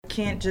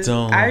can't just.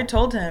 I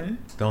told him.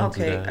 Don't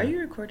do that. Are you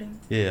recording?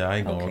 Yeah, I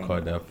ain't gonna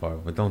record that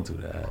part, but don't do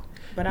that.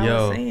 But I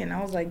was saying,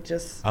 I was like,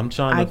 just.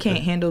 I can't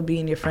handle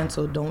being your friend,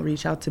 so don't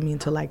reach out to me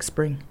until like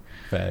spring.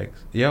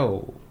 Facts.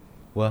 Yo.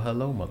 Well,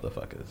 hello,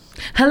 motherfuckers.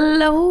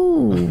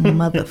 Hello,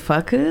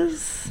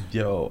 motherfuckers.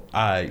 Yo,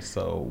 alright,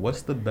 so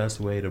what's the best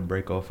way to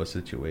break off a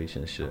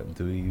situationship?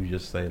 Do you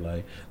just say,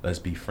 like, let's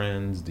be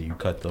friends? Do you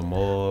cut them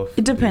off?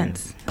 It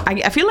depends.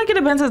 I feel like it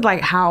depends on,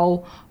 like,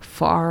 how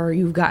far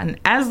you've gotten.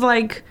 As,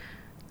 like,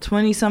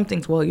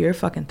 20-somethings, well, you're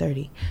fucking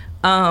 30.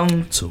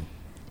 Two.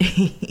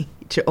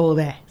 Your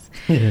old ass.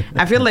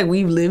 I feel like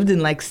we've lived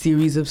in like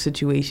series of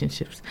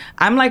situationships.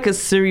 I'm like a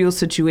serial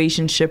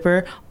situation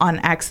shipper on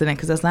accident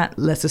because that's not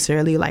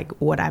necessarily like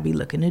what I be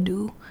looking to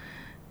do.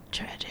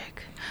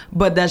 Tragic.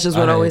 But that's just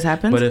what always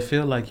happens. But it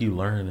feel like you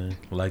learning.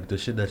 Like the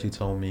shit that you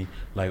told me,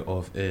 like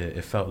off air,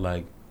 it felt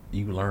like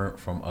you learned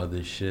from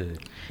other shit.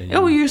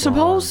 You're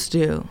supposed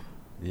to.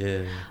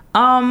 Yeah.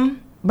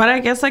 But I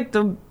guess like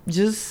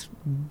just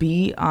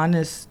be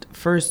honest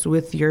first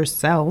with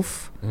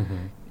yourself.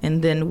 Mm-hmm.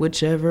 And then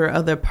whichever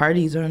other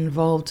parties are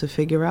involved to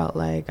figure out,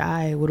 like,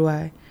 what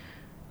am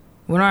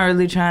I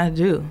really trying to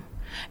do?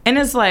 And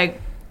it's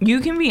like, you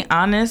can be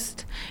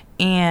honest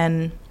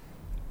and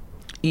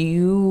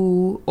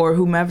you or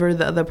whomever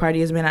the other party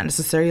is may not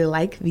necessarily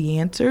like the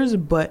answers,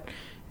 but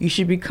you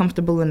should be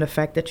comfortable in the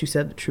fact that you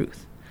said the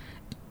truth.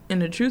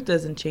 And the truth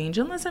doesn't change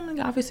unless, I mean,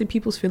 obviously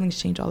people's feelings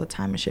change all the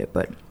time and shit,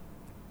 but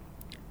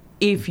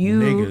if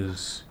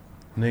you...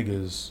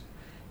 Niggas...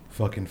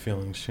 fucking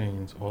feelings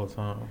change all the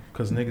time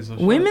because niggas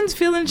are women's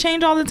feelings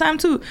change all the time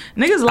too.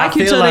 Niggas like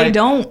you till they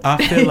don't. I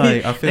feel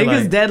niggas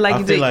like dead like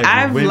you till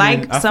I've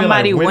liked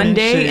somebody one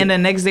day and the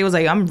next day was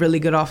like, I'm really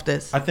good off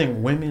this. I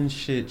think women's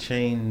shit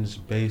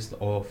change based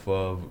off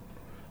of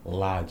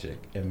logic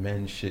and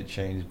men's shit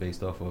change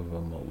based off of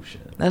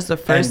emotion. That's the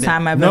first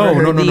time I've ever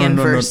heard the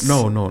inverse.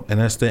 No, and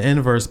that's the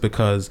inverse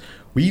because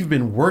we've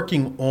been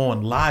working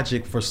on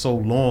logic for so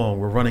long.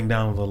 We're running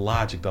down the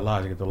logic.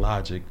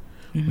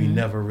 Mm-hmm. We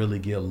never really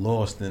get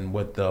lost in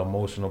what the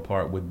emotional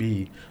part would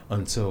be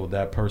until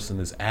that person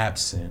is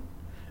absent.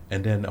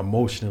 And then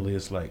emotionally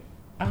it's like,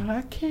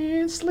 I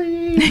can't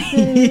sleep.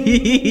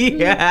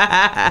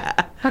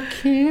 I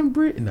can't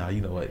breathe. Nah,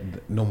 you know what?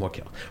 No more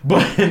kill.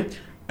 But,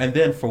 and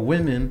then for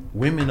women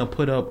will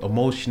put up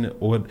emotion,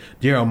 or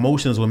their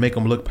emotions will make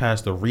them look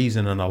past the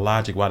reason and the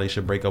logic why they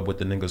should break up with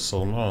the nigga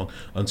so long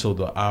until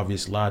the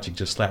obvious logic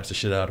just slaps the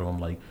shit out of them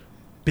like,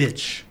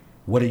 bitch,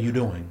 what are you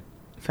doing?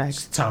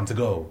 Facts. It's time to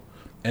go.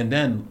 And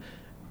then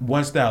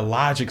once that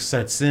logic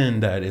sets in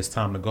that it's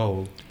time to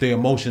go, the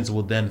emotions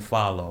will then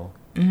follow.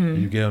 Mm-hmm.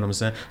 You get what I'm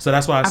saying? So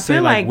that's why I say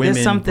feel like women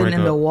there's something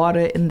in the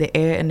water, in the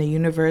air, in the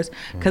universe.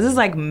 Because it's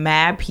like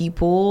mad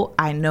people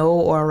I know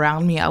or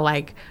around me are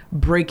like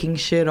breaking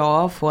shit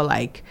off or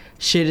like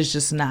shit is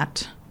just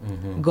not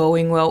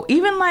going well.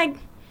 Even like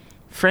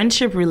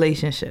friendship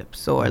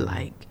relationships or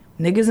like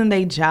niggas in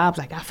their jobs.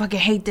 Like, I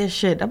fucking hate this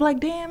shit. I'm like,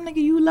 damn, nigga,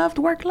 you left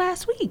work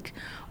last week.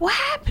 What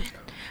happened?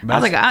 I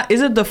was like,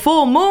 is it the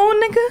full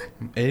moon, nigga?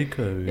 It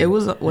could. It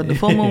was, the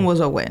full moon was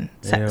a when?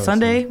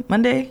 Sunday?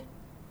 Monday?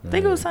 I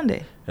think it was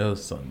Sunday. It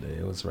was Sunday.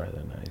 It was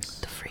rather nice.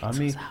 The freaks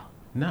was out.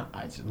 No,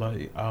 I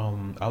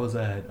was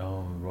at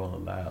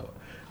Rolling Loud,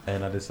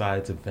 and I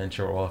decided to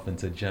venture off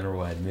into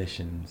general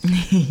admissions.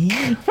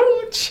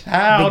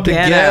 Child, the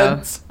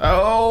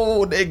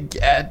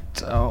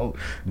ghetto.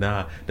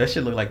 Nah, that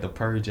shit looked like The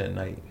Purge at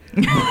night.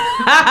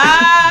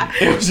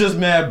 It was just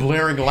mad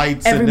blaring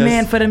lights. Every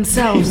man for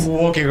themselves.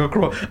 Walking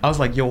across. I was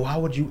like, yo, how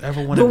would you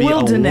ever want to be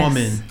a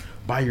woman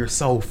by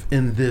yourself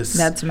in this?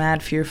 That's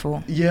mad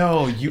fearful.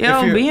 Yo,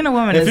 being a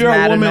woman is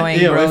mad annoying,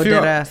 bro.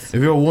 If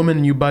you're a woman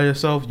and you by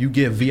yourself, you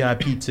get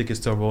VIP tickets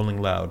to Rolling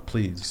Loud.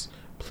 Please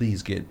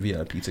get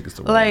VIP tickets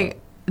to Rolling Loud.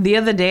 Like, the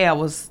other day I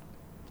was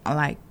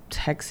like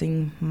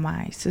texting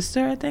my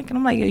sister, I think, and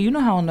I'm like, yo, you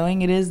know how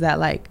annoying it is that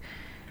like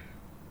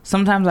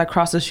sometimes I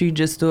cross the street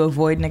just to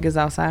avoid niggas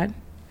outside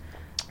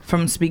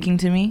from speaking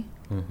to me.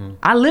 Mm-hmm.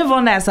 I live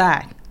on that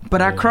side,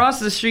 but I cross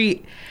the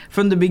street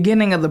from the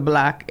beginning of the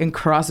block and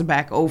cross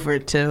back over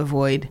to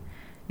avoid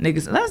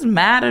niggas. That's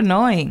mad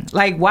annoying.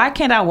 Like, why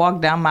can't I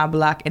walk down my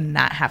block and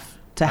not have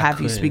to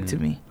have you speak to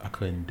me? I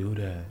couldn't do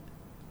that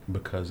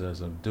because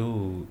as a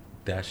dude,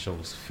 that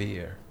shows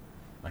fear.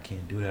 I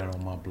can't do that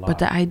on my block. But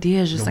the idea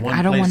is just like,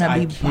 I don't want to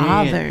be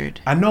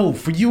bothered. I know,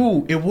 for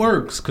you, it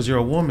works because you're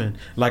a woman.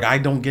 Like, I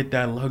don't get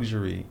that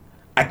luxury.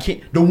 I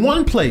can't. The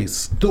one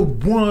place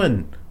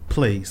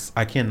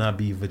I cannot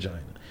be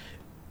vagina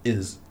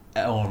is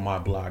on my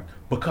block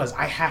because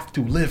I have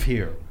to live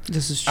here.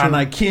 This is true. And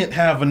I can't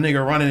have a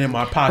nigga running in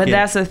my pocket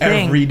thing.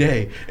 Every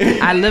day.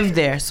 I live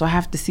there, so I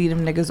have to see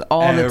them niggas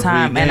all the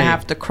time. And I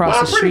have to cross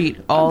the street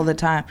all the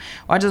time.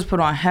 Or I just put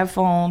on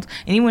headphones.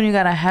 And even when you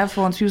got a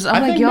headphones,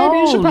 I'm like, yo, maybe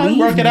you should probably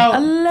work it out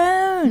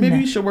alone. Maybe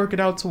you should work it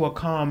out to a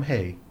calm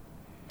hey.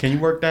 Can you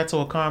work that to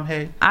a calm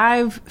hey?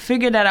 I've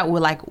figured that out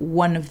with like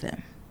one of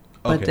them.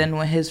 But then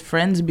when his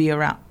friends be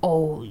around,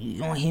 oh, you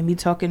don't hear me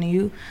talking to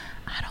you?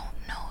 I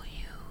don't know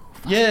you.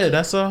 Yeah,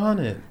 that's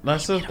 100.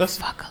 That's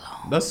fuck alone.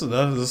 That's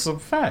a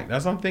fact.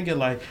 That's what I'm thinking.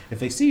 Like, if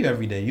they see you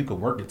every day, you could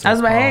work it. I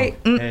was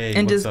like, hey,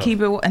 and just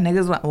keep it. And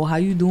niggas like, well, how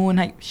you doing?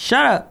 Hey,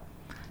 shut up.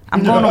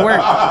 I'm going to work.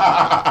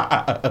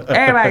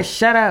 Everybody,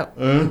 shut up.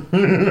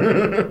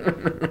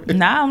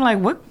 Now I'm like,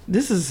 what?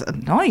 This is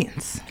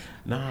annoyance.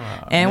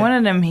 Nah. And one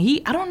of them,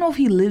 I don't know if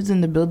he lives in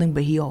the building,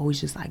 but he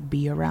always just like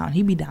be around.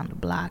 He be down the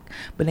block,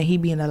 but then he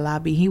be in the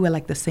lobby. He wear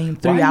like the same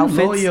 3 outfits.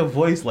 Why you lower your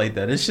voice like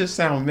that? It just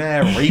sound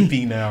mad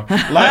rapey now.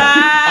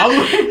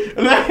 Like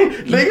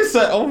nigga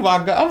said, oh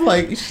my God. I'm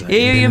like,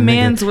 yeah, your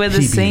man's wear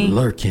the same. He be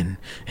lurking,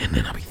 and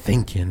then I be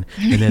thinking,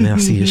 and then I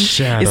see his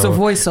shadow. It's a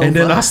voiceover. And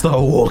then I start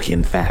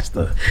walking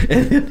faster,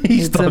 and then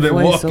he started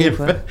walking.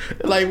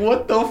 Like,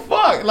 what the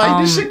fuck?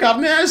 Like, this shit got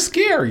mad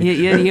scary.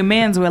 Your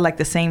man's wear like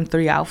the same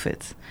 3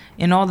 outfits.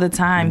 And all the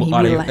time, he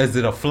be like... Is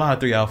it a fly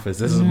 3 outfits?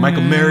 This is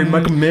Michael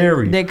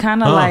Mary. They're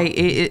kind of like...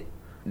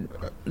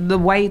 the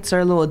whites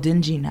are a little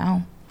dingy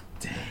now.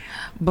 Damn.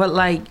 But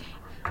like,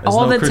 there's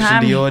all no the Christian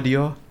time...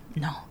 Dior?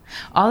 No.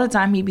 All the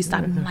time, he be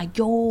stopping like,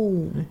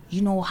 yo,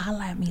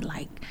 holla at me.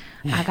 Like,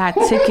 I got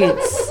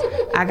tickets.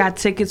 I got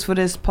tickets for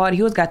this party.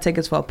 He always got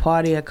tickets for a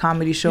party, a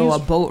comedy show, a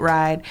boat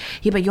ride.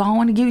 He be like, yo, I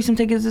want to give you some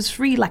tickets. It's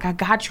free. Like, I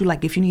got you.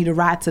 Like, if you need a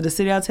ride to the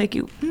city, I'll take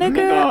you.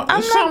 Nigga,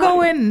 I'm not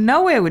going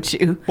nowhere with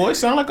you. Boy,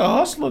 sound like a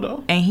hustler,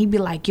 though. And he be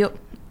like, yo,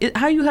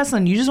 how you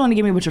hustling? You just want to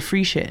give me a bunch of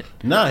free shit.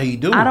 Nah, he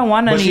do. I don't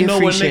want none of your free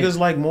shit. But you know what niggas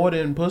like more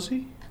than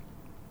pussy?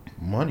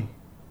 Money.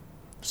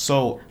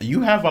 So,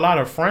 you have a lot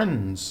of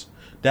friends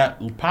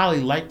that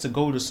probably like to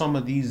go to some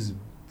of these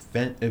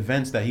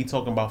events that he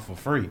talking about for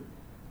free.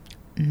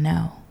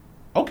 No.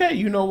 Okay,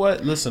 you know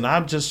what? Listen,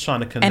 I'm just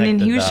trying to connect. And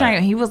then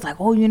he was like,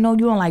 oh, you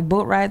don't like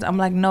boat rides? I'm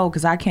like, no,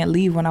 because I can't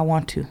leave when I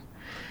want to.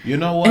 You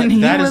know what?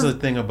 That is the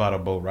thing about a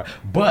boat ride.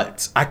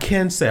 But I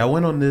can say I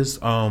went on this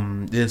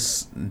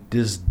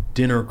this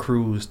dinner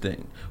cruise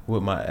thing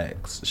with my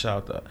ex.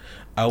 Shout out.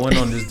 I went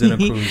on this dinner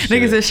cruise.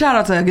 Nigga said, shout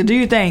out to her. Do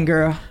your thing,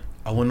 girl.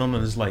 I went on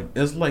this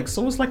it's like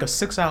a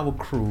 6-hour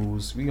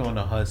cruise. We on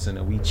the Hudson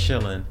and we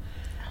chilling.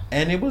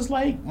 And it was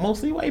like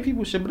mostly white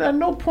people shit. But at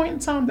no point in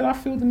time did I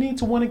feel the need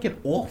to want to get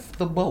off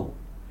the boat.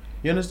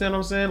 You understand what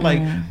I'm saying?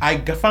 Like, I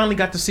finally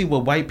got to see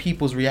what white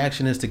people's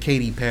reaction is to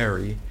Katy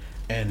Perry.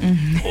 And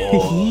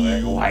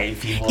white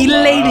people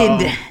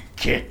elated.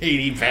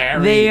 Katy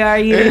Perry. They are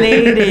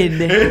elated.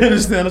 You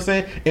understand what I'm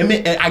saying?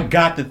 And I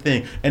got the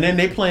thing. And then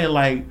they playing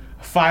like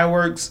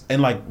fireworks and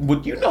like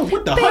what the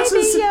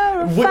Hudson.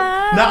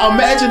 Now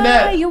imagine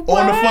that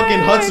on the fucking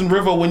Hudson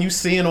River when you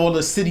seeing all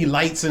the city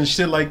lights and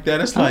shit like that.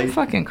 It's like,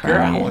 fucking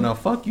crying. Girl, I wanna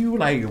fuck you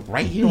like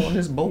right here on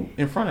this boat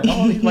in front of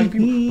all these white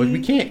people, but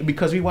we can't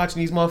because we watching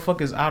these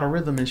motherfuckers out of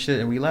rhythm and shit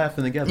and we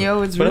laughing together.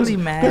 Yo, it's really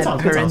mad.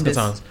 Good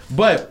times.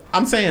 But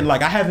I'm saying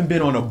like I haven't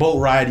been on a boat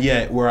ride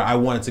yet where I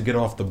wanted to get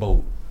off the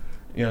boat.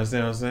 You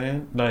understand what I'm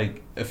saying?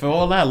 Like if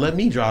all that, let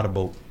me drive the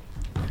boat.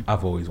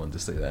 I've always wanted to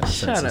say that.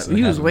 Shut up.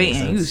 You was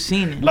waiting. You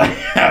seen it. Like,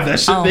 that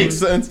shit makes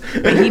sense.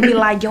 And he'd be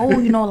like, yo,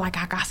 like,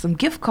 I got some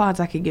gift cards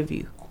I could give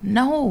you.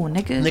 No,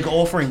 nigga. Nigga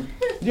offering.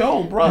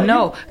 Yo, bro.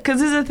 No,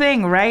 because it's a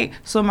thing, right?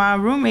 So my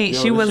roommate,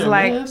 she was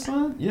like,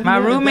 my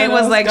roommate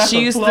was like,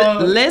 she used to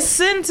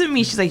listen to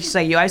me. She's like,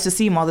 yo, I used to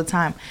see him all the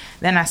time.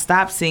 Then I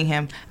stopped seeing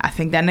him. I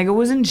think that nigga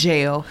was in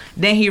jail.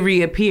 Then he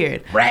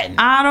reappeared. Right.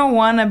 I don't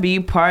want to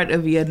be part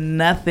of your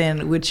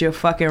nothing with your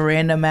fucking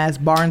random ass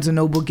Barnes and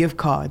Noble gift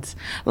cards.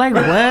 Like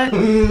what?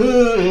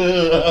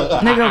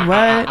 Nigga,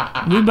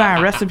 what? We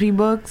buying recipe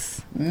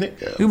books?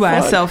 Nigga, we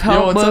buying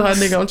self-help books? Tell her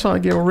nigga I'm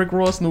trying to get a Rick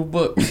Ross new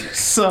book.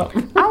 So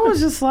I was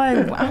just like,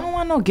 I don't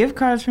want no gift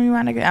cards from you,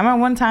 my nigga. I remember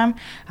one time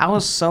I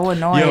was so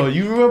annoyed. Yo,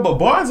 you remember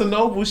Barnes and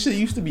Noble shit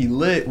used to be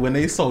lit when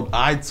they sold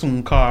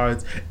iTunes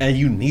cards and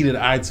you needed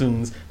iTunes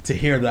to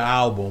hear the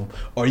album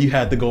or you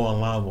had to go on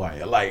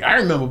LimeWire. Like I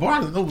remember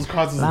Barnes and Noble's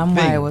cards was a thing.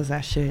 LimeWire was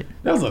that shit.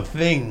 That was a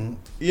thing.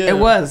 Yeah, it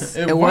was.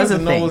 It was a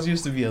thing. Barnes and Noble's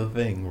used to be a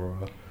thing, bro.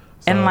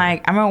 So. And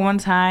like I remember one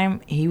time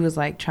he was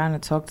like trying to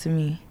talk to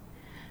me.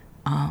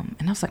 And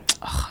I was like,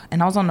 ugh.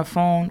 And I was on the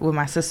phone with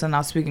my sister and I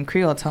was speaking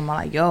Creole, telling her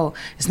like, yo,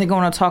 this nigga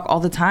wanna talk all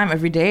the time,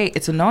 every day.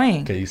 It's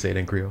annoying. Can you say it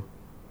in Creole?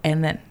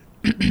 And then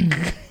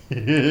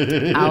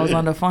I was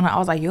on the phone. I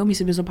was like, yo,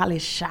 Mr. Biso parle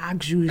chaque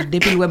jour.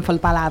 Depuis où me faut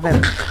parler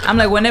avec. I'm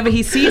like, whenever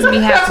he sees me,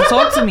 he has to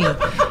talk to me.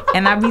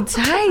 And I be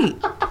tight.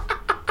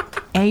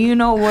 And you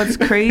know what's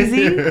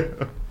crazy?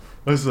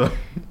 What's up?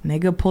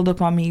 Nigga pulled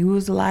up on me. He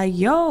was like,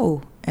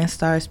 yo. And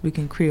started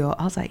speaking Creole.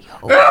 I was like, yo,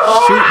 shoot me.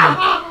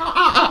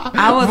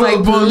 I was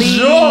like,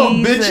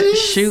 please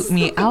shoot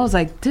me. I was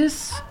like,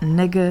 this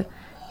nigga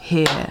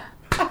here.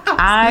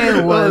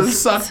 I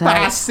was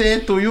tight.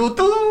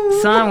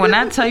 Son, when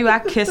I tell you I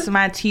kissed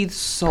my teeth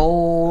so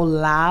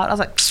loud, I was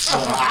like,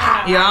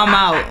 yo, I'm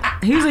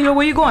out. He was like, yo,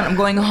 where you going? I'm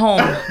going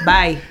home.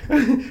 Bye.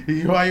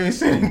 Why you ain't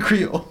saying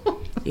Creole?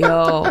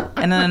 Yo,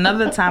 and then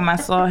another time I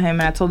saw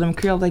him and I told him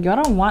Creole, I was like, yo,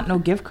 I don't want no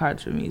gift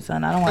cards from you,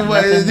 son. I don't want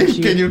nothing from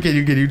you. Can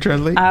you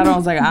translate? I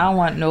was like, I don't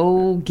want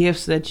no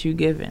gifts that you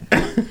giving.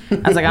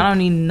 I was like, I don't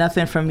need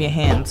nothing from your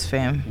hands,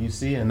 fam. You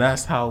see, and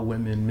that's how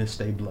women miss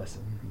their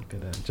blessing.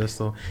 that. Just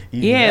so.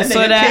 Yeah,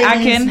 so that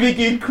I can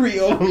speaking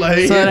Creole,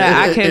 like. So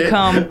that I can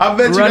come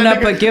run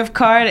up a gift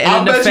card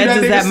and the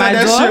feds is at my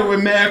door. That shit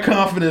with mad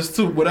confidence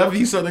too. Whatever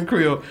he said in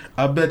Creole,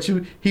 I bet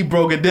you he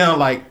broke it down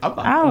like.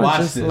 I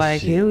was just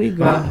like, here we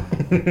go.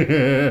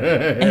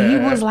 And he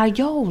was like,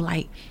 yo,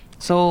 like,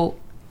 so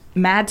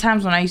mad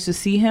times when I used to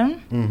see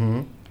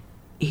him,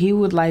 he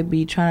would like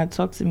be trying to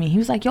talk to me. He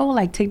was like, yo,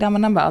 like, take down my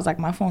number. I was like,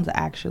 my phone's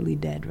actually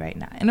dead right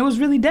now. And it was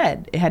really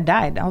dead. It had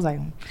died. I was like,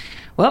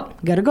 well,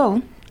 gotta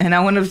go. And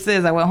I went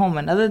upstairs. I went home.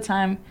 Another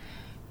time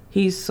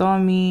he saw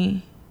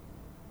me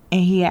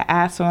and he had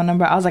asked for my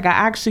number. I was like, I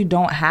actually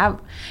don't have.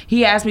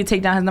 He asked me to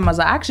take down his number. I was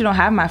like, I actually don't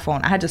have my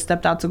phone. I had just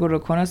stepped out to go to the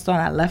corner store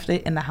and I left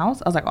it in the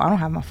house. I was like, oh, I don't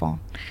have my phone.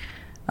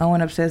 I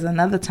went upstairs.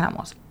 Another time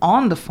I was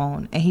on the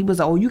phone and he was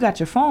like, oh, you got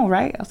your phone,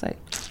 right? I was like,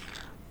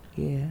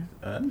 yeah.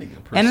 And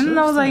then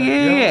I was like,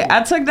 yeah.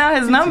 I took down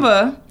his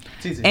number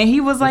and he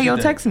was like, yo,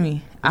 text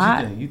me.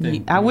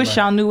 I wish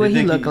y'all knew what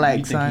he looked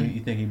like, son.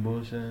 You think he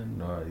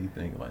bullshitting, or you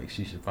think like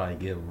she should probably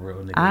give a real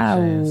nigga a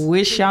chance? I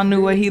wish y'all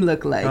knew what he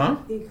looked like. Huh?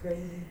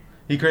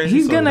 He crazy.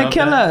 He's gonna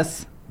kill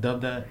us.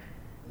 Dub that.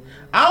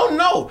 I don't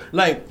know,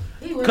 like,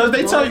 cause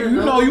they tell you,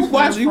 you know, you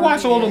watch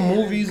all the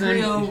movies and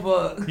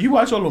you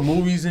watch all the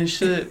movies and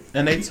shit,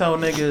 and they tell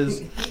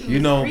niggas, you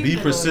know, be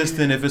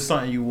persistent if it's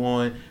something you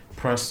want.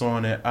 Press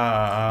on it.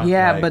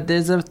 Yeah, like, but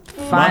there's a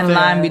fine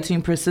line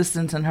between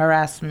persistence and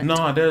harassment.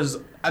 No,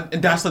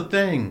 that's the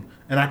thing.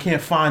 And I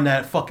can't find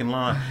that fucking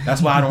line.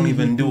 That's why I don't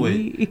even do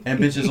it. And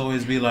bitches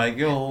always be like,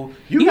 yo,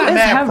 you got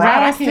mad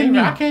pride.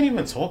 I can't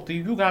even talk to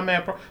you. You got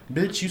mad pride.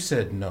 Bitch, you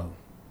said no.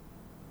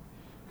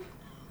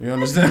 You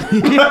understand?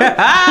 Bitch,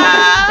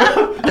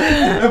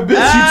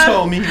 you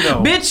told me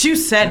no. Bitch, you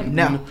said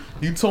no.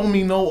 You told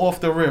me no off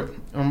the rip.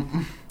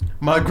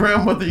 My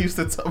grandmother used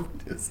to tell me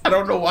this. I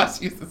don't know why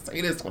she used to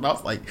say this when I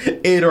was like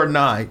 8 or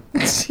 9.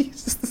 She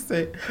used to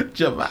say,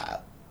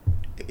 Jamal,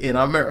 in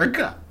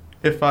America,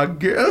 if a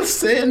girl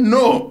say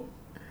no,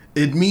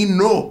 it mean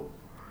no.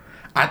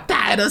 I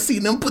tired of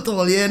seeing them put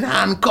all you in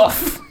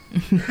handcuff.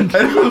 And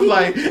it was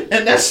like,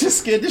 and that shit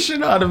scared the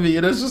shit out of me.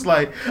 And it's just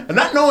like,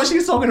 not knowing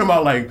she's talking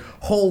about like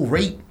whole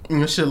rape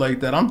and shit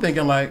like that. I'm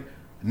thinking like,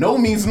 no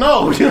means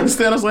no. You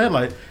understand what I'm saying?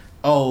 Like,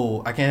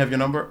 oh, I can't have your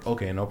number?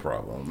 Okay, no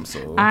problem.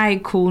 So, all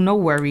right, cool, no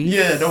worries.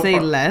 Yeah, say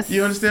less.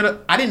 You understand?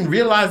 I didn't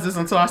realize this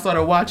until I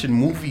started watching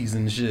movies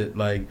and shit.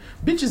 Like,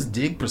 bitches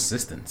dig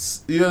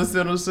persistence. You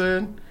understand what I'm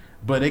saying?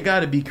 But it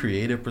gotta be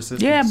creative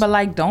persistence. Yeah, but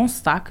like, don't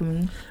stalk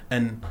me.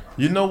 And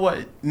you know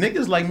what?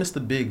 Niggas like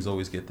Mr. Biggs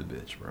always get the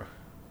bitch, bro.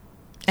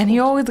 And he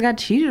always got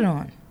cheated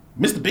on.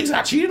 Mr. Biggs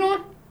got cheated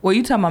on? Well,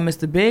 you talking about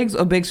Mr. Biggs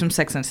or Biggs from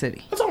Sex and the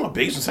City? I'm talking about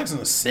Biggs from Sex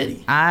and the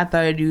City. I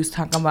thought you was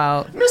talking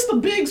about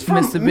Mr. Biggs from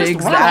Mr.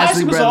 Biggs, the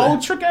Ashley brother. Was an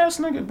old trick ass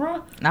nigga,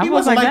 bro. He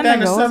wasn't like that in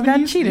the 70s.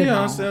 Got cheated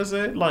on.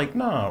 Yeah, like,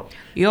 no.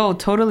 Yo,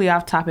 totally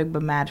off topic,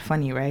 but mad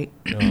funny, right?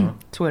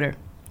 Twitter.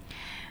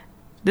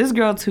 This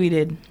girl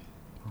tweeted,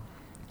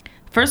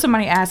 first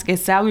somebody asked,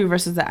 is salary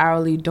versus the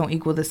hourly don't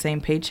equal the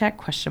same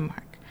paycheck? ?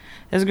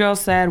 This girl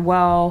said,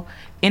 well,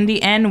 in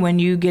the end, when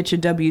you get your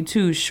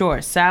W-2,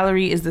 sure,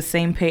 salary is the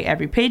same pay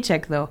every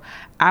paycheck, though.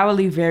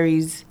 Hourly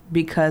varies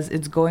because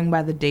it's going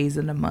by the days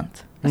in the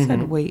month. I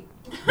said, wait,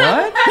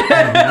 what?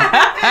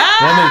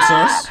 That makes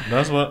sense.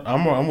 That's what,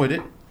 I'm with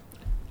it.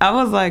 I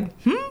was like,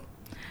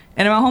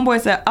 And then my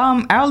homeboy said,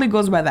 hourly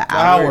goes by the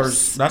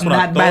hours. That's what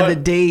I thought. Not by the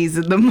days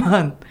of the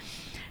month.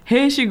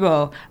 Here she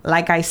go.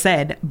 Like I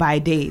said, by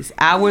days.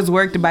 Hours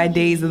worked by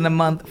days in the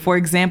month. For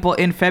example,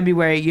 in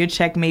February, your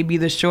check may be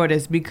the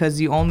shortest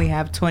because you only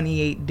have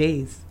 28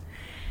 days.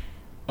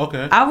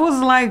 Okay. I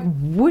was like,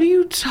 what are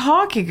you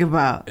talking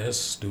about? That's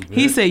stupid.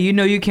 He said, you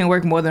know you can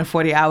work more than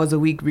 40 hours a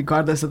week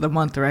regardless of the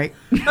month, right?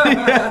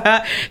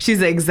 She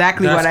said,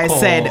 exactly what I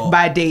said,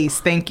 by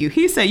days. Thank you.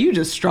 He said, you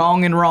just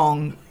strong and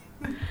wrong.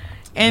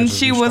 And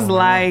she was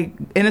like,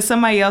 and then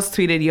somebody else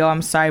tweeted, yo,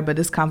 I'm sorry, but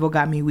this convo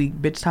got me weak.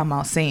 Bitch, talking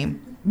about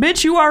same.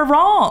 Bitch, you are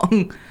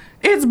wrong.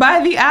 It's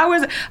by the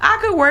hours. I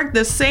could work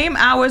the same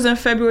hours in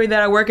February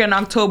that I work in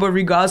October,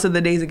 regardless of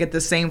the days, and get the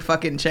same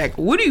fucking check.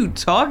 What are you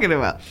talking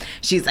about?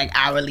 She's like,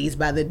 hourly is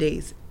by the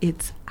days.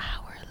 It's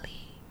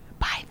hourly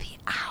by the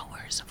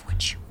hours of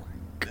which you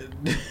work.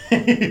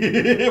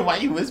 Why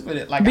you whispering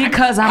it? Like,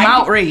 because I'm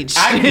outraged.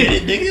 I get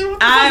it, nigga.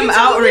 I'm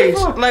outraged.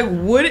 Like,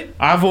 what?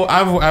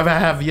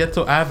 I've yet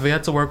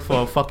to work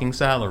for a fucking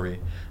salary,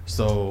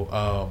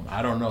 so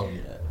I don't know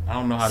yet. I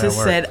don't know how that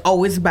works. Said,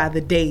 oh, it's by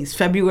the days.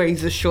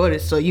 February's the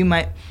shortest, so you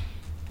might...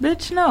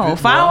 Bitch, no.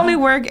 If I only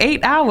work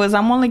 8 hours,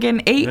 I'm only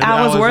getting 8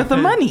 hours worth of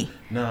money.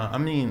 Nah, I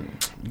mean,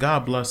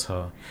 God bless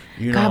her.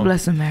 You God know,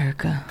 bless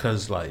America.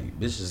 Because, like,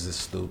 bitches is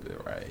stupid,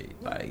 right?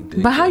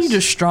 Like, but how you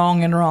just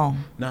strong and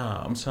wrong?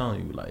 Nah, I'm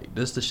telling you, like,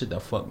 this is the shit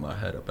that fucked my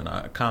head up. And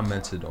I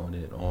commented on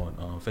it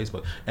on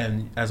Facebook.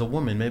 And as a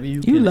woman, maybe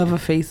you can... You love a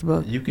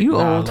Facebook. You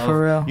old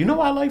for real. You know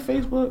why I like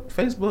Facebook?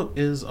 Facebook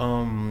is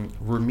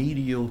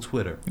remedial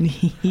Twitter.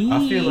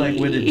 I feel like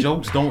where the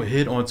jokes don't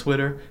hit on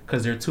Twitter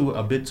because they're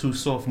a bit too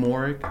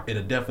sophomoric,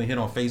 it'll definitely hit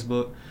on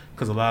Facebook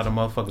because a lot of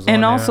motherfuckers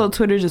and also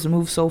Twitter just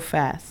moves so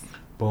fast.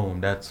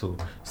 Boom, that too.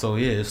 So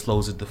yeah, it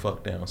slows it the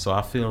fuck down. So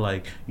I feel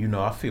like, you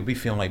know, we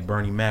feeling like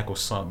Bernie Mac or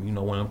something, you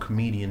know, one of them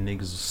comedian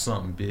niggas or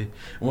something, bitch.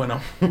 When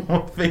I'm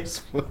on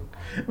Facebook.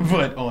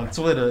 But on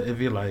Twitter, if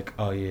you're like,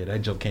 oh yeah,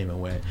 that joke came in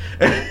wet.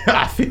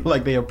 I feel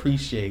like they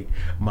appreciate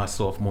my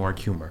sophomore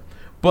humor.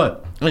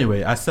 But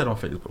anyway, I said on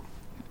Facebook,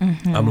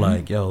 I'm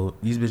like, yo,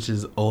 these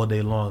bitches all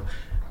day long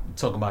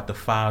talking about the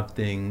 5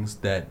 things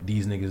that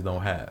these niggas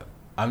don't have.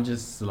 I'm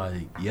just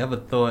like, you ever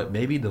thought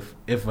maybe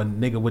if a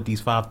nigga with these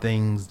 5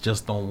 things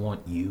just don't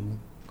want you?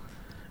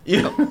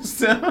 You know what I'm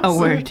saying? A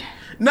word.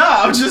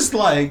 Nah, I'm just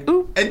like,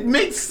 Oop. It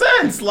makes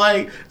sense.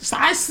 Like, so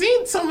I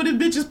seen some of the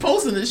bitches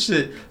posting this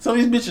shit. Some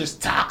of these bitches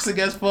toxic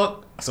as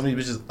fuck. Some of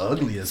these bitches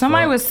ugly as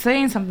Somebody fuck. was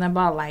saying something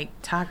about like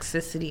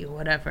toxicity or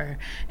whatever,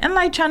 and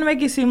like trying to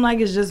make it seem like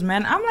it's just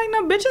men. I'm like,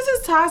 no, bitches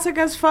is toxic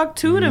as fuck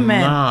too to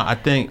men. Nah, I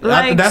think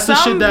like that's the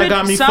shit that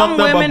got me some fucked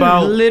up women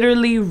about.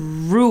 literally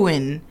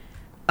ruin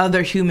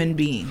other human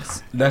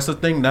beings. That's the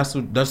thing. That's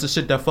the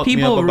shit that fucked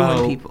People me up ruin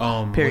about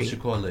people, period. what you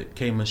call it,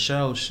 K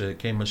Michelle shit.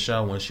 K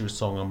Michelle when she was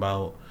talking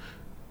about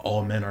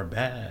all men are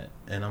bad,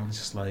 and I'm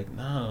just like,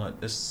 nah,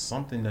 there's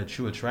something that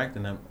you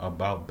attracting them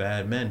about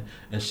bad men.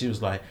 And she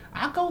was like,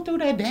 I go through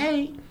that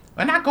day.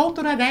 When I go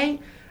through that day,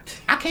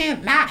 I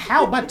can't not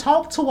help but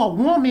talk to a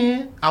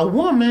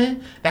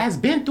woman that's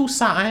been through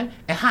something,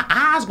 and her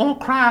eyes gonna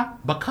cry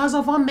because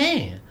of a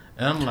man.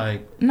 And I'm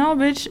like, No,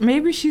 bitch,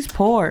 maybe she's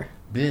poor.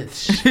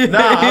 bitch. Nah,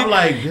 I'm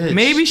like, bitch.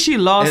 Maybe she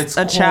lost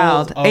a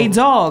child, a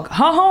dog,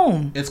 her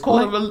home. It's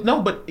called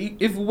but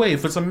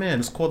if it's a man,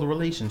 it's called a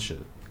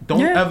relationship.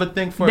 Don't ever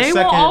think for a They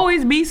second. won't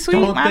always be sweet,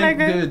 my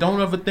nigga.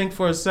 Don't ever think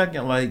for a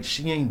second like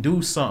she ain't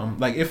do something.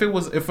 Like if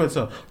it's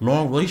a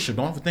long relationship,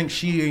 don't ever think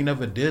she ain't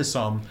never did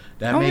something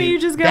that made you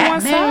just get that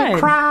one man side.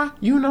 cry.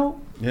 You know,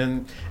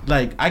 and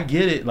like I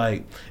get it.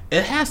 Like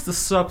it has to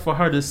suck for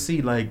her to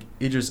see like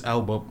Idris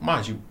Elba.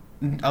 Mind you,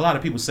 a lot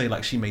of people say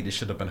like she made this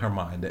shit up in her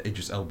mind, the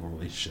Idris Elba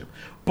relationship,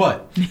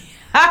 but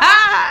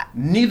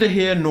neither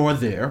here nor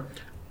there.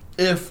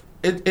 If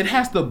it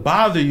has to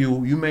bother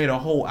you, you made a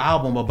whole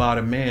album about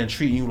a man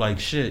treating you like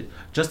shit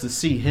just to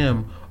see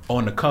him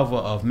on the cover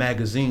of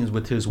magazines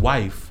with his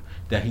wife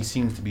that he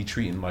seems to be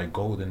treating like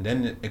gold. And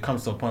then it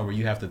comes to a point where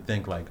you have to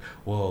think like,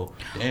 well,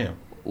 damn.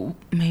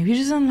 Maybe he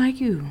just doesn't like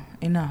you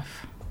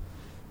enough.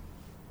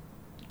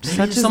 Maybe Such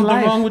there's is something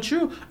life. wrong with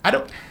you.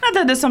 Not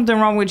that there's something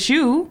wrong with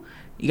you.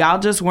 Y'all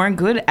just weren't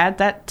good at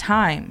that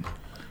time.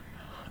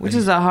 Which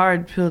is a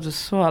hard pill to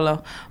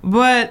swallow.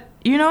 But,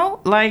 you know,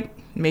 like,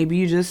 maybe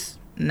you just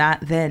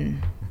not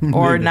then.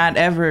 Or not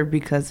ever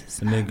because it's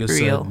The nigga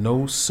real. said,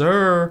 no,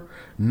 sir,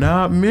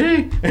 not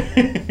me.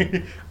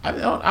 I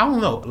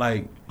don't know.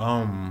 Like,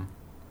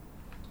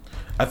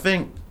 I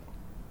think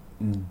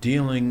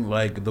dealing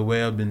like the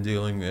way I've been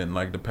dealing in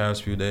like the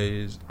past few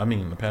days,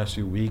 the past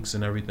few weeks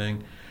and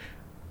everything,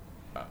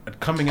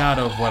 coming out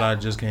of what I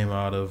just came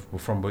out of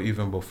from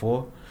even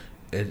before,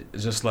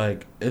 it's just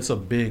like it's a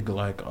big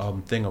like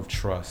thing of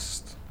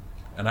trust,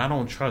 and I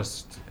don't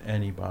trust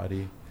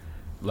anybody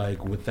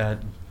like with that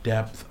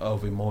depth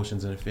of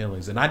emotions and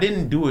feelings. And I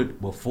didn't do it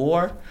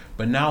before,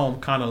 but now I'm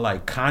kind of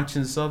like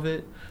conscious of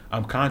it.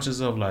 I'm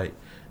conscious of like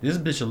this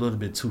bitch a little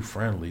bit too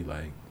friendly.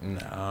 Like,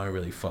 nah, I ain't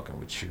really fucking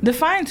with you.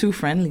 Define too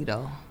friendly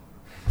though.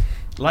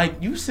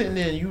 Like you sitting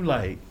there and you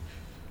like,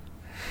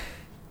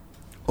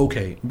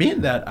 okay,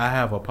 being that I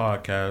have a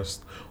podcast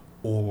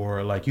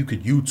or like you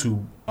could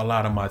YouTube a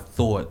lot of my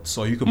thoughts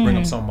or you could bring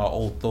up some of my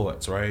old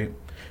thoughts, right?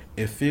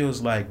 It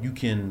feels like you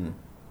can,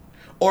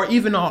 or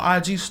even on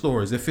IG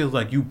stories, it feels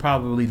like you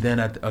probably then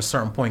at a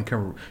certain point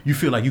you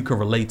feel like you can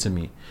relate to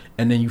me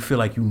and then you feel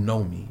like you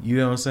know me. You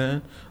know what I'm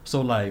saying?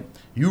 So like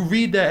you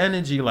read that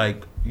energy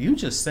like you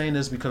just saying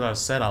this because I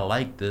said I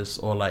like this,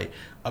 or like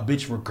a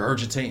bitch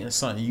regurgitating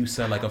something you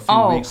said like a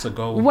few weeks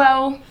ago.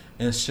 Well,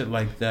 and shit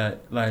like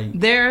that. Like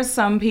there are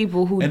some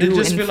people who and do it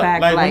just in feel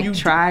fact like like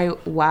try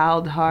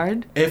wild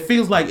hard. It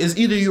feels like it's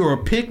either you're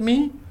a pick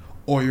me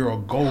or you're a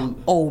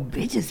gold. Oh,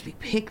 bitches be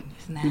pick me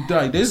now.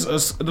 Like there's a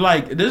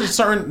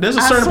certain I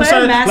swear,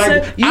 percentage. Master,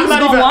 Like you I'm don't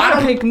not even. I want to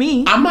don't pick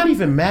me. I'm not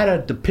even mad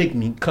at the pick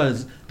me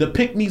because the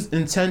pick me's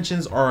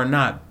intentions are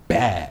not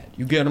bad.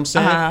 You get what I'm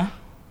saying? Uh-huh.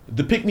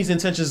 The pick me's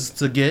intentions is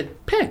to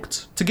get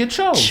picked, to get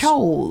chose.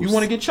 Chose. You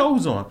want to get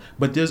chose on.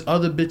 But there's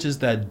other bitches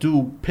that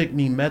do pick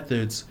me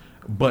methods,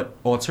 but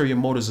ulterior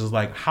motives is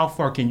like, how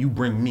far can you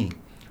bring me?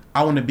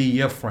 I want to be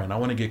your friend. I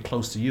want to get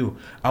close to you.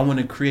 I want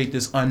to create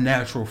this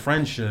unnatural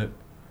friendship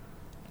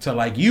to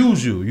like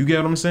use you. You get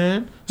what I'm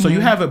saying? So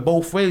you have it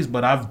both ways,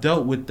 but I've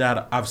dealt with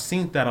that. I've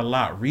seen that a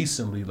lot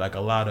recently, like a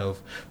lot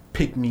of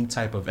pick me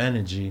type of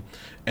energy.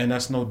 And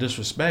that's no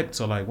disrespect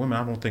to like women.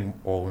 I don't think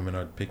all women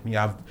are pick me.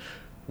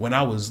 When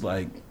I was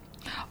like,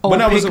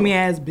 pick me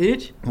ass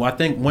bitch. Well, I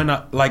think when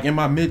I like in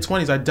my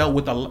mid-20s, I dealt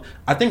with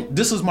I think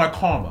this is my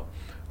karma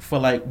for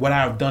like what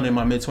I've done in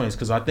my mid-20s,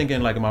 because I think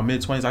in my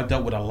mid-20s, I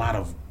dealt with a lot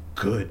of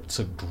good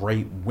to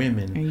great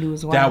women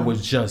that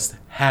was just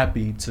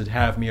happy to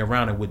have me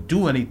around and would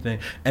do anything.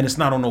 And it's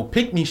not on no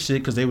pick me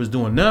shit because they was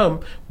doing them,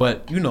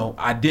 but you know,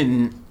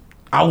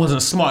 I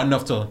wasn't smart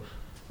enough to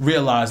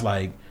realize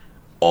like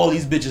all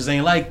these bitches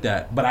ain't like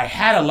that. But I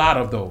had a lot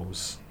of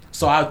those.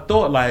 So I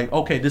thought like,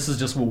 okay, this is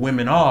just what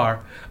women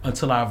are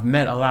until I've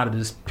met a lot of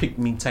this pick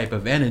me type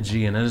of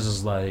energy, and it's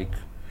just like,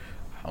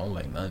 I don't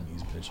like none of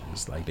these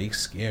bitches. Like, they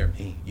scare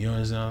me. You know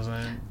what I'm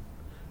saying?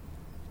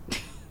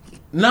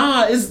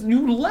 Nah, it's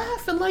you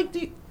laughing like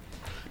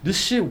this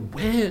shit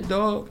weird,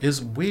 dog.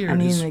 It's weird. I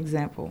need an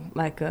example,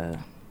 like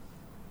a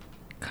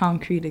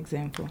concrete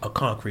example. A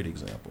concrete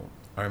example.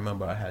 I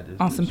remember I had this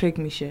on bitch, some pick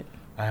me shit.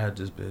 I had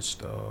this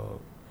bitch, dog.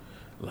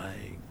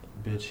 Like,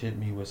 bitch hit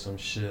me with some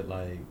shit,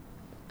 like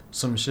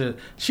some shit.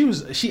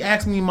 She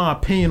asked me my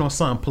opinion on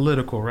something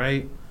political,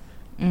 right?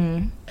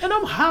 Mm. And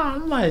I'm high.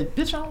 I'm like,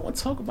 bitch, I don't want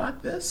to talk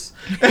about this.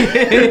 and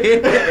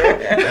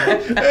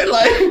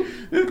like,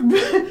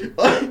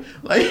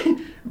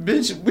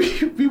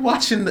 bitch, we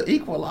watching The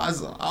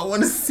Equalizer. I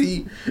want to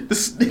see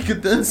this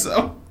nigga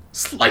Denzel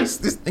slice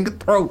this nigga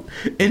throat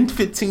in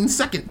 15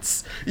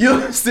 seconds. You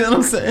understand what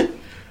I'm saying?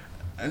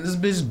 And this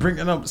bitch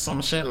bringing up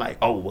some shit like,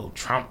 oh, well,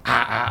 Trump,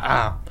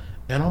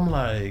 And I'm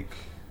like,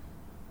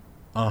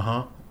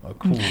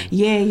 cool.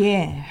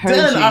 Yeah.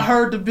 Then I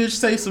heard the bitch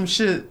say some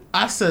shit.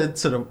 I said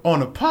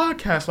on a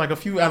podcast like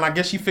and I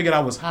guess she figured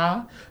I was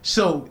high.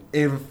 So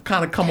it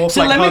kind of come off so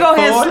like let her me go thought.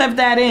 ahead and slip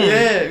that in.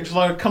 Yeah, it's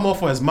like come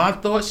off as my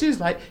thought.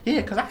 She's like,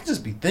 yeah, because I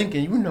just be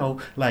thinking, you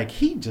know, like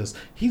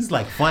he's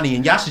like funny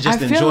and y'all should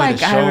just enjoy like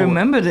the show. I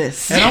remember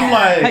this. And I'm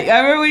like, I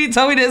remember when you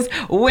told me this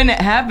when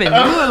it happened.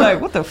 You were like,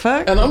 what the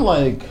fuck? And I'm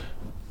like,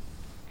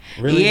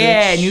 really?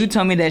 Yeah, bitch? and you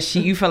told me that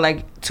you felt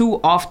like too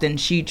often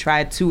she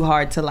tried too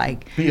hard to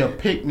like be a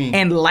pick me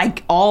and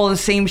like all the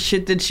same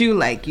shit that you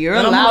like. You're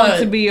and allowed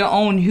to be your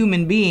own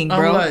human being,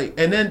 bro. I'm like,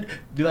 and then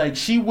like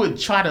she would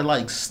try to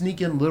like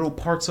sneak in little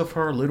parts of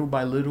her little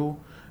by little,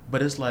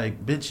 but it's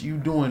like, bitch, you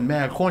doing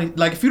mad corny.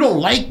 Like if you don't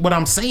like what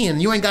I'm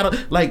saying, you ain't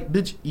gotta like,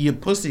 bitch, your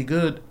pussy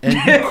good and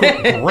you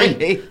cook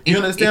great. You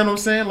understand what I'm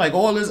saying? Like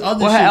all this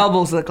other what shit. her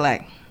elbows look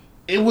like?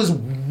 It was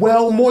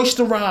well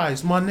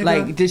moisturized, my nigga.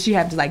 Like, did she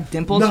have like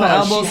dimples for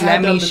elbows?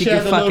 That means she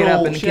could fuck it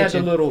up in the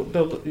kitchen.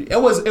 It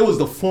was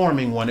the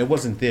forming one. It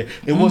wasn't there.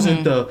 It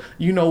wasn't the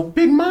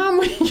Big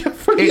Mama. She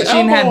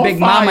didn't have Big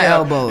Mama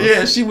elbows.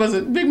 Yeah, she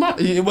wasn't Big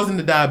Mama. It wasn't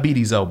the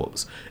diabetes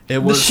elbows.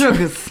 It was the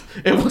sugars.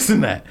 It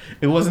wasn't that.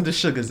 It wasn't the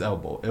sugars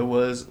elbow. It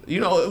was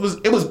it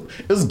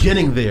was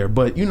getting there.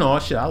 But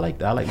shit, I like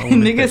that. I like my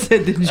nigga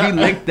said, did you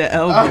lick the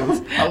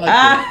elbows? I like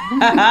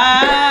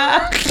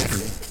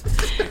that.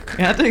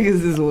 I think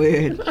this is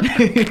weird.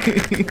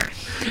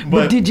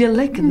 but did you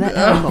lick the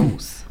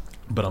elbows?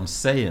 But I'm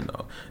saying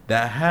though,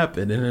 that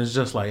happened, and it's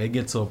just like it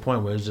gets to a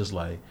point where it's just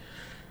like,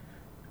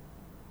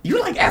 you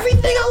like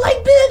everything I like,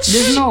 bitch.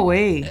 There's no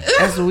way.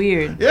 That's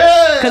weird.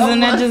 Yeah. Because then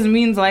that just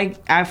means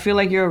like I feel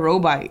like you're a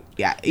robot.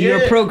 Yeah,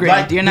 you're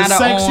programmed. Like, you're not the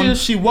sexiest own.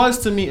 she was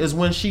to me is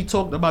when she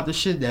talked about the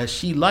shit that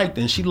she liked,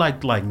 and she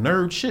liked like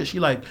nerd shit. She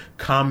liked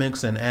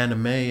comics and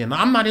anime, and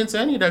I'm not into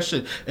any of that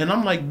shit. And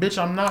I'm like,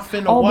 bitch, I'm not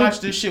finna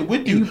watch this shit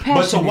with you.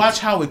 But to watch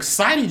how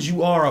excited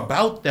you are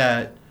about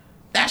that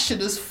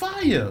shit is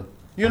fire.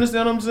 You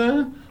understand what I'm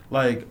saying?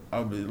 Like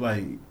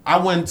I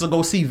went to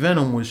go see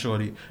Venom with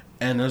Shorty,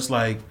 and it's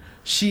like,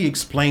 she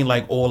explained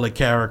like all the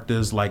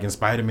characters like in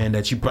Spider-Man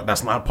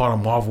that's not part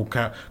of Marvel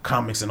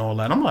comics and all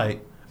that. I'm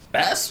like,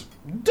 that's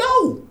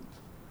dope.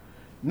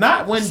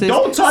 Not when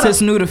don't try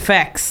to new the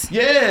facts.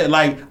 Yeah,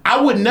 like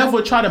I would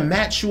never try to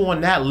match you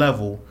on that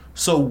level.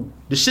 So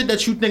the shit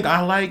that you think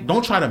I like,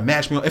 don't try to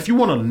match me. If you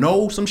want to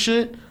know some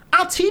shit,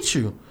 I'll teach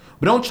you.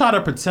 But don't try to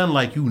pretend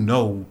like you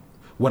know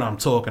what I'm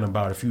talking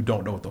about if you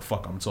don't know what the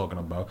fuck I'm talking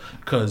about.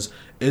 Because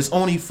it's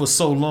only for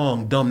so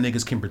long dumb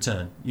niggas can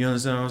pretend. You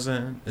understand what I'm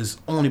saying? It's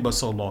only but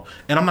so long.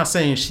 And I'm not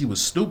saying she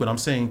was stupid. I'm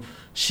saying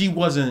she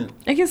wasn't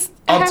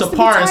up to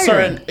par in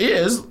certain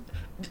is.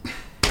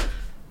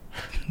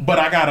 But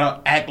I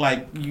gotta act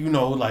like,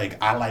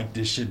 like I like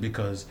this shit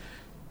because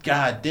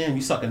God damn,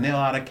 you suck a nail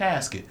out of a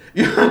casket.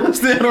 You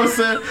understand what I'm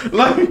saying?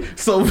 Like,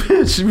 so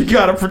bitch, we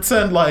gotta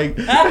pretend like,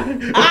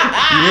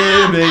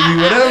 yeah, baby,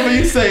 whatever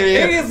you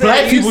say. Yeah.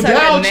 Black people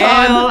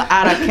downtrodden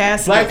out of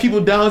casket. Black people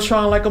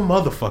downtrodden like a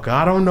motherfucker.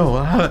 I don't know.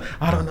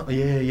 I don't know.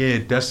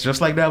 Yeah. That's just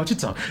like that. What you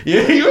talking?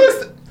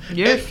 Yeah,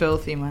 you're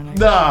filthy, man.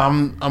 Nah,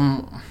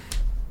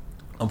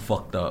 I'm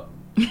fucked up.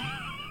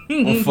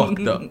 I'm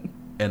fucked up,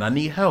 and I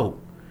need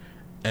help.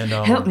 And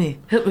help me,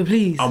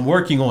 please. I'm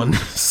working on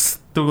this.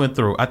 Through and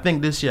through. I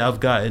think this year I've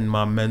gotten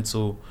my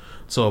mental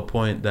to a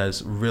point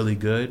that's really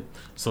good.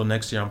 So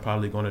next year I'm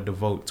probably going to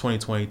devote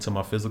 2020 to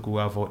my physical.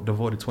 I've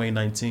devoted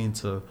 2019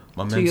 to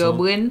my mental. To your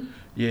win?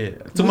 Yeah.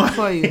 Good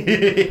for you.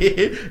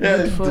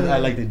 Good for I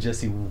like the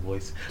Jesse Wu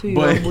voice. To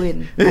your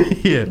win.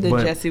 Yeah.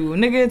 The Jesse Wu.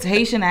 Nigga, it's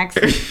Haitian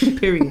accent.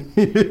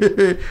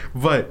 Period.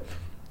 But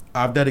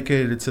I've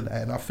dedicated it to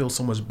that, and I feel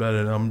so much better,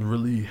 and I'm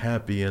really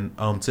happy. And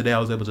today I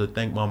was able to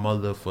thank my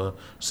mother for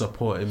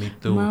supporting me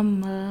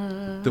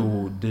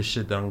through this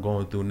shit that I'm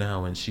going through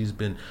now, and she's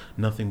been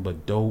nothing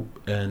but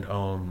dope, and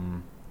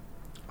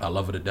I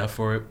love her to death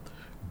for it.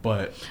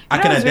 But I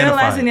can identify. I was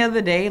realizing the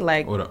other day,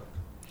 like, what up?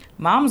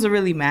 Moms are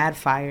really mad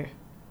fire.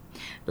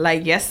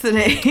 Like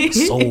yesterday.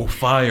 So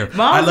fire. Mom's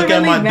I look really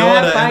at my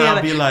mad daughter fire. and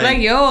I'll be like,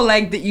 yo,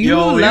 like you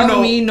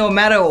love me no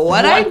matter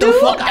what I do.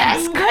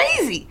 That's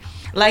crazy.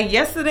 Like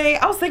yesterday,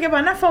 I was thinking about it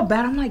and I felt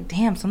bad. I'm like,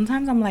 damn,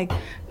 sometimes I'm like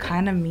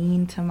kind of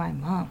mean to my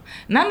mom.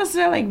 Not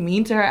necessarily like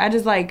mean to her. I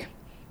just like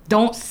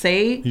don't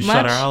say you much.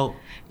 shut her out?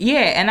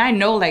 Yeah, and I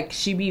know like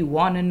she be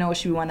want to know,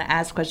 she be want to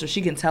ask questions.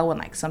 She can tell when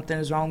like something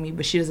is wrong with me,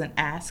 but she doesn't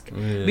ask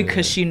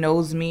because she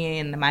knows me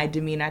and my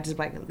demeanor. I just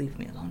like, leave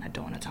me alone. I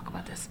don't want to talk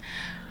about this.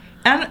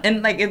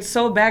 And like it's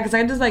so bad because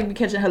I just like be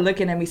catching her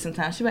looking at me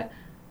sometimes. She like,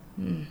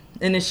 and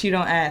then she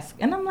don't ask,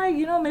 and I'm like,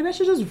 maybe I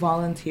should just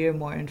volunteer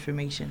more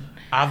information.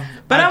 I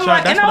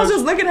was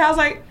just looking at her, I was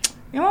like,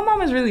 my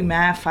mom is really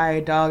mad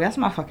fire, dog. That's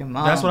my fucking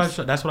mom. That's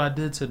what I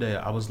did today.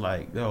 I was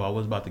like, I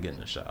was about to get in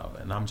the shower,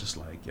 and I'm just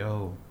like,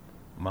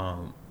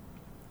 Mom,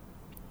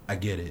 I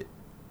get it.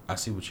 I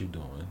see what you're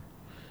doing.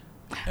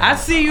 And I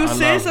see you,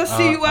 sis. I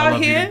see you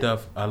out here.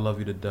 I love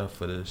you to death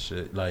for this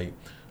shit. Like,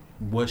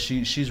 what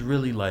she's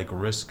really like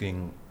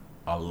risking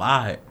a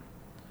lot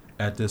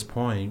at this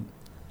point,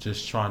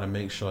 just trying to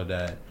make sure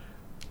that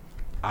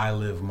I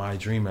live my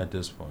dream at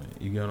this point.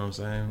 You get what I'm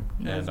saying?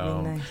 That's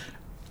nice.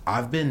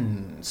 I've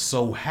been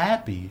so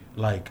happy.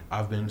 But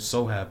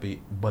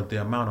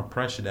the amount of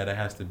pressure that it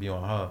has to be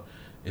on her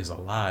is a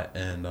lot,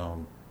 and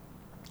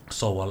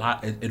so a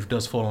lot. It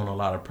does fall on a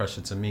lot of pressure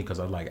to me because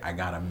I'm like, I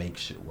gotta make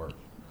shit work.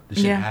 This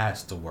shit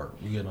has to work.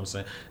 You get what I'm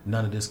saying?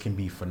 None of this can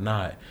be for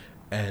naught.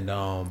 And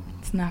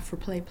it's not for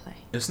play.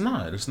 It's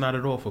not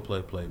at all for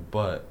play.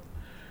 But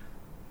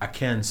I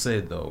can say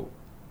though,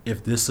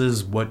 if this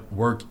is what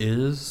work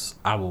is,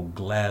 I will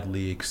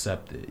gladly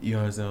accept it. You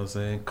understand what I'm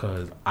saying?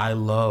 Because I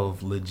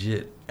love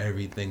legit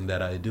everything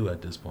that I do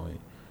at this point.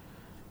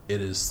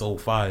 It is so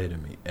fire to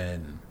me,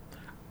 and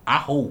I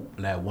hope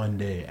that one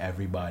day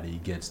everybody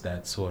gets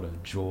that sort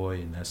of joy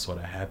and that sort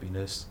of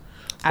happiness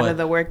out of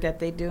the work that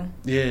they do.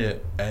 Yeah,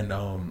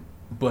 and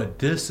but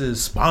this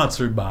is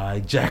sponsored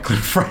by Jacqueline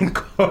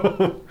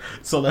Franco,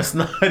 so let's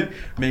not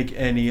make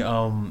any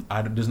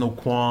there's no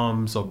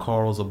qualms or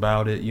quarrels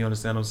about it. You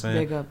understand what I'm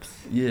saying? Big ups.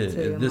 Yeah,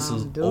 this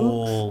is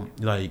all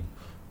like,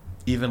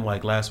 even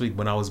like last week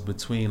when I was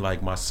between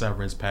like my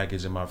severance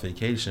package and my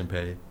vacation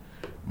pay,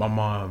 my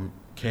mom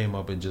came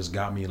up and just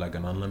got me like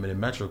an unlimited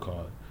Metro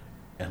card.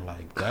 And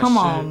like that Come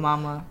on,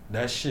 mama.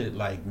 That shit,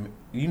 like,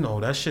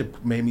 that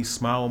shit made me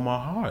smile in my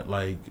heart.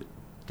 Like,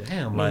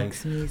 damn, like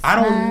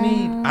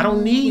I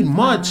don't need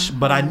much,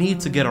 but I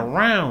need to get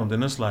around.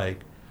 And it's like,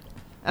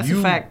 that's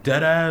a fact.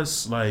 Dead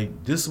ass,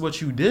 like, this is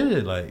what you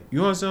did. Like,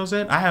 you understand what I'm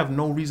saying? I have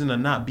no reason to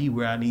not be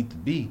where I need to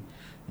be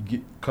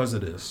because of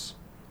this.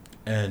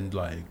 And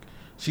like,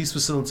 she's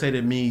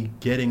facilitated me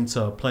getting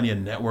to plenty of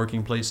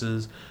networking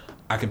places.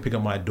 I can pick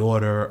up my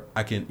daughter.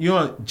 I can,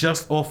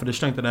 just off of the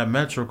strength of that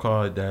Metro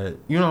card that,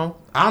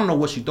 I don't know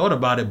what she thought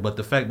about it, but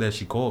the fact that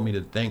she called me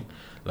to think,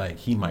 like,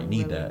 he might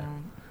need that. Not.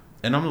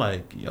 And I'm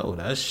like, yo,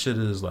 that shit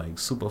is, like,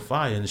 super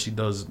fire. And she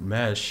does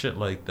mad shit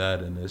like that.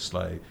 And it's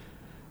like,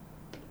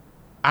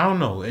 I don't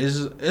know.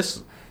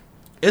 It's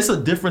a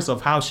difference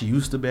of how she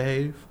used to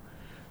behave,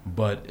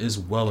 but it's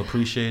well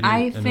appreciated.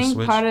 I think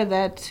part of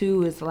that,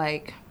 too, is,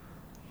 like,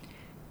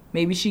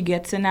 maybe she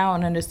gets it now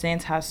and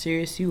understands how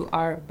serious you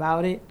are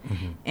about it.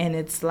 Mm-hmm. And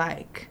it's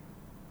like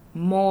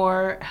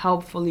more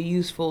helpfully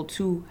useful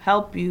to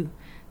help you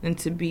than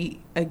to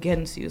be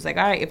against you. It's like,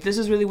 all right, if this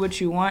is really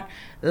what you want,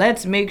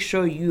 let's make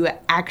sure you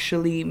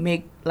actually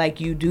make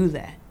like you do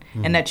that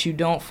and that you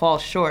don't fall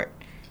short.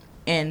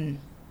 And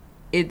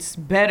it's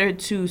better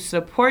to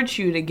support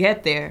you to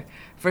get there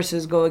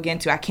versus go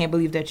against you. I can't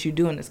believe that you're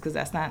doing this, because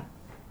that's not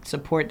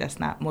support. That's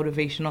not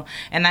motivational.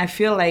 And I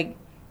feel like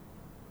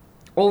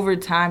over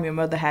time, your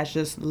mother has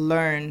just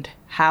learned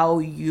how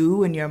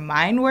you and your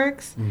mind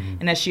works,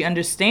 and that she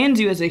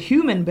understands you as a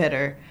human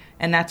better,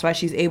 and that's why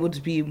she's able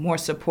to be more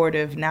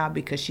supportive now,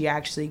 because she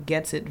actually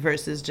gets it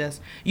versus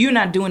just you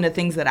not doing the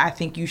things that I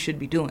think you should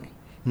be doing.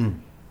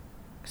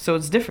 So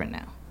it's different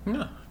now.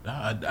 Yeah,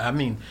 I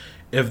mean,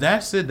 if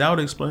that's it, that would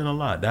explain a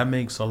lot. That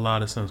makes a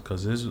lot of sense,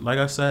 because like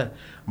I said,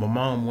 my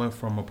mom went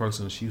from a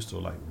person she used to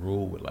like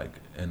rule with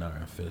like an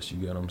iron fist. You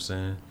get what I'm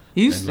saying?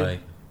 Used to. Like,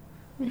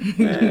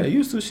 yeah,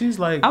 used to. She's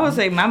like, I would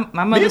say my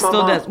mother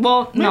still does.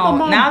 Well, no,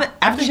 now that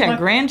after she had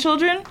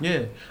grandchildren,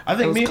 yeah, I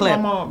think me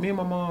and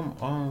my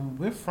mom,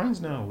 we're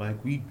friends now.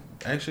 Like, we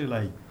actually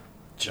like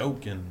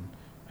joke and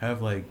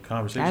have like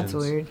conversations.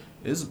 That's weird.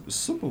 It's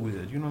super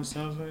weird. You know what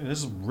I'm saying?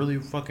 It's really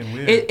fucking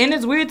weird. And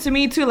it's weird to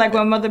me too. Like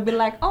when mother be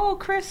like, "Oh,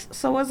 Chris,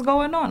 so what's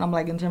going on?" I'm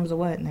like, "In terms of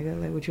what,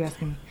 nigga? Like, what you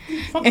asking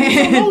me?" What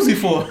you so nosy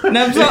for?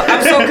 No, I'm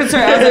so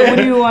concerned. I was like, "What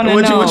do you want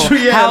to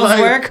know? How's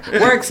work?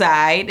 Work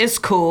side. It's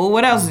cool.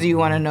 What else do you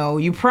want to know?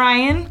 You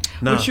prying?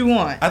 Nah, what you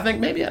want?" I think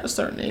maybe at a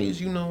certain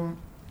age, I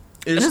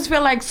just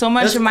feel like so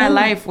much of my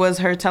life was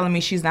her telling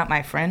me she's not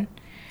my friend,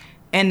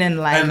 and then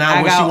like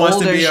I got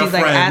older, she's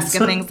like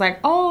asking things like,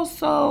 "Oh,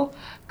 so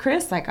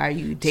Chris, like, are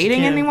you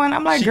dating anyone?"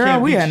 I'm like, "Girl,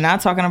 we are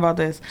not talking about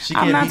this.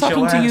 I'm not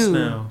talking to you."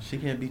 Now. She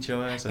can't beat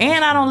your ass.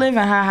 And I don't live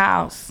in her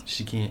house.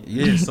 She can't.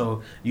 Yeah,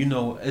 so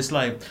it's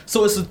like,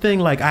 so it's a thing.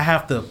 Like, I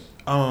have to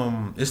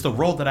it's the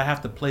role that I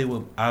have to play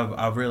with.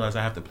 I've realized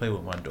I have to play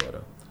with my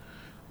daughter.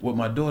 With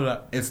my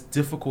daughter, it's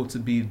difficult to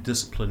be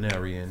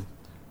disciplinarian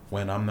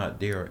when I'm not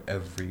there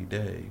every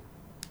day.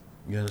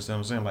 You understand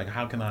what I'm saying? Like,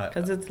 how can I?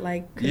 Because it's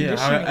like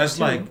it's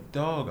too. like,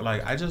 dog.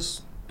 Like,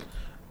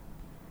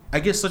 I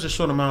get such a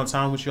short amount of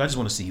time with you. I just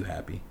want to see you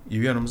happy.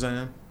 You get what I'm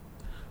saying?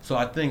 So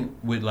I think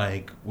with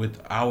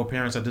our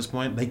parents at this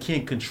point, they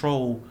can't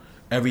control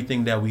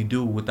everything that we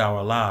do with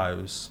our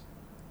lives.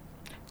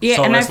 Yeah,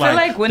 so and I feel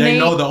like when they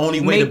know the only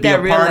way to be a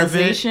part of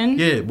it.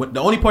 Yeah, but the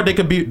only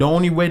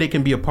way they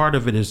can be a part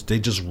of it is they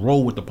just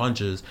roll with the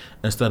punches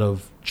instead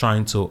of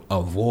trying to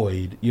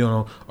avoid,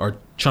 or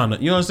trying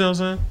to, you understand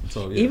what I'm saying?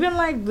 So yeah. Even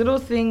like little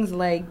things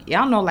like,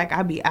 y'all know, like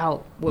I be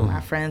out with my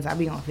friends, I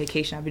be on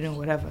vacation, I be doing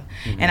whatever,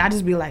 and I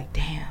just be like,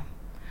 damn,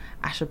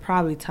 I should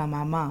probably tell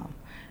my mom.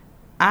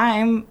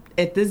 I'm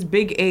at this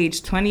big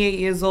age, 28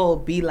 years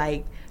old, be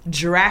like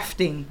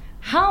drafting.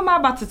 How am I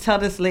about to tell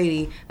this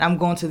lady that I'm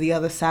going to the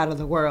other side of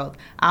the world?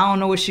 I don't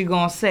know what she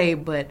gonna say,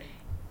 but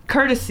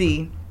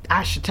courtesy,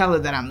 I should tell her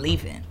that I'm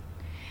leaving.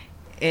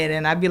 And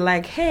then I'd be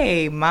like,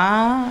 hey,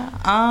 Ma,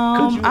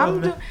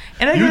 I'm doing...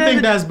 You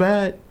think that's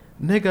bad?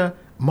 Nigga,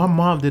 my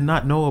mom did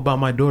not know about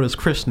my daughter's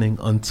christening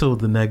until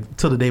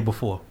the day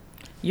before.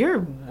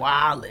 You're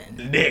wildin'.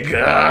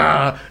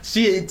 Nigga.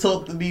 She ain't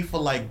talked to me for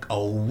like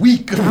a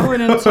week. I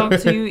wouldn't talk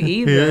to you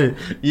either.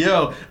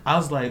 Yo, I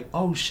was like,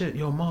 oh shit,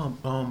 yo,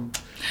 Mom,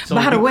 so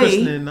by the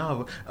way,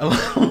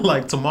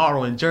 like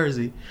tomorrow in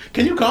Jersey.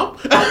 Can you come?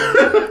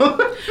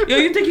 Yo,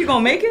 you think you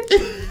gonna make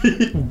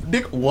it?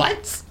 Nick,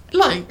 what?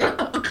 Like,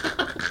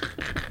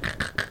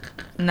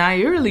 nah,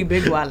 you're really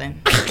big wildin'.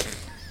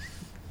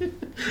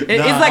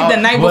 It's like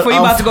the night before you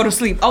about to go to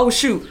sleep. Oh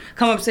shoot!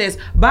 Come upstairs.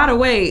 By the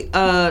way,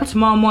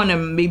 tomorrow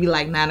morning, maybe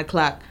like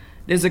 9:00,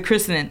 there's a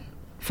christening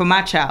for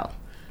my child.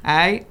 All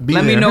right.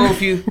 Let me know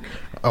if you.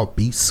 I'll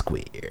be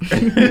square.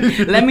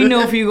 Let me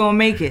know if you're gonna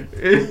make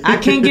it. I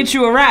can't get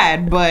you a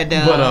ride, but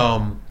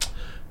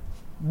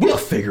we'll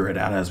figure it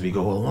out as we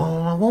go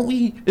along, won't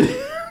we?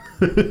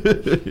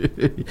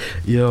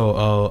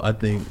 Yo, I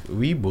think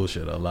we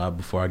bullshit a lot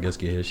before I guess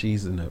get here.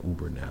 She's in the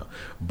Uber now,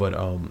 but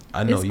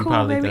I know it's you cool,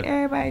 probably baby.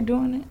 Everybody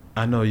doing it.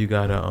 I know you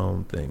got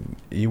a thing.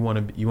 You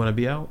wanna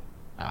be out?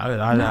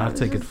 I'll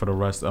take it for the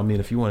rest. I mean,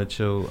 if you want to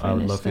chill, I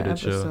would love for you to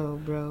chill.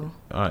 Bro.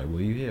 All right,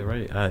 well, you here,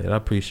 right? I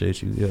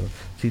appreciate you. Yo,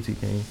 TT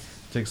came,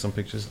 take some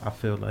pictures. I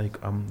feel like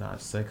I'm not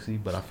sexy,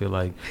 but I feel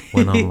like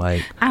when I'm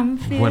like,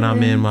 when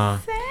I'm in my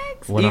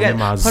zone,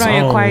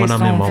 when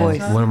I'm in my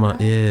voice.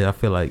 I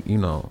feel like,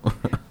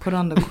 Put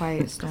on the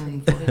quiet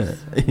storm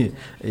voice.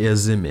 Yeah,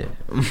 Zimmy.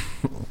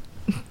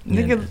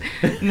 Niggas,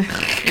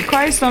 the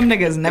Quiet Storm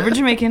nigga is never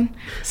Jamaican.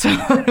 So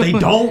they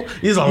don't.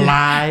 It's a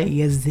lie.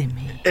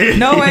 Yazimi.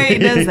 No way he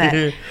does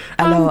that.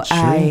 Hello,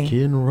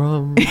 drinking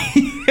rum.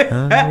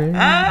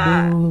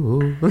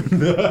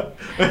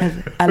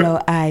 Hello,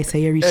 so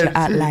you reach the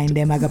outline.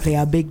 Them I gonna play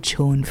a big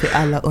tune for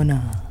Allah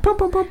Una.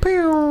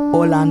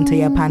 Hold on to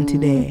your panty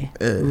there.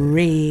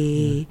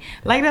 Ray.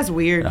 Like that's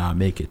weird. I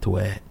make it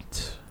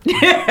wet. Ew.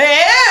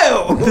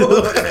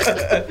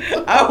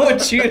 I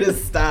want you to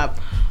stop.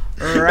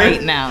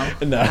 Right now.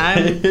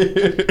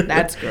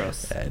 That's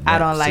gross. I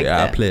don't like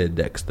that. I played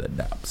Dexta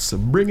Daps.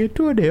 Bring it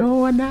to the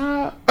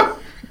owner.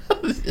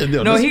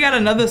 No, he got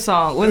another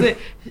song. Was it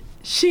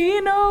She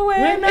Know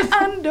When the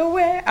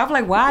Underwear? I'm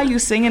like, why are you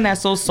singing that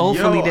so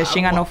soulfully that she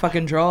ain't got no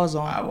fucking drawers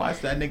on? I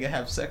watched that nigga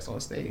have sex on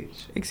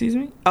stage. Excuse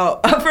me? Oh,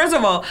 first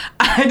of all,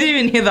 I didn't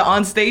even hear the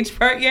on stage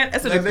part yet.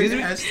 That's what excuse me.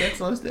 Had sex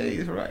on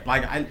stage, right?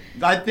 Like I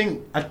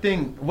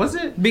think was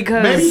it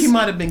because maybe he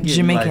might have been getting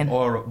Jamaican, like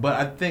oral, but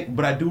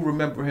I do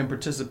remember him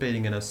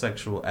participating in a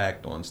sexual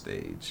act on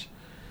stage.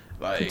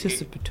 Like,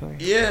 participatory.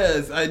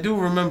 Yes, I do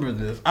remember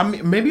this. I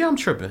mean, maybe I'm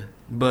tripping,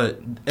 but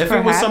if Perhaps.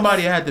 It was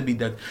somebody, it had to be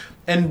that.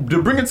 And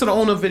to bring it to the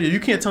owner video, you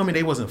can't tell me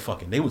they wasn't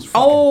fucking. They was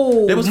fucking.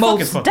 Oh, they was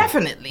most fucking.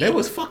 Definitely. They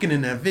was fucking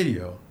in that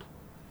video.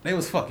 They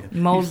was fucking.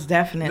 Most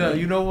definitely. No,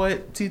 you know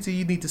what, TT,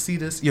 you need to see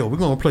this. Yo, we're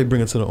gonna play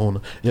Bring It to the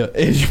Owner. Yeah,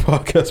 AG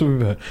Podcast. We'll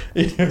be back.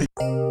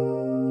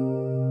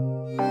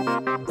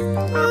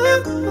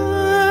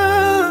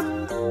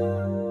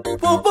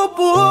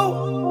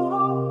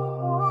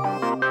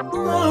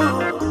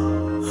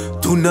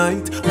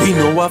 Tonight, we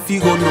know what we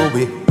go no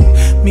way.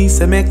 Me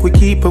say make we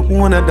keep it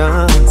wanna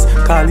dance.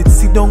 Call it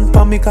sit down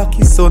pa me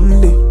cocky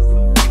Sunday.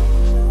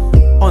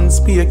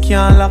 Unspear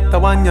can't lock the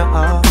one you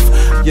off.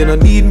 You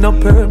don't need no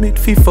permit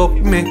fi fuck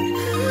me.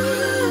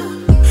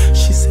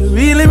 She say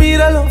really me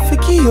the love fi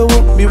keep you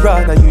up. Me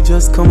rather you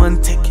just come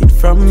and take it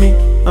from me.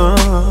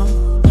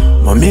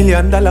 My $1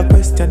 million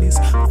question is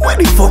where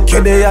the fuck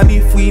you there and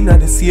if we in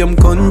the same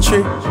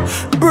country?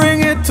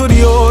 Bring it to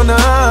the owner.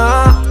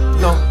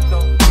 No.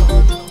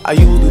 I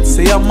you did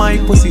say my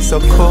pussy so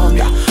cold.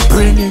 Yeah.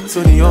 Bring it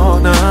to the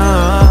owner.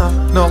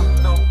 No.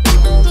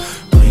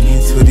 Bring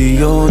it to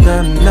the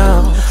owner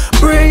now.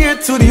 Bring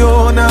it to the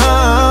owner.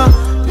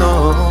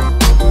 No.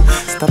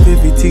 Stop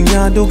everything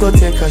you do, go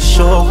take a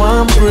show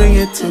and bring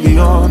it to the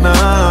owner.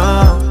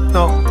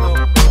 No.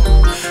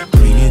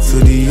 Bring it to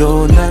the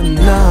owner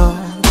now.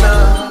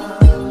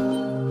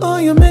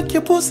 you make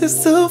your pussy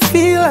still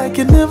feel like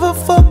you never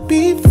fucked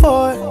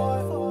before.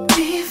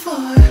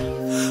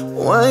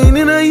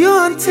 Whining on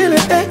you until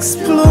it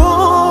explode.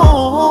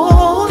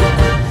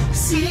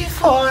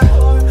 C4.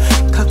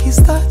 Cocky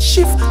start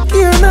shift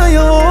gear now you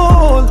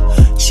hold.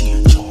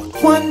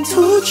 1,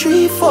 2,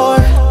 3, 4.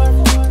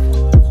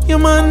 Your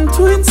man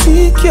too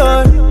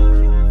insecure.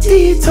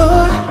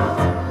 Detour.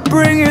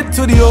 Bring it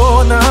to the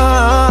owner.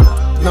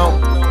 No.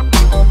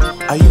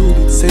 I you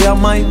did say I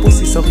my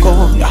pussy so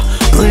cold. Yeah.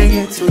 Bring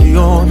it to the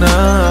owner.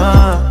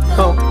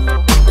 No.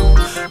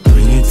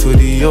 Bring it to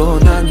the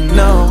owner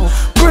now.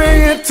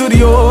 Bring it to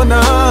the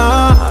owner.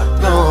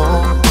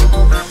 No.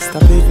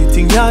 Stop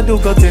everything you do,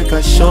 go take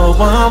a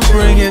shower.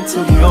 Bring it to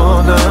the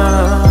owner.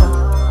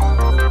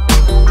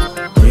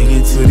 Bring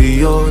it to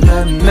the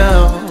owner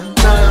now.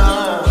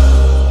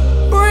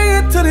 Bring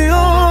it to the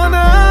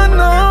owner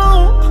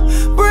now.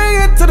 Bring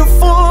it to the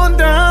phone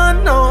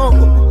down now.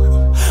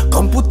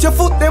 Come put your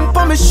foot them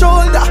on my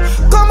shoulder.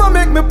 Come and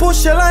make me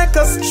push you like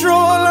a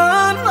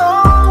stroller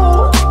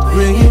now.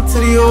 Bring it to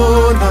the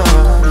owner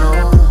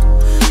now.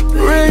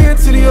 Bring it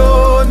to the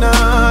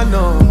owner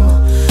now.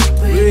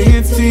 Bring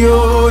it to the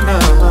owner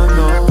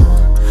now.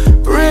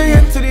 Bring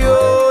it to the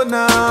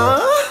owner.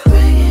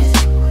 Bring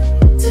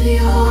it to the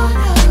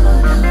owner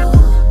now.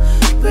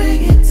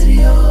 Bring it to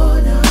the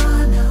owner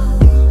now.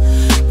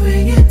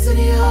 Bring it to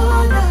the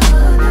owner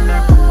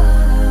now.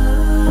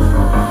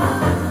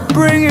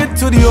 Bring it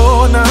to the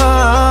owner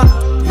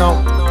now.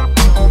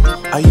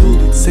 I you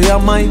did say I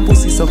my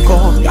pussy so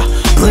cold. Yeah.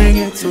 Bring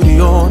it to the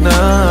owner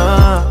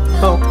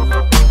now.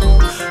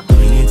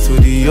 Bring it to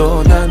the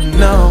owner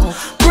now.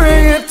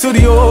 Bring it to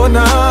the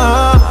owner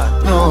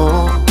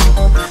no.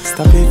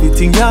 Stop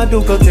everything you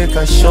do, go take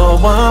a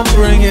shower.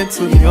 Bring it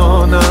to the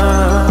owner.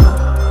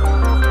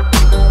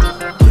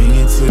 Bring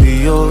it to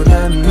the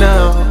owner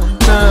now.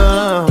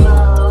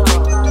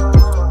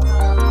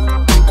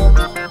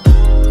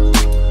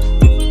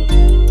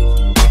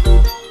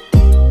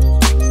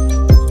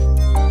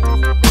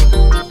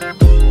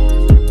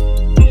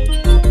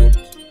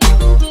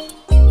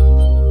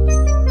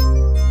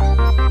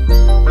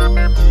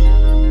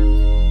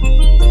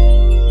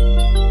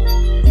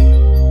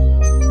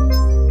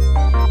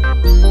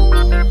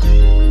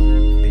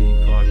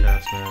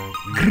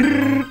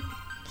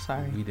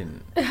 We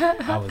didn't.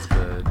 I was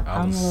good.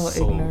 I'm a little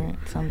so ignorant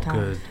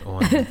sometimes. Good on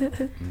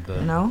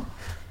the No?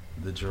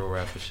 the drill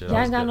rapper shit. Y'all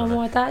ain't got no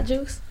more thought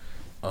juice?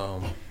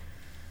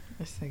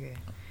 This nigga.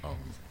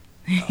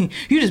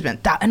 You just been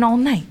thotting all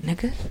night,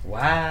 nigga.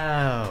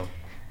 Wow.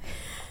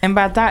 And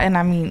by thotting,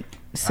 I mean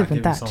sipping I give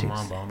you thought some juice.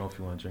 mom, but I don't know if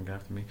you want to drink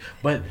after me.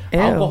 But Ew.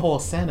 alcohol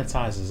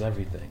sanitizes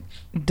everything.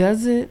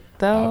 Does it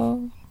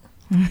though?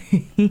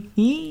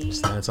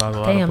 Sanitize a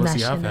lot Damn, of that pussy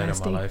shit I've had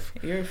nasty. in my life.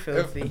 You're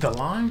filthy. The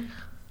lime,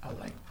 I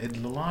like it.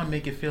 The lime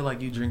make it feel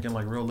like you drinking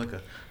like real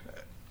liquor.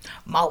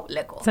 Malt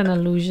liquor. It's an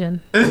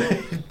illusion.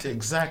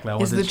 Exactly.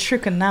 It's the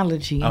trick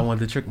analogy. I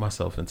wanted to trick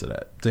myself into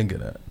that. Think of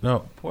that.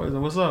 No,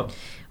 Poison, what's up?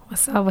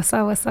 What's up? What's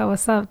up? What's up?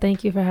 What's up?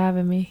 Thank you for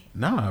having me.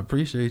 Nah, I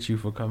appreciate you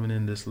for coming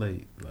in this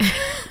late. Like,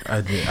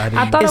 I didn't.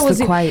 I thought It's it was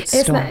the quiet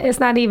storm. It's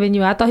not even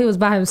you. I thought he was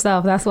by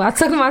himself. That's why I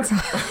took my time.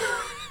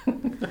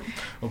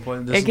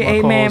 This AKA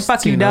is my man, co-host,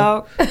 fuck you, Tina.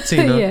 dog.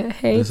 Tina. Yeah,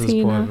 hey, this Tina.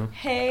 Is Poison.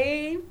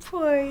 Hey,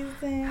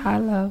 Poison. Hi,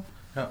 love.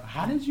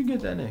 How did you get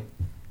that name?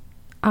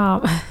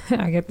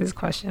 I get this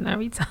question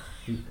every time.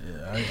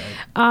 Yeah,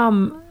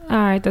 All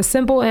right. The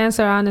simple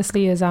answer,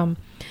 honestly, is I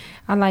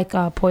like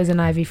Poison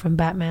Ivy from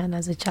Batman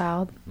as a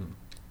child.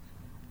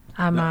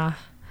 I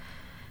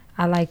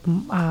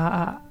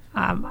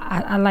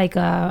like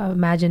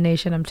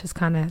imagination. I'm just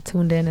kind of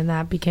tuned in, and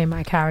that became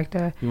my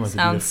character. You want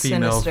Sounds to be a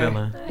female sinister.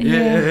 villain?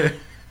 Yeah.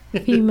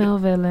 Female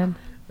villain.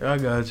 I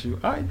got you.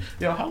 All right.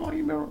 Yo, how long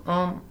you been?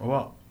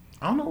 Well,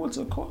 I don't know what's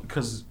it called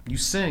because you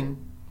sing,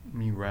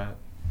 you rap.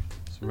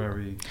 It's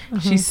very.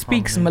 She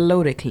speaks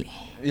melodically.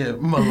 Yeah,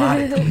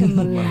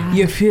 melodically.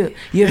 You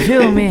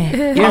feel me.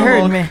 You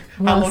heard me. How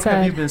Well long said.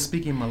 have you been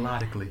speaking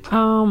melodically?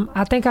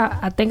 I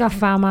think I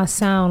found my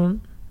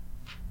sound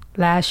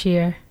last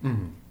year.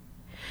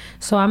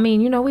 So I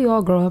mean, we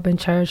all grow up in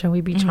church and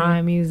we be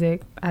trying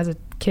music as a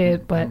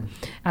kid, but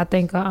I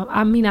think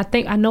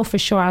I know for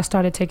sure I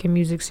started taking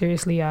music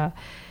seriously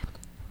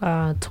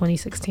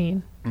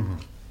 2016,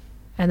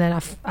 and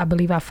then I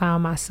believe I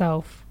found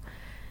myself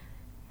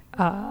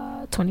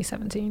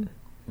 2017,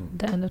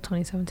 the end of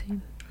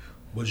 2017.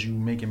 Was you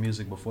making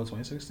music before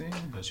 2016?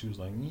 That she was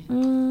like, You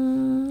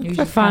For just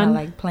kind fun, of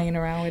like playing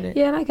around with it.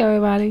 yeah, like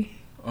everybody.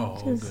 oh,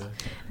 Just- okay.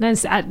 Then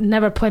I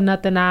never put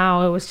nothing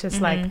out. It was just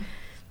like.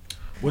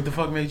 What the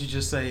fuck made you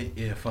just say,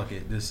 yeah, fuck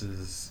it, this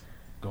is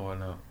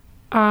going up?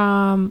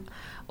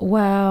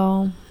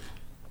 Well,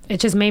 it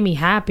just made me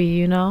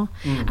happy,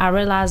 I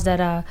realized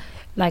that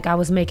like I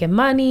was making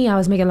money, I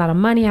was making a lot of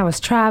money, I was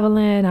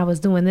traveling, I was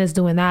doing this,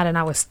 doing that, and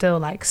I was still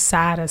like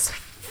sad as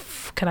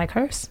can I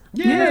curse?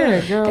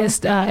 Yeah, girl.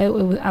 It's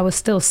I was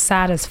still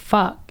sad as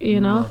fuck,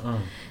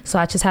 So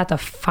I just had to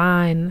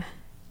find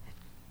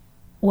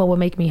what would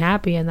make me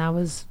happy, and that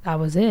was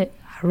it.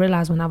 I I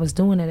realized when I was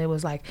doing it, it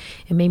was like,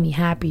 it made me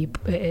happy.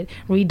 It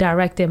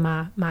redirected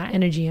my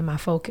energy and my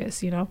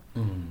focus, you know?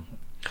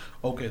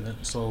 Okay, then.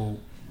 So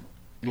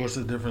what's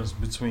the difference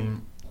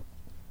between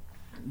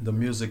the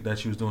music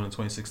that you was doing in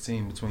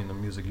 2016 between the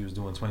music you was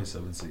doing in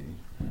 2017?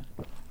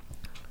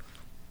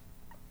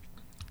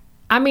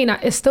 I mean,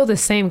 it's still the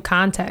same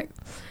context.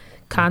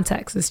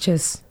 It's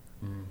just,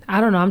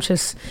 I don't know, I'm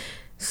just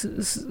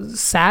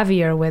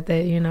savvier with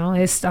it, you know.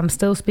 I'm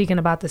still speaking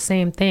about the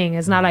same thing.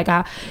 It's not like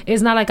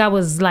I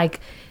was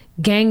like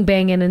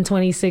gangbanging in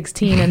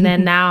 2016 and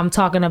then now I'm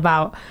talking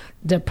about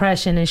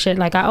depression and shit.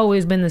 Like, I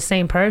always been the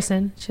same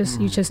person. Just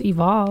you just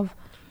evolve.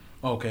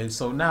 Okay,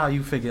 so now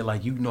you figure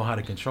like you know how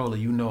to control it.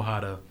 You know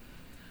how to.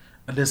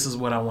 This is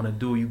what I want to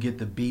do. You get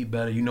the beat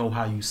better. You know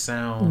how you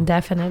sound.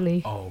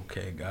 Definitely.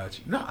 Okay, got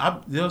you.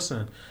 No,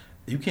 listen.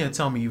 You can't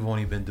tell me you've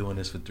only been doing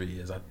this for 3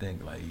 years. I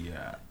think like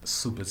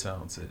super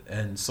talented,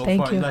 and so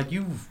far like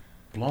you've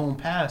blown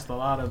past a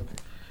lot of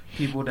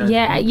people that.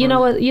 Yeah, you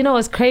know what? You know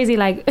what's crazy?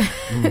 Like,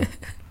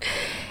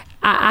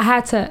 I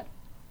had to.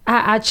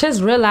 I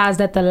just realized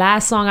that the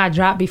last song I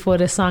dropped before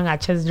the song I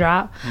just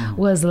dropped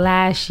was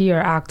last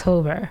year,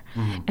 October.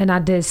 And I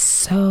did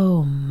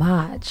so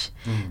much.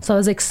 So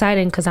it's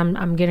exciting because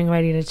I'm getting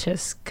ready to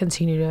just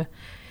continue to,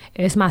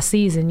 it's my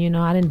season, you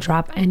know. I didn't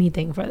drop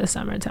anything for the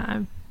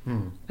summertime.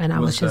 And I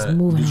was just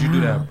moving Did you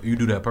do around. that? You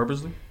do that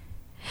purposely?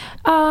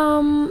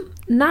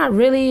 Not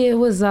really. It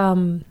was,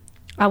 I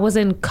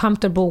wasn't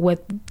comfortable with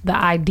the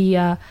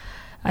ideas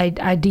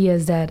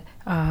that,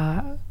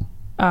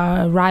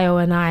 Ryo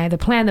and I, the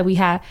plan that we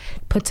had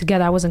put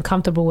together, I wasn't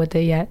comfortable with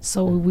it yet.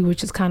 So we were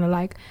just kind of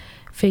like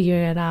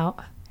figuring it out,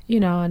 you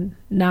know, and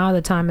now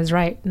the time is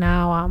right.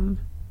 Now I'm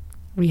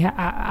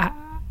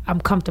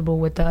comfortable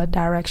with the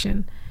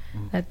direction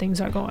that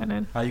things are going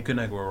in. How you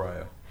connect with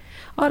Ryo?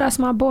 Oh, that's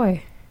my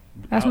boy.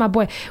 That's my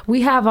boy.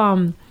 We have,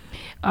 you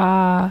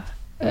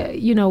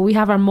know, we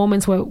have our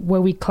moments where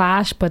we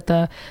clash, but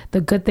the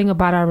good thing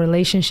about our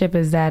relationship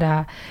is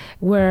that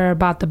we're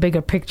about the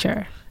bigger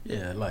picture.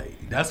 Yeah,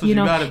 like that's what you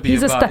know, gotta be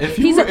he's about. If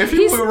you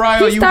with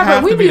Ryo, you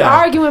have we to be be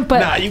arguing,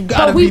 but you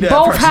gotta we be that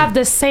both person. have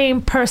the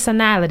same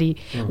personality,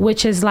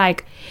 which is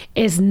like,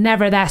 it's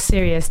never that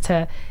serious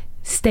to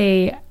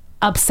stay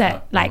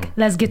upset. Like,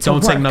 let's get to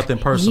work. Don't take nothing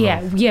personal.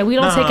 Yeah, we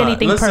don't take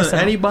anything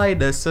personal. Anybody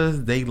that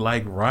says they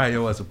like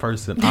Ryo as a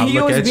person, I You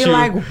look always at be you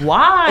like,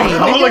 why?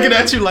 I'm looking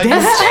at you like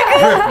this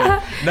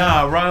tripping.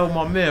 Nah, Ryo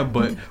my man,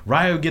 but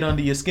Ryo get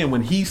under your skin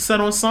when he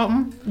set on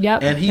something.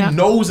 And he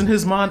knows in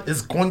his mind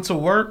it's going to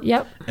work.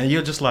 And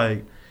you're just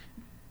like,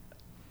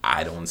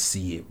 I don't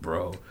see it,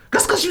 bro.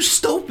 That's because you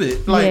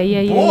stupid. Like,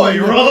 boy,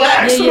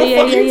 relax.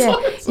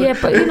 Yeah,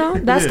 but you know,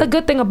 that's the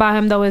good thing about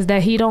him though, is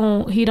that he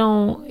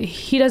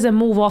doesn't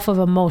move off of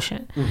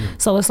emotion.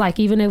 So it's like,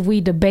 even if we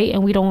debate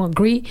and we don't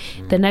agree,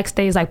 the next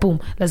day is like,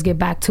 boom, let's get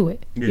back to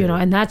it. You know,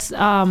 and that's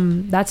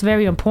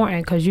very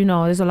important, because you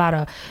know, there's a lot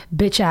of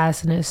bitch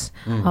assness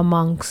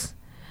amongst,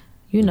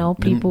 you know,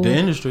 people, the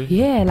industry.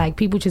 Yeah, like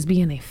people just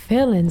be in their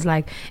feelings,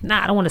 like,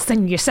 nah, I don't want to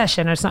send you your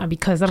session or something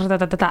because you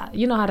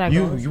know how that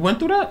goes. You went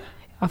through that?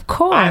 Of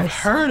course. I've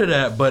heard of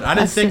that, but I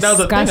didn't think that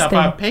was a thing. If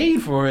I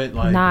paid for it,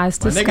 like, nah, it's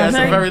disgusting. Nigga,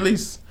 at the very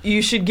least,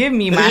 you should give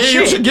me my shit.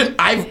 You should get.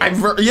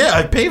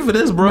 I paid for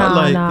this,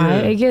 bro.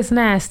 It gets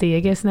nasty.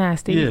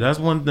 Yeah, that's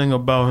one thing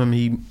about him.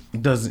 He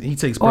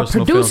takes or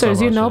personal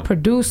producers, you know, shit.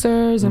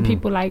 producers and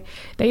people, like,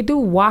 they do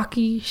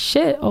wacky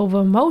shit over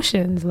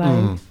emotions,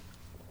 like.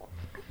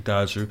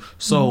 Got you.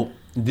 So,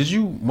 did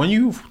you, when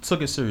you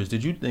took it serious,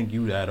 did you think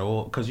you at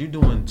all, because you're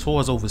doing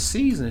tours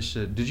overseas and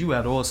shit, did you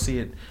at all see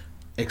it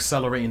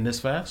accelerating this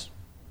fast?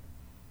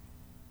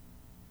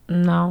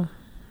 No.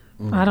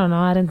 I don't know.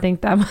 I didn't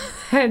think that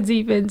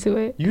deep into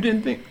it. You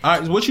didn't think? All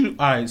right,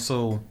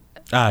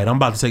 I'm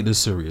about to take this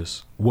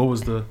serious.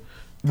 What's the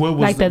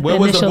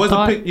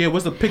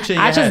picture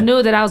I just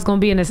knew that I was going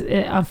to be in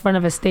front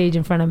of a stage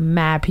in front of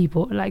mad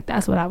people. Like,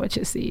 that's what I would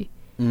just see.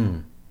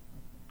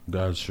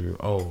 That's true.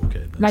 Oh,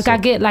 okay. Like, I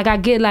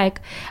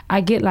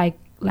get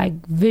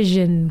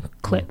vision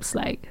clips,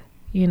 like,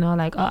 you know,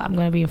 like, oh, I'm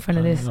gonna be in front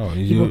of this.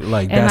 You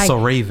like, that's like,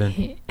 a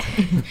Raven.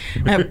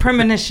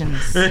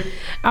 Premonitions.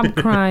 I'm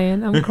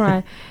crying.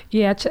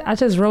 Yeah, I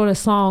just wrote a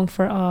song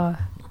for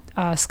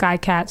Sky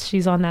Cats.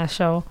 She's on that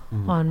show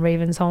on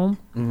Raven's Home,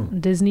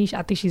 Disney.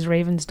 I think she's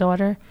Raven's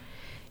daughter.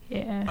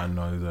 Yeah. I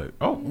know. He's like,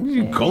 oh,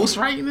 you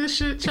ghostwriting this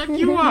shit? Check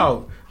you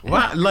out.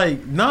 Wow.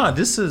 Like, nah,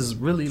 this is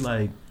really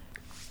like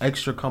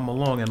extra come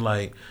along, and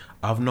like,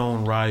 I've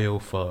known Ryo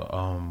for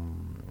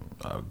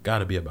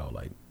gotta be about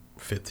like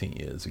 15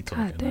 years. We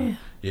talking. God damn.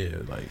 Yeah,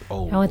 like,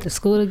 oh. I went to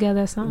school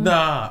together or something?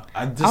 Nah,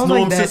 I just know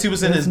him since he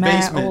was in his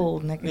basement.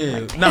 Old, nigga. Yeah,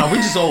 like, nah, we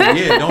just old.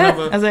 Yeah, don't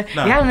ever. I was like,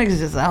 y'all niggas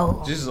just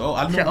old. Just old.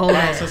 I know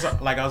Ryo since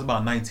I was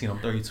about 19. I'm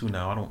 32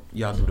 now.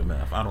 Y'all do the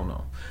math. I don't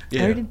know.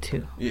 Yeah.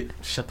 32. Yeah,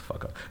 shut the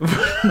fuck up.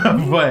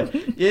 But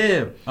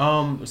yeah,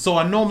 so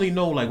I normally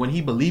know, like, when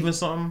he believe in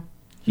something,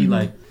 he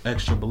like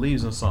extra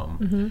believes in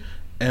something,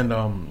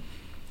 and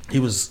he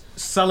was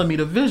selling me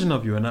the vision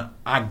of you, and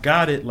I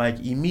got it like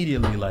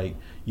immediately, like,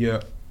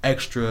 you're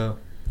extra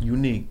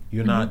unique.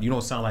 You're not. You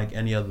don't sound like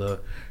any other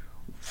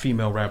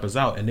female rappers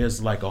out. And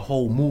there's like a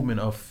whole movement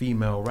of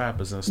female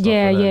rappers and stuff.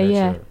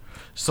 Yeah.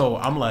 So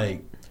I'm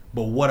like,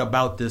 but what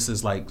about this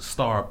is like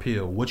star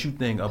appeal? What you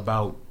think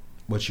about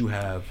what you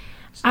have?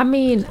 I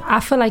mean, I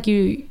feel like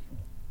you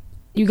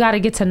got to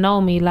get to know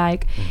me.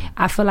 Like,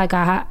 I feel like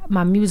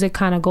my music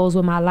kind of goes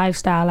with my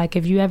lifestyle. Like,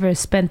 if you ever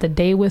spent the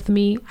day with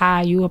me,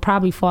 you will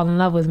probably fall in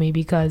love with me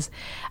because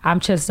I'm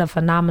just a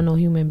phenomenal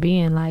human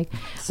being. Like,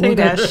 say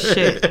that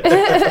shit.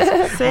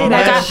 Say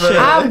that shit.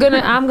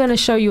 I'm gonna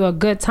show you a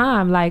good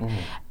time. Like,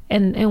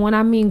 and when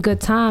I mean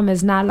good time,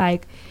 it's not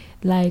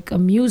like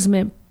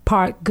amusement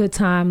park good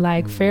time,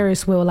 like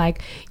Ferris wheel.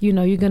 Like, you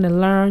know, you're gonna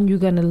learn, you're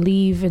gonna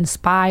leave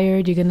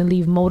inspired, you're gonna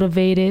leave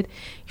motivated.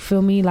 You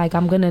feel me? Like,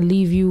 I'm gonna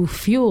leave you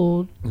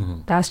fueled.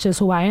 That's just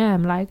who I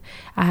am. Like,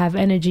 I have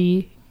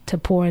energy to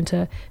pour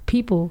into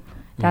people.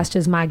 That's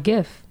just my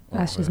gift.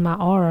 That's just my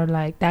aura.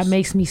 Like, that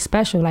makes me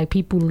special. Like,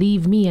 people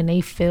leave me and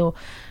they feel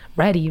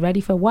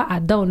ready for what? I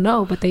don't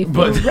know, but they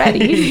feel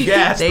ready.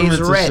 Yes,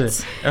 they's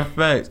Reds. In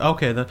fact,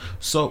 okay then.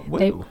 So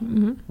where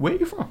are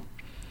you from?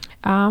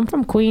 I'm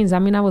from Queens. I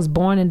mean, I was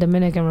born in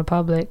Dominican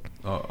Republic,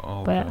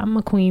 okay. But I'm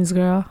a Queens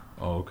girl.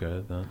 Oh,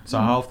 okay then. So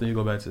how often you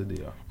go back to the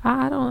DR?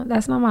 I don't.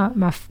 That's not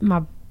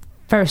my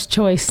first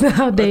choice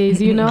nowadays.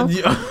 You know.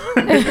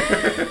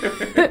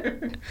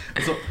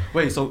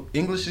 So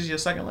English is your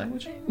second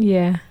language?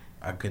 Yeah.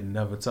 I could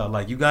never tell.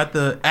 Like, you got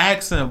the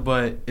accent,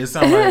 but it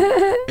sounds like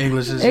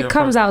English is It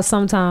comes out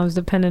sometimes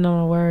depending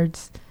on the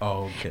words.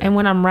 Oh, okay. And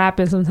when I'm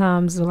rapping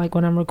sometimes, like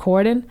when I'm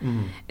recording,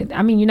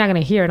 I mean, you're not going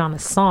to hear it on a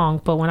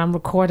song, but when I'm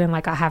recording,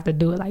 like, I have to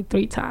do it like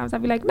 3 times. I'll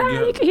be like,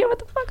 you can hear what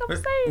the fuck I'm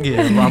saying.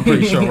 Yeah, well, I'm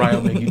pretty sure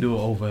Ryan will make you do it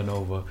over and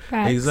over.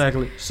 Facts.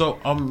 Exactly. So,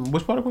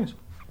 which part of Queens?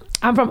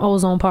 I'm from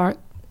Ozone Park.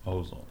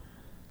 Ozone.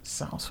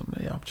 Sounds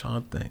familiar. I'm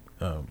trying to think.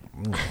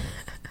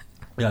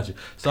 Gotcha.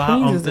 So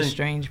Queens is a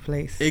strange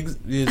place.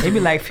 Maybe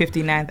like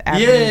 59th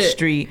Avenue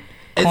Street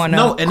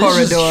corner, and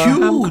corridor. It's just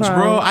huge,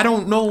 bro. I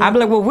don't know. I'd be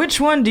like, well,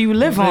 which one do you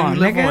live on?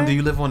 Do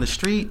you live on the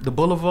street, the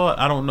boulevard?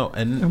 I don't know.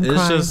 And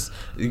it's just,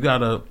 you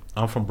gotta.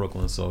 I'm from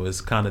Brooklyn, so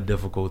it's kind of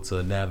difficult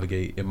to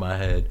navigate in my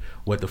head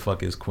what the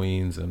fuck is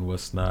Queens and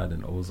what's not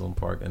in Ozone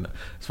Park, and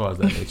as far as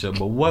that nature.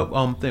 But what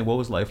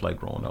was life like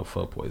growing up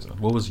for Poison?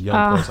 What was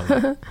young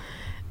person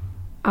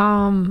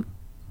like?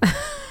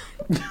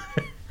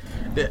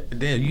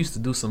 They used to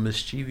do some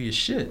mischievous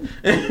shit.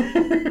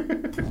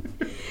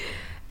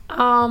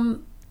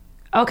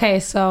 Okay,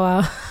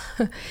 so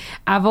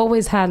I've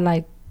always had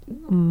like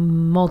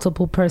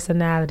multiple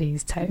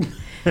personalities type.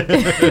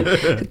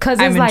 Because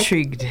I'm like,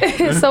 intrigued.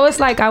 So it's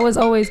like I was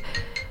always.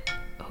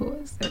 Who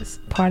is this?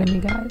 Pardon me,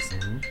 guys.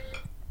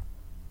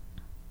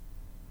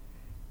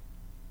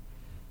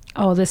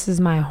 Oh, this is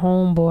my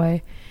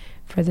homeboy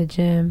for the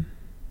gym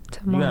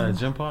tomorrow. You got a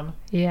gym partner?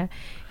 Yeah.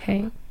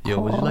 Hey. Yo,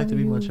 would you like to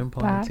be my gym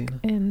partner, Tina?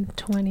 In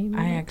 20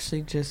 minutes. I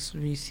actually just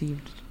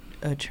received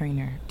a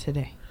trainer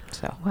today,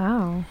 so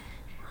wow.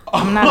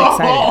 I'm not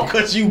excited.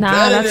 Cause you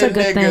that's a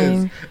good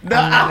thing. I'm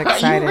not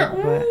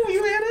excited, but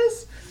you hear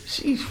this?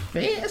 She's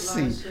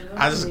fancy.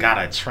 I just got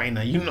a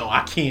trainer. You know,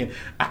 I can't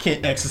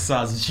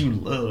exercise with you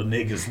little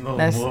niggas no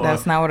more.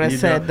 That's not what I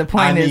said. The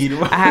point is,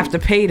 I have to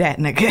pay that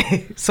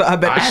nigga, so I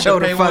better show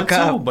the fuck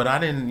up. Too, but I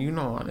didn't. You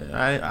know,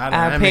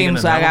 I pay him,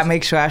 so I gotta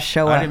make sure I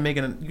show up. I didn't make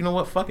it. You know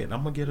what? Fuck it.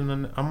 I'm gonna get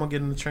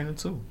in the trainer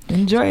too.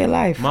 Enjoy your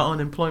life. My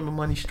unemployment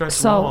money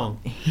stretched long.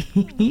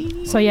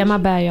 So yeah, my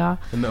bad,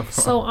 y'all.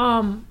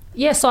 So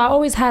yeah, so I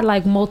always had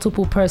like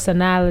multiple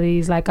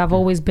personalities. Like I've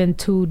always been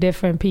 2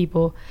 different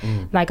people.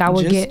 Like I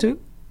would Just get 2?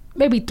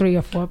 maybe 3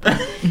 or 4.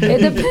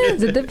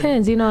 It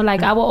depends. You know,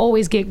 like I will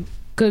always get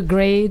good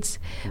grades,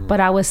 but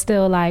I would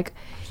still like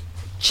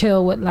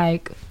chill with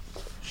like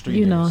street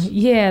you know,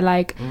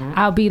 like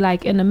I'll be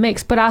like in the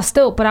mix, but I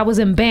was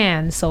in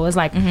band, so it's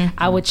like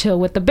I would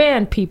chill with the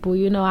band people.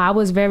 You know, I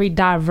was very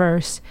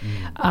diverse.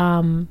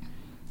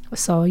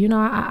 So you know,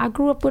 I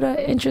grew up with an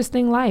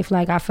interesting life.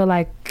 Like I feel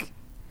like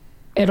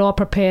it all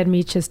prepared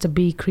me just to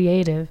be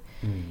creative,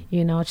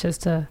 you know,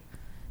 just to,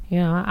 you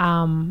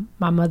know,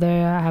 my mother,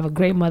 I have a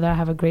great mother. I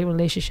have a great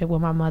relationship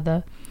with my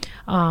mother.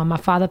 My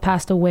father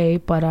passed away,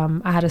 but I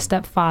had a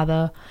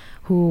stepfather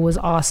who was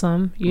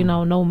awesome, you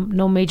know,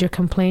 no major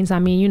complaints. I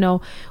mean, you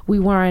know, we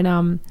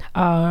weren't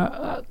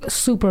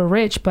super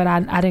rich, but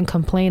I didn't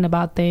complain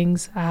about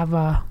things. I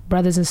have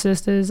brothers and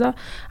sisters.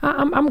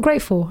 I'm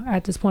grateful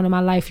at this point in my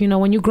life. You know,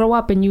 when you grow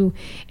up and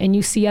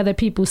you see other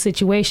people's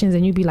situations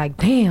and you be like,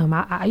 damn,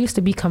 I used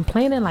to be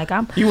complaining like I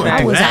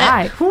was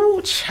high.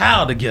 Who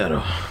child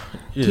together?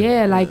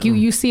 Yeah, like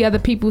you see other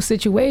people's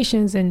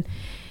situations and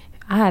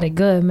I had it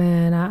good,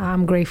 man.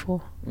 I'm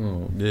grateful.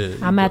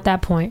 I'm at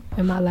that point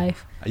in my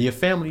life. Your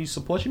family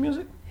support your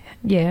music?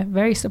 Yeah,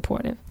 very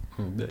supportive.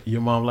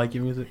 Your mom like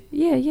your music?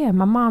 Yeah.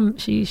 My mom,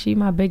 she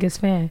my biggest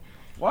fan.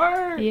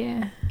 Word?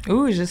 Yeah. We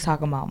was just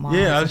talking about moms.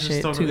 Yeah, I was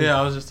just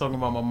talking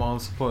about my mom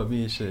support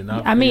me and shit. And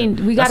I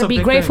mean, we got to be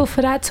grateful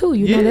for that too.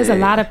 You know, there's a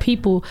lot of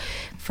people,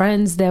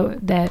 friends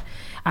that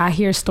I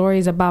hear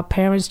stories about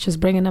parents just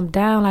bringing them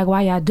down, like,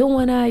 why y'all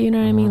doing that? You know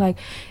what I mean? Like,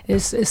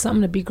 it's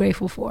something to be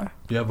grateful for.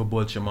 You ever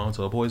brought your mom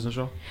to a Poison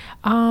show?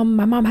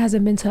 My mom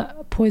hasn't been to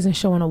a Poison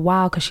show in a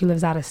while because she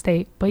lives out of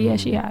state, but yeah,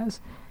 she has.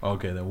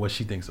 Okay, then what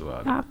she thinks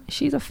about it?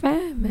 She's a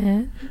fan,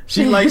 man.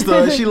 She likes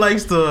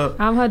the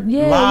I'm her,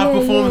 live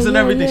performance and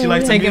everything. She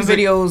likes taking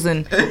videos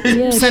and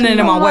sending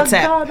them on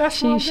WhatsApp.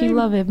 God, she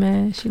love it,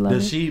 man. She love it.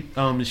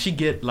 Does she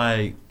get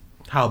like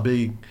how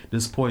big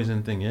this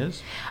Poison thing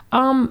is?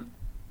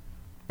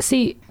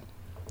 See,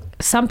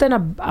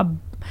 something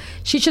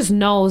she just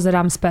knows that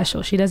I'm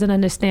special. She doesn't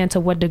understand to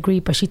what degree,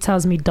 but she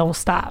tells me don't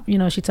stop. You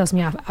know, she tells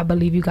me I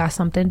believe you got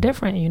something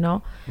different, you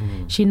know.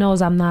 She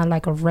knows I'm not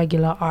like a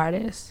regular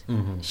artist.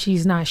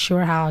 She's not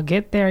sure how I'll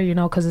get there, you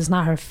know, because it's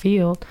not her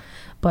field,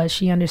 but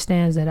she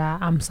understands that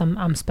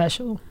I'm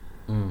special.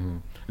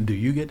 Do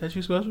you get that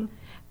you're special?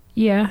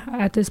 Yeah,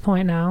 at this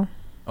point now.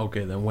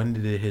 Okay, then when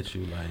did it hit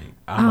you? Like,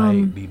 I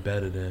might be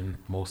better than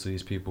most of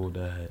these people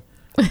that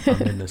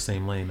I'm in the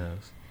same lane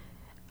as.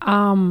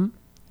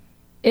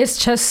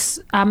 It's just,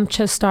 I'm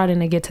just starting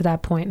to get to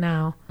that point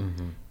now.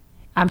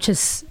 I'm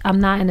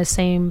not in the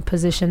same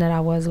position that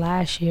I was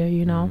last year,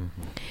 you know.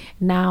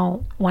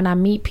 Now, when I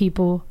meet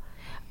people,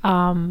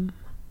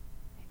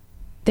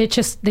 they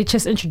just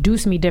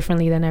introduce me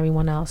differently than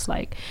everyone else.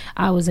 Like,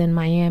 I was in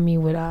Miami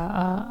with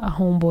a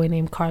homeboy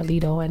named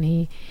Carlito,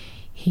 and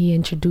he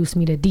introduced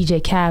me to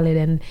DJ Khaled,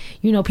 and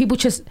you know, people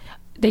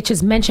they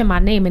just mention my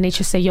name and they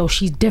just say, yo,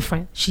 she's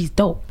different, she's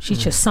dope, she's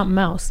just something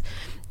else,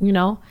 you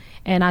know.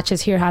 And I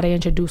just hear how they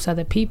introduce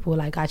other people.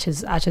 Like, I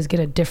just get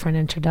a different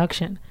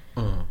introduction.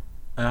 And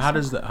how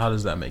does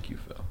that make you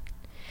feel?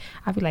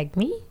 I be like,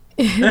 me?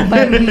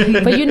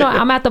 but you know,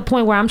 I'm at the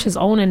point where I'm just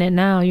owning it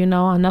now, you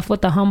know. Enough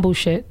with the humble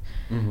shit.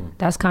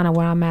 That's kind of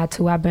where I'm at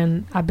too. I've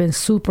been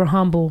super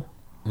humble.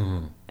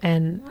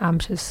 And I'm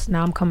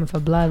coming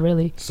for blood,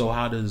 really. So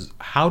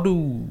how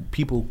do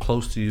people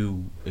close to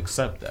you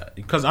accept that?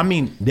 Because I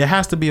mean, there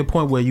has to be a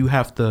point where you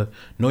have to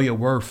know your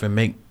worth and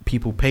make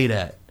people pay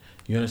that.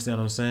 You understand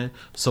what I'm saying?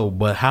 So,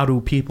 but how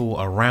do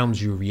people around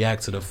you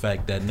react to the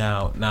fact that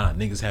now,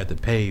 niggas had to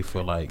pay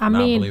for like not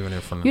believing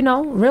it from them? You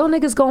know, real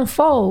niggas gonna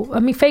fold. I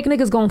mean, fake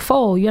niggas gonna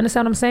fold. You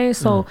understand what I'm saying?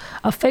 So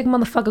a fake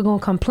motherfucker gonna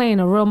complain,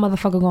 a real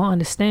motherfucker gonna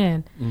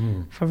understand.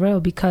 For real,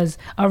 because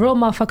a real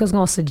motherfucker's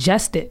gonna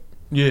suggest it.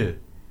 Yeah.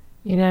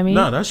 You know what I mean?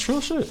 No, that's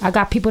real shit. I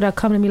got people that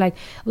come to me like,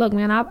 look,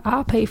 man,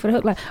 I'll pay for the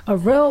hook. Like, a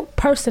real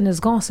person is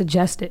gonna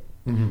suggest it.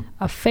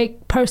 A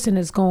fake person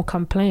is gonna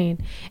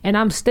complain, and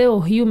I'm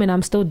still human.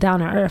 I'm still down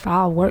to earth.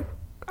 I'll work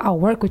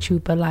with you,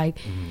 but like,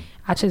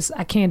 I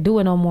can't do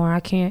it no more. I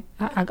can't.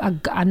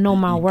 I know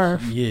my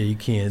worth. Yeah, you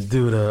can't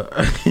do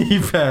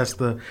you pass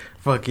the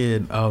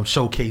fucking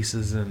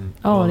showcases and.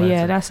 Oh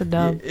yeah, that's a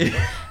dub.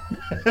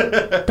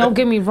 Don't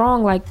get me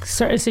wrong. Like,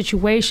 certain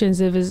situations,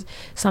 if it's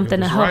something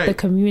to help the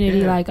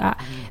community,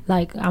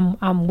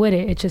 I'm with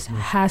it. It just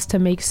has to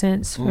make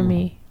sense for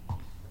me.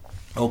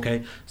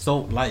 Okay,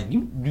 so like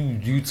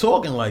you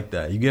talking like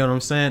that, you get what I'm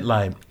saying?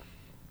 Like,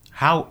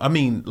 how, I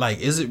mean,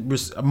 like, is it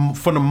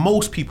for the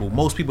most people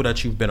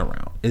that you've been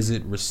around, is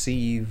it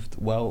received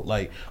well?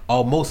 Like,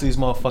 are most of these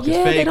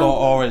motherfuckers fake,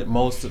 or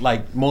most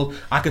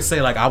I could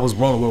say like I was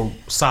rolling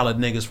with solid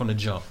niggas from the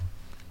jump?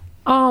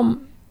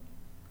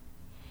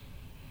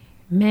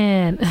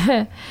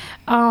 Man,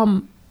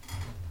 I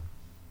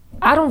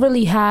don't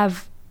really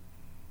have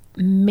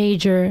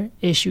major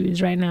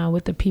issues right now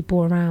with the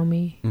people around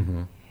me.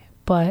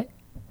 But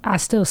I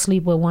still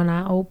sleep with one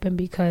eye open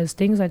because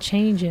things are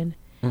changing.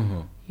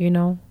 You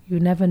know, you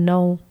never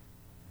know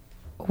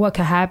what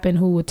could happen,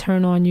 who would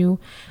turn on you.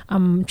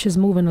 I'm just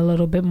moving a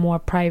little bit more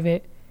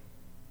private.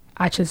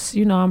 I just,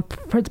 you know, I'm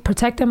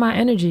protecting my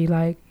energy.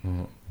 Like,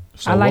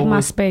 so I like my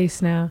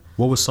space now.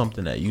 What was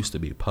something that used to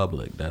be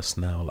public that's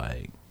now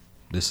like,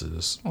 this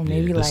is, or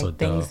maybe like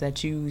things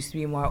that you used to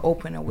be more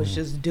open and was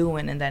just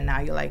doing, and then now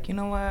you're like, you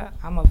know what,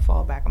 I'm gonna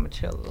fall back, I'm gonna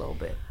chill a little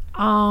bit.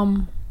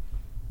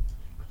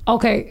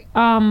 Okay,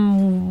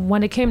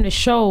 when it came to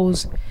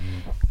shows,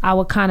 I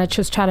would kind of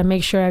just try to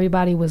make sure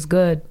everybody was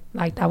good.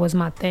 Like, that was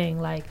my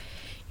thing. Like,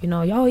 you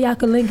know, y'all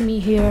could link me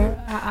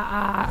here.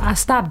 I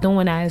stopped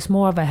doing that. It's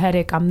more of a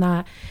headache. I'm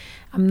not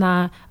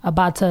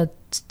about to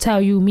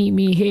tell you meet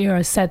me here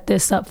or set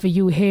this up for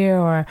you here,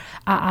 or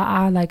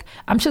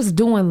I'm just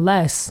doing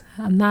less.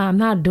 I'm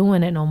not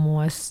doing it no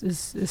more.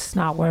 It's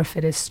not worth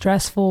it. It's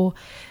stressful.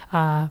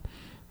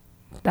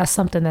 That's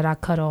something that I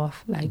cut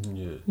off. Like,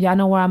 y'all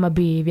know where I'm gonna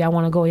be. If y'all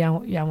wanna go,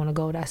 y'all wanna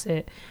go. That's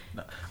it.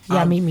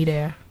 Y'all meet me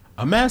there.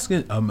 I'm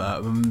asking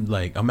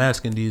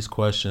these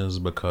questions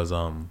because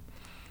a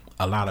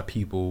lot of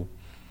people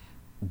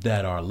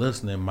that are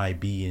listening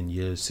might be in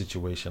your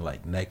situation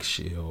like next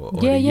year or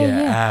the year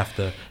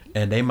after,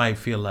 and they might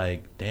feel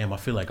like, damn, I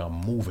feel like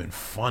I'm moving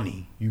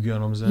funny. You get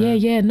what I'm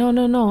saying?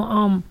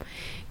 No.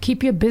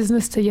 Keep your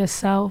business to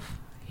yourself.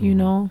 You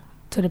know.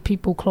 To the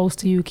people close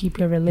to you, keep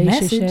your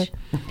relationship.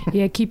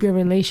 Keep your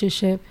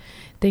relationship.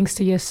 Things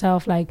to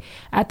yourself. Like,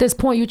 at this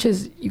point,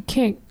 you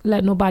can't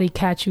let nobody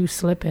catch you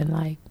slipping.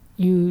 Like,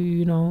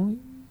 you know,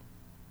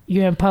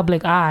 you're in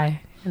public eye.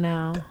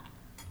 now.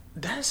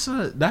 That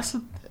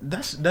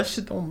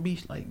shit don't be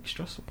like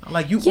stressful.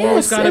 Like you Yes,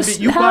 always gotta it's,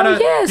 be. You hell gotta.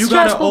 yeah, it's you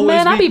gotta stressful, always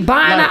man. I be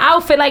buying like, an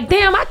outfit like,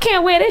 damn, I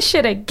can't wear this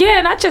shit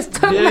again. I just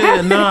took Yeah,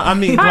 that. nah. I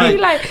mean, I be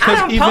like, like, I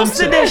done even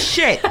posted this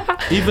shit.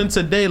 even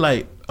today,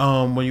 like,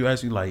 when you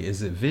ask me, like,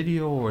 is it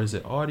video or is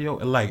it audio?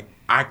 Like,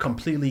 I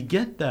completely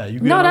get that. You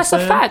get no, what that's I'm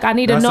a saying? fact. I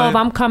need to That's know like- if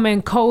I'm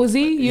coming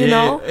cozy, you Yeah,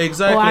 know,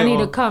 exactly. or I need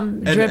to Or- come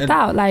and- dripped and-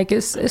 out. Like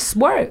it's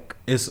work.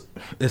 It's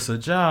a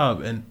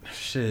job and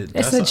shit.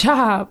 It's that's a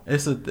job.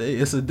 It's a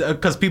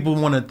because people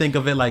want to think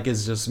of it like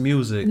it's just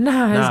music.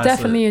 Nah, it's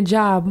definitely a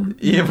job.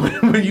 Yeah,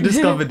 when you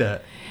discovered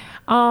that.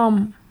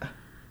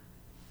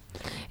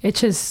 It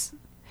just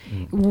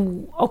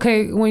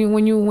okay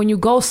when you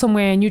go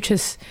somewhere and you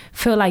just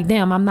feel like,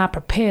 damn, I'm not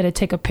prepared to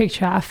take a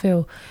picture. I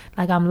feel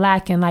like I'm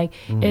lacking. Like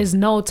there's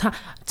no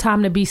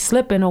time to be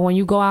slipping. Or when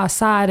you go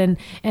outside and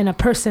a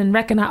person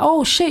recognize,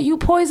 oh shit, you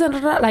Poison.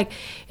 Like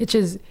it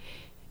just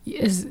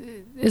is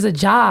a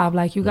job.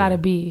 Like you gotta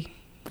be.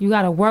 You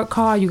gotta work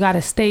hard. You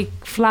gotta stay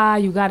fly.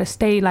 You gotta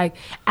stay like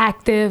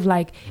active.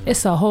 Like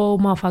it's a whole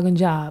motherfucking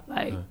job.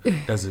 Like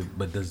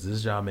Does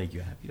this job make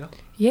you happy though?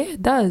 yeah,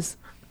 it does.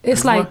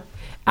 It's like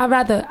I'd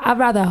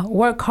rather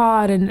work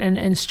hard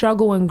and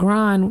struggle and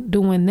grind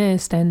doing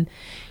this than,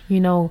 you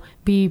know,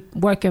 be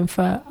working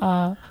for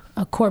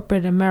a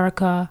corporate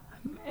America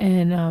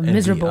and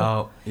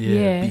miserable.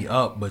 Be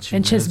up, but you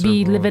and just be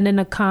miserable. living in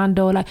a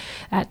condo like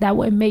that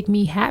wouldn't make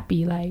me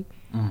happy. Like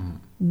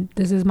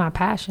this is my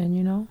passion,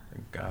 you know.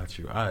 Got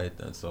you. All right,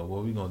 then. So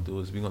what we're gonna do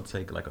is we're gonna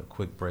take like a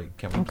quick break.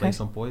 Can we play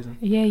some Poison?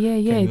 Yeah. Can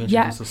you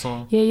introduce the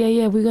song?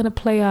 Yeah. We're gonna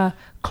play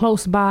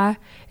Close By.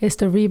 It's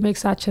the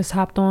remix I just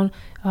hopped on.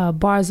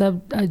 Bars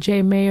Up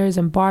Jay Mayers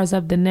and Bars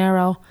Up De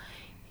Niro.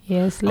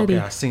 Yeah, it's litty.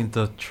 Okay, I seen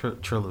the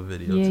Triller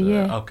video. Yeah, to that.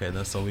 yeah. Okay,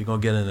 then so we're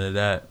gonna get into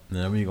that, and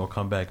then we're gonna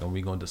come back and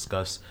we're gonna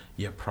discuss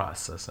your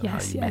process and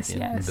how you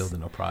making and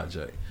building a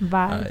project. Vibes.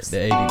 All right,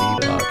 the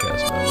ADD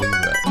podcast, man. We'll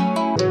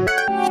be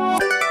back.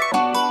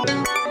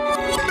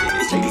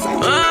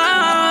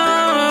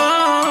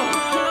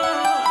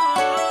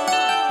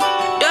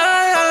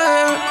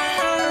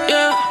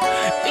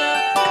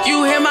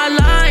 You hear my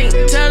line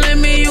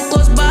telling me you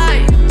close by.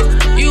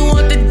 You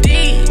want the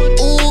D,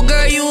 ooh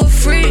girl, you a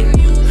freak.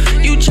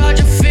 You charge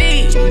a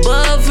fee,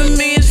 but for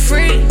me it's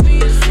free.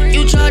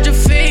 You charge a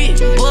fee,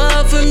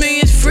 but for me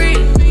it's free.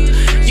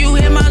 You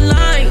hear my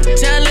line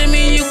telling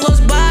me you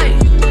close by.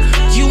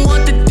 You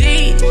want the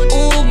D,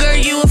 ooh girl,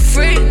 you a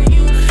freak.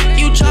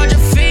 You charge a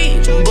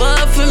fee,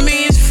 but for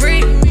me it's free.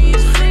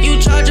 You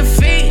charge a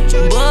fee,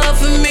 but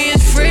for me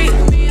it's free.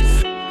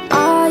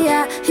 Oh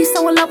yeah, he's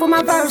so in love with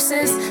my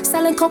verses.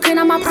 Selling cocaine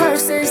on my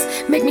purses.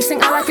 Make me sing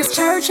out like it's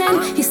church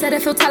and he said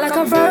it feel tight like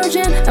a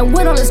virgin. And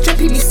with all his drip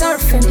he be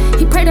surfing.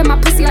 He prayed in my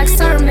pussy like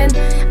sermon.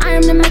 I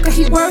am the Mecca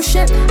he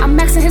worship. I'm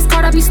maxing his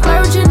card, I be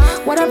splurging.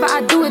 Whatever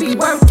I do it be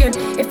working.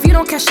 If you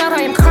don't cash out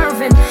I am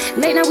curving.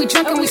 Late night we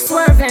drunkin', we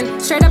swerving.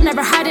 Straight up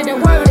never hide it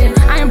in wording.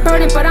 I am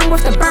burdened but I'm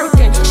worth the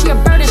Birkin. She a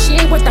burden, she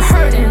ain't worth the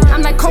hurting.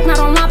 I'm like coke not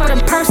online but in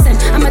person.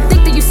 I'm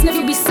addicted, you sniff,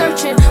 you be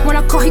searching. When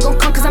I call he gon'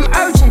 come cause I'm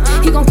urgent.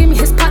 He gon' give me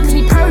his pockets,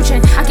 me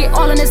purging. I get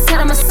all in his head,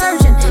 I'm a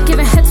surgeon.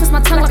 Giving hits with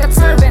my tongue like a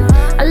turban.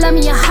 I love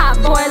me a hot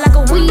boy like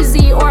a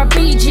Wheezy or a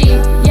BG.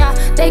 Yeah,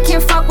 they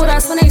can't fuck with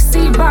us when they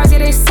see bars, yeah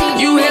they see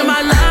You me. hear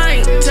my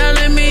line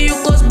telling me you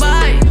close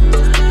by.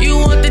 You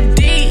want the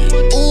D,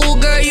 ooh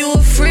girl, you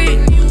a freak.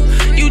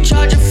 You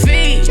charge a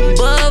fee,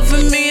 but for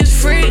me it's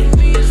free.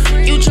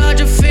 You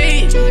charge a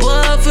fee,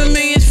 but for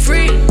me it's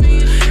free.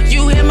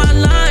 You hear my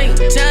line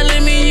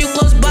telling me you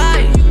close by.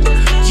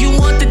 You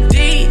want the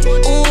D,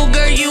 ooh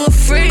girl, you a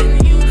freak.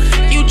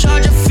 You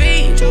charge a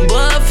fee,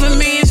 but for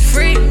me it's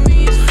free.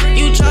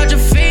 You charge a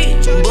fee,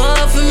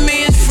 but for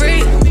me it's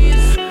free.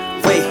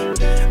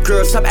 Wait,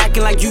 girl, stop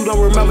acting like you don't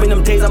remember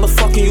them days I was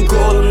fucking you good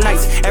all them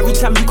nights. Every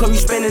time you come, you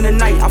spending the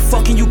night. I'm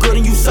fucking you good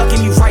and you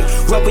sucking me right.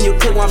 Rubbing your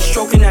clit while I'm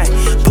stroking that.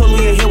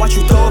 Pulling your hair, watch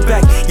you throw it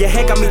back. Your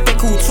head got me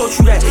thinking who taught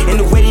you that. And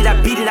the way that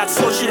I beat it, I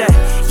taught you that.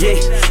 Yeah,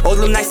 all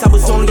them nights I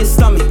was on your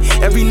stomach.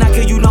 Every night,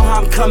 cause you know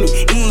how I'm coming.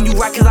 Eating you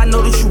right, cause I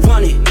know that you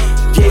want it.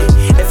 Yeah,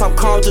 if I'm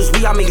calm, just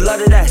I make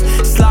love to that.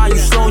 Slide, you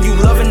slow, you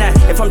loving that.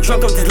 If I'm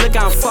drunk off this liquor,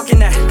 I'm fucking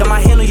that. Got my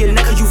hand on your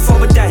neck, cause you fuck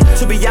with that.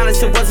 To be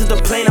honest, it wasn't the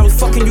plan. I was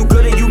fucking you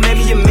good and you made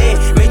me your man.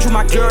 Made you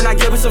my girl and I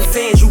gave her some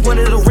fans. You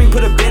wanted a ring,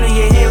 put a band in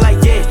your hand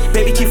like yeah.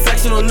 Baby, keep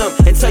flexing on them.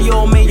 And tell your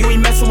old man you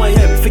ain't messing with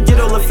him. Forget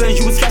all the feelings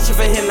you was catching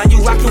for him. Now you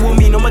rocking with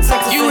me, no more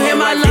texting You for hear him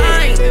my like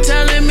line yeah.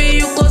 telling me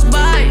you close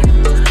by.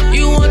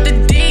 You want the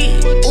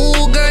D,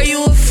 ooh girl,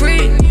 you a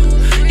freak.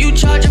 You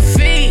charge a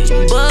fee,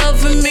 but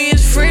for me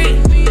it's free.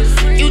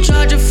 You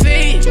charge a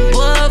fee,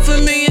 but for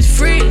me it's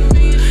free.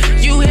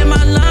 You hear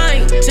my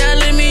line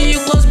telling me you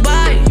close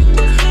by.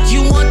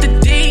 You want the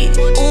D,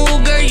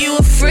 ooh girl, you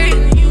a freak.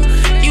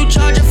 You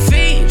charge a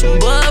fee,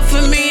 but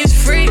for me it's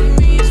free.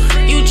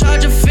 You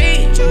charge a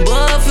fee,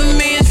 but for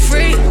me it's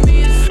free.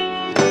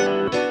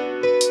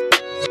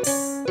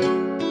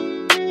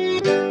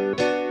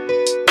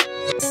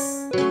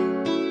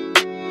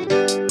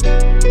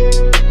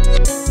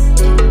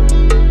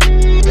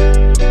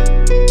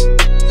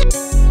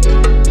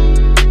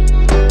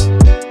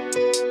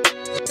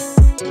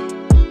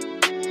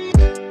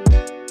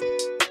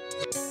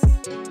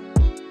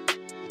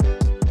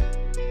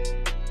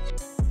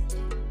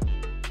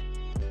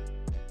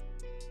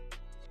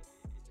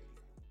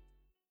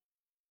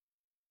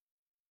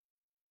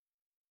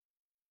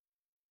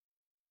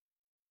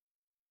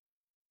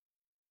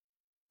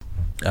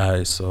 All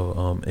right, so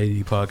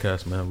AD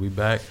podcast, man, we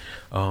back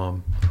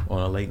on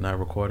a late night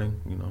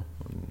recording. You know,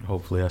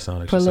 hopefully I sound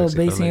like put a little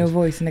bass in your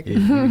voice, nigga. You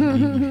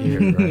hear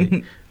it,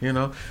 right? You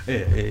know,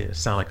 it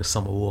sound like a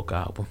summer walk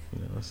album. You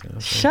know what I'm saying?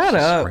 Shut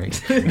up.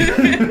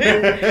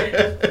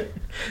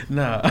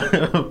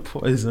 Nah,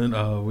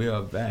 Poison. We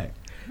are back.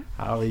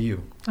 How are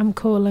you? I'm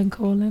cooling.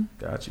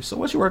 Got you. So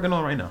what you working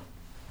on right now?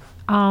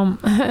 I'm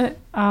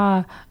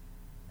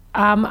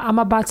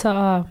about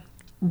to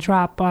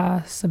drop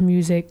some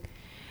music.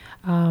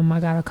 I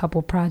got a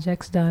couple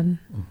projects done.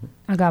 Mm-hmm.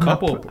 I got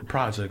couple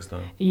projects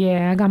done.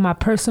 Yeah, I got my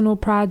personal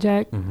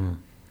project.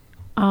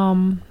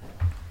 Mm-hmm.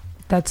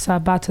 That's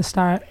about to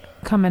start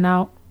coming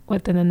out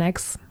within the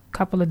next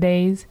couple of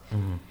days.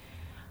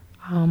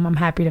 Mm-hmm. I'm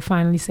happy to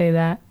finally say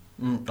that.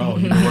 Oh,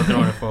 you've been working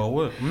on it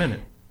for a minute.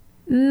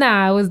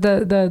 Nah, it was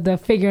the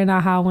figuring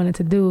out how I wanted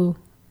to do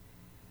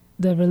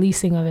the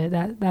releasing of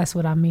it. That's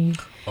what I mean.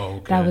 Oh,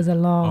 okay. That was a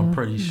long, I'm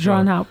pretty sure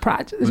drawn out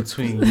project.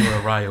 Between you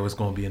and Ryo, it's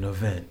gonna be an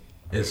event.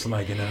 It's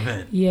like an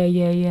event.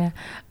 Yeah.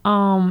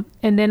 And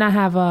then I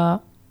have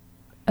a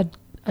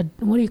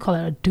what do you call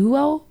it? A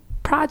duo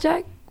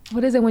project?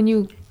 What is it when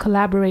you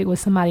collaborate with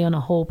somebody on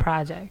a whole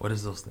project? What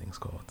is those things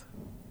called?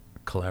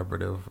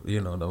 Collaborative,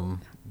 you know,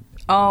 them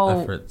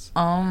efforts.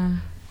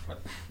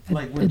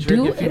 Like with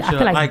Drake and Future, I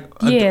feel like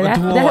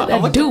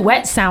a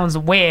duet sounds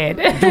weird.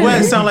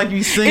 Duet sound like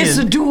you singing. It's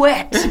a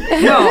duet.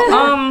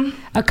 No,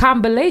 a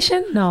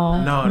compilation?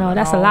 No,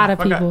 that's a lot of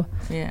people.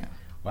 Yeah.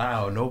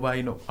 Wow,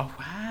 nobody know. Oh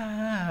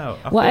wow.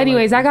 Well,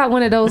 anyways, I got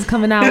one of those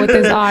coming out with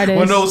this artist.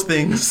 One of those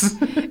things.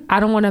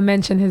 I don't want to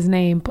mention his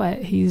name,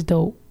 but he's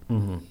dope.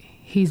 Mm-hmm.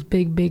 He's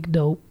big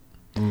dope.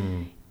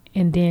 Mm.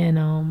 And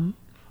then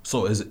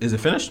So is it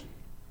finished?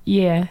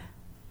 Yeah.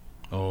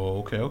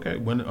 Oh, okay.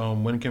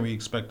 When can we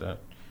expect that?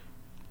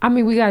 I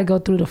mean, we got to go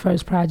through the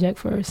first project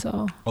first,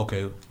 so.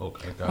 Okay.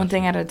 Gotcha. One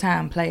thing at a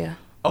time, player.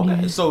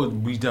 Okay, Yeah. so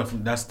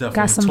that's definitely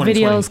Got some 2020.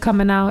 videos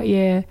coming out,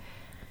 yeah.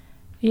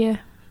 You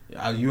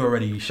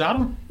already shot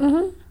them?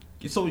 Mm-hmm.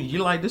 So you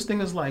like, this thing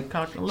is like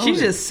cocked and loaded. She's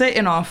just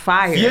sitting on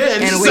fire. Yeah,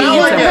 it and just waiting sound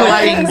like to it. put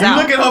Like, things you out.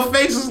 look at her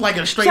face, it's like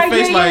a straight Like,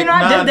 face. yeah, like,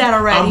 I did that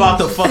already. I'm about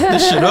to fuck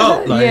this shit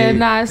up. Like,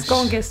 It's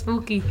gonna get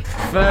spooky.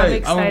 I'm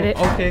excited.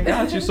 Okay,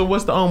 got you. So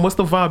what's the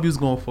vibe you was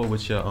going for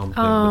with your with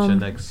your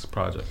next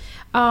project?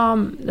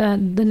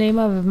 The name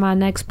of my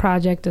next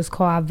project is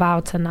called I Vow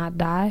to Not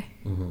Die.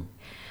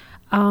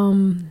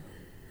 Mm-hmm.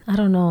 I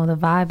don't know. The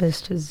vibe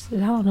is just, I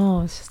don't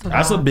know. It's just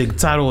That's a big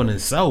title in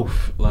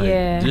itself. Like,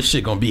 this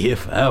shit gonna be here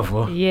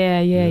forever.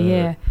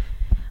 Yeah.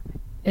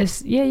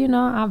 It's, you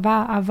know, I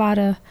vow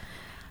to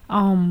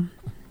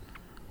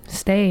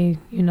stay,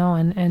 you know,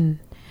 and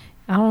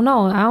I don't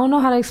know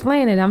how to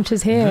explain it. I'm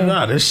just here.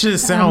 Nah, this shit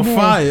sound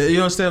fire.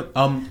 You understand?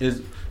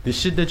 Is the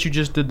shit that you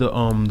just did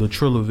the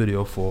Triller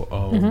video for,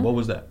 what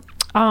was that?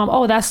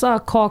 That's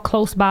called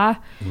Close By.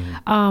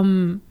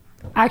 Mm-hmm.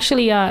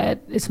 Actually,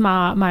 it's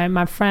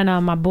my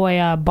friend, my boy,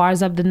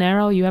 Bars Up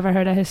Ent. You ever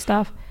heard of his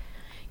stuff?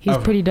 He's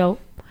pretty dope.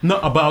 No,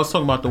 but I was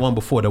talking about the one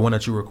before, the one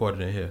that you recorded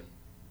in here.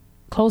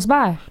 Close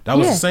By. That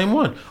was the same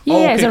one.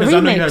 Yeah, it's a remix. I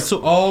know you had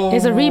two.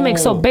 It's a remix.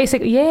 So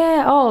basically,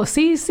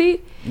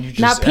 see.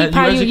 Now peep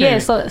how you. Yeah.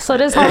 So this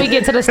is how we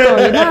get to the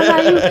story.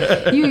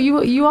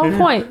 You on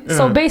point.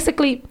 So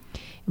basically,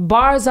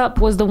 Bars Up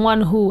was the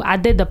one who I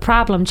did the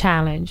problem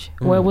challenge,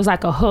 where it was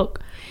like a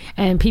hook.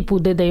 And people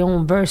did their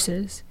own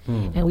verses.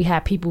 And we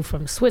had people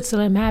from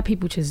Switzerland, mad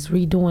people just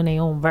redoing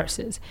their own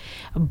verses.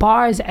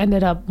 Bars Up Ent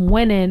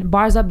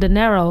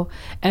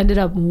ended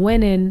up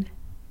winning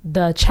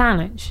the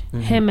challenge.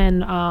 Him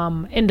and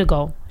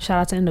Indigo. Shout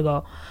out to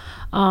Indigo.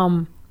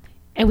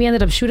 And we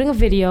ended up shooting a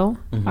video.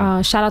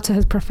 Shout out to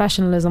his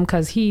professionalism,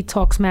 because he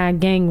talks mad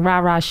gang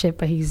rah-rah shit,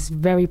 but he's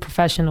very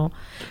professional.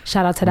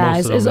 Shout out to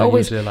that. It's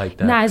always like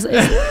that.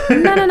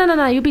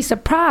 No. You'd be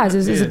surprised.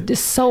 It's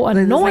so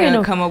annoying.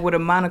 Like come up with a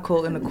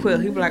monocle and a quill.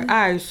 He'd be like, all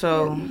right,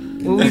 so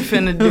what we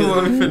finna do?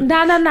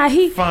 Nah.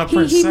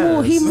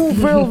 He moved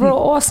real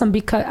awesome,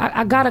 because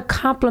I gotta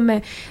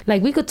compliment.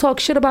 Like, we could talk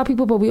shit about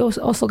people, but we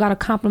also gotta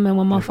compliment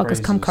when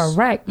motherfuckers come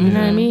correct. You know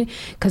what I mean?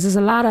 Because there's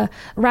a lot of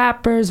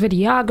rappers,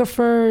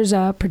 videographers,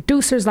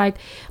 producers, like,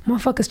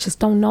 motherfuckers just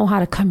don't know how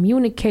to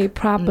communicate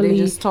properly. They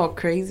just talk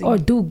crazy. Or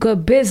do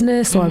good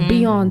business, or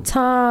be on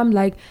time,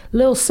 like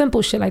little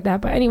simple shit like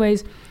that. But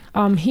anyways,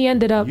 he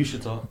ended up... You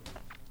should talk.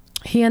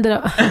 He ended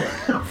up...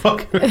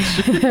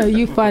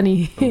 You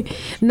funny.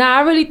 Nah,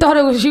 I really thought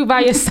it was you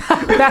by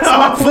yourself. That's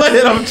I'm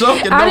playing, I'm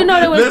joking. I didn't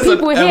know there was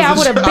people here. I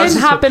would have been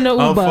hopping the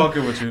Uber. I'm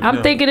fucking with you.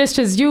 I'm thinking it's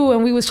just you,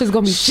 and we was just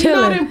gonna be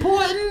chilling. Not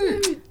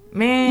important.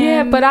 Man.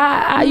 Yeah, but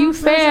I you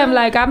fam,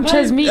 like, I'm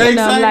just meeting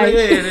them.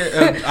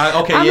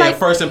 Like,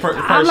 first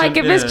impression. I'm like,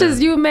 if it's just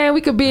you, man,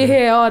 we could be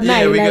here all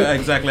night. Yeah,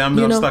 exactly. I'm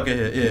stuck in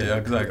here. Yeah,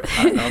 exactly.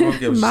 I don't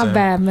get what my you're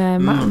bad,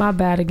 man. My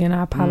bad again.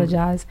 I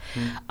apologize.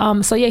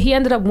 So yeah, he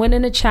ended up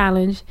winning the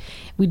challenge.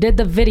 We did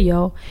the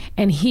video,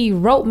 and he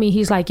wrote me.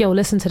 He's like, yo,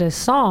 listen to this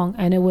song.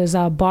 And it was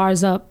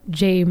Bars Up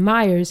J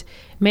Myers,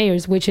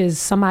 which is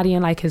somebody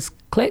in like his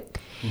clique.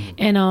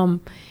 And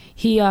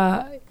he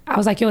I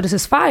was like, yo, this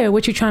is fire.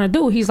 What you trying to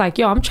do? He's like,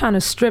 yo, I'm trying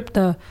to strip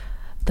the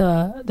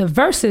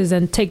verses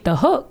and take the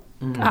hook.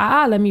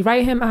 Let me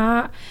write him.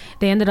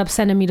 They ended up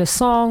sending me the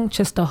song,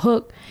 just the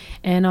hook,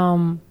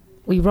 and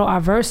we wrote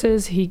our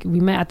verses. We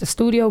met at the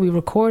studio. We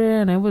recorded,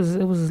 and it was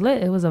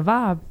lit. It was a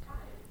vibe.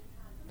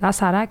 That's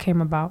how that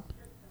came about.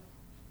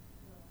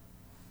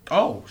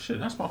 Oh shit,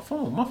 that's my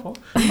phone. My phone.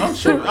 I'm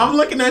sure. I'm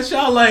looking at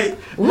y'all like,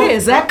 where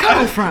is that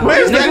coming from?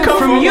 Where is that coming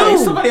from? You? Like,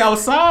 somebody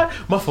outside?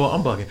 My phone.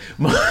 I'm bugging.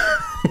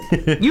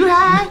 You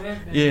high?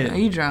 Yeah. Are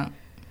you drunk?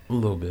 A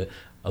little bit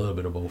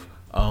of both.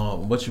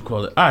 What you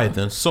call it? All right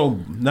then. So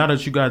now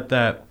that you got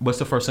that, what's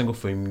the first single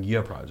for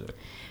your project?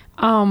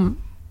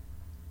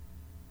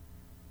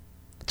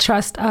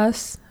 Trust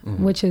Us,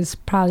 which is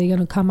probably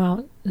gonna come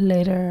out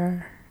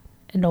later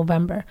in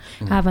November.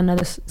 I have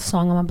another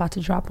song I'm about to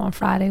drop on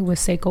Friday with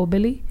Seqo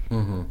Billy.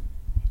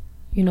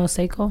 You know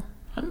Seqo?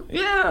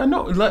 Yeah, I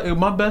know. Like,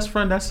 my best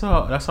friend, that's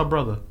her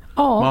brother.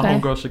 Oh, okay. My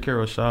homegirl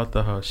Shakira, shout out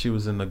to her. She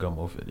was in the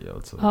Gummo video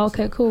too. Oh,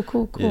 okay, cool.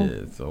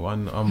 Yeah, so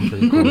I'm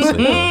pretty cool with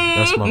Seqo.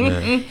 That's my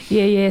man.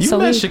 Yeah. You so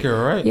met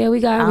Shakira, right? Yeah, we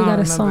got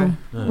a song.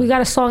 Yeah. We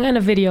got a song and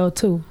a video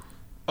too.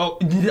 Oh,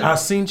 I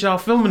seen y'all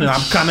filming it. I'm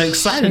kind of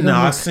excited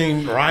now. I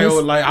seen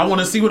Ryo. Like, I want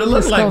to see what it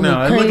looks like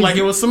now. It looked like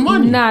it was some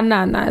money. Nah.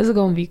 It's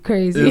gonna be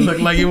crazy. It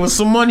looked like it was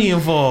some money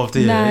involved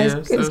here.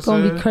 It's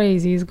gonna be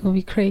crazy. It's gonna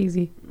be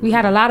crazy. We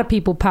had a lot of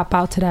people pop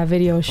out to that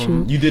video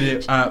shoot. You did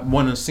it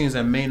one of the scenes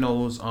at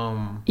Mano's.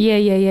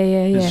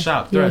 Yeah.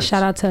 Shop. Yeah.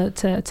 Shout out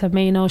to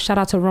Mano. Shout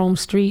out to Rome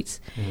Streets.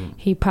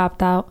 He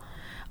popped out.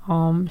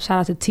 Shout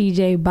out to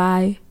TJ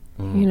By.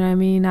 You know what I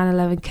mean?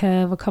 9/11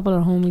 Kev, a couple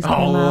of homies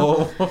came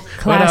out.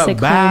 Classic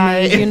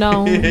homies, you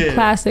know,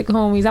 classic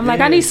homies. I'm like,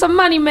 I need some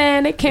money,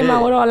 man. They came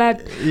out with all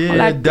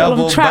that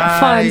double trap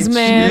funds,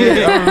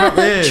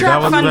 man.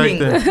 Trap funding.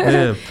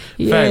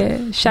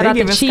 Shout out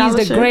to Cheese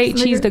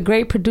the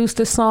Great produced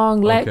the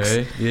song. Lex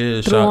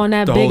threw on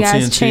that big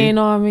ass chain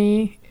on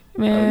me.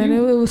 Man, it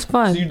was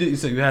fun.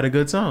 So you had a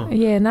good time.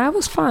 Yeah, it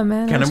was fun,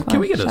 man. Can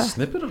we get a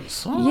snippet of the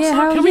song? Yeah,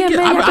 man.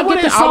 Y'all can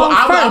get the song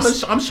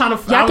first. I'm trying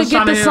to. Y'all can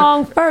get the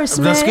song first,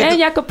 man. And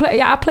y'all can play.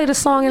 I play the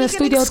song in the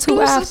studio too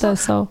after.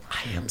 So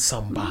I am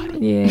somebody.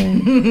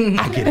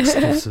 Yeah, I get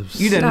exclusives.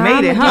 You done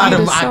made it,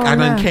 huh? I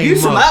done came you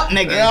some up,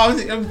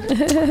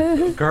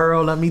 nigga.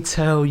 Girl, let me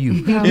tell you.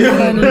 You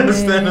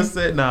understand? I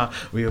said, nah.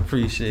 We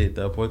appreciate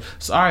that, boy.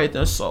 So all right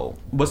then. So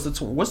what's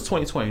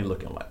 2020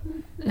 looking like?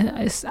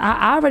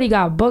 I already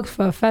got booked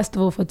for a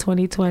festival for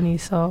 2020,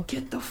 so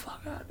get the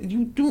fuck out.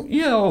 You do,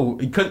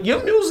 cause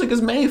your music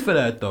is made for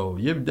that though.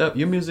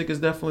 Your music is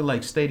definitely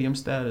like stadium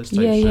status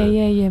type shit.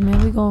 Yeah,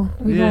 man.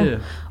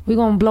 We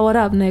gonna blow it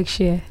up next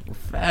year.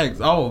 Facts.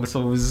 Oh,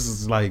 so this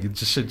is like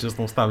shit just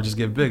don't stop, it just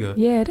get bigger.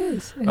 Yeah, it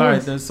is. All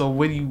right then. So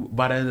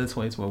by the end of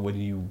 2020, where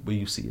do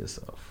you see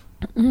yourself?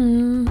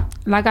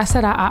 Like I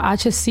said, I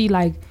just see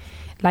like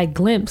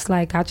glimpse.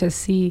 Like I just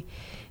see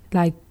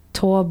like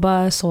tour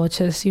bus or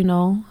just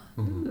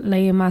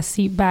laying my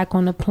seat back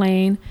on the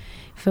plane,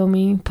 feel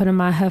me, putting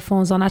my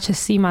headphones on. I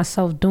just see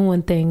myself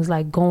doing things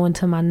like going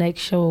to my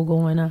next show,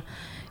 going to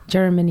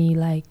Germany,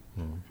 like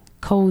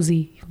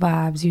cozy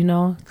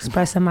vibes,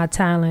 expressing my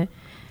talent,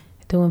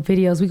 doing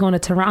videos. We going to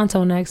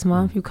Toronto next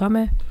month. You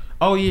coming?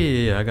 Oh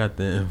yeah, I got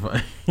the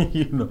invite.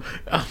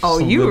 Oh,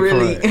 you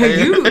really?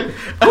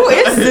 Who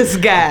is this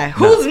guy?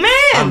 Who's man?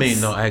 I mean,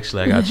 no,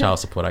 actually, I got child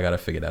support. I gotta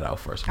figure that out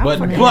first. But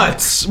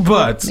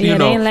they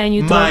ain't letting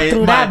you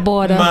through that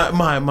border. My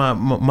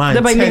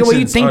like, nigga, where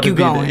you think you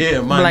going?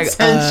 Yeah, my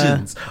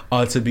intentions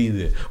are to be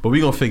there. But we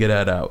gonna figure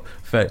that out.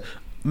 In fact,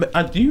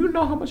 do you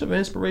know how much of an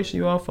inspiration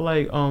you are for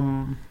like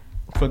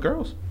for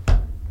girls?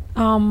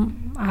 I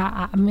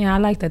mean, I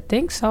like to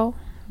think so.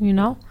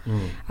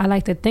 I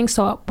like to think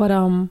so, but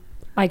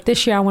like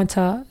this year I went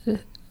to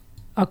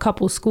a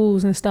couple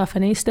schools and stuff,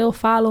 and they still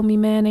follow me,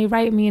 man. They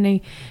write me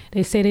and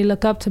they say they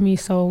look up to me,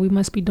 so we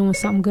must be doing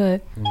something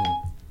good.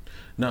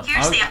 No,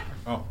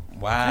 oh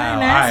wow! I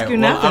didn't ask you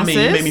nothing, I mean,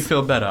 sis. you made me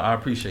feel better. I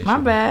appreciate My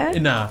you.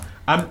 bad. Nah,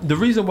 the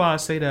reason why I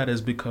say that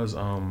is because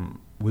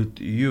with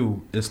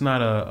you, it's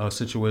not a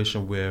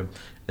situation where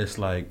it's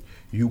like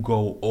you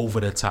go over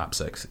the top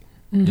sexy.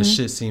 This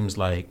shit seems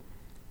like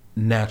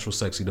natural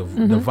sexy. The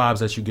vibes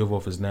that you give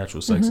off is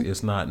natural sexy.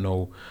 It's not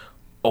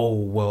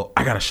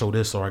I gotta show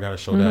this or I gotta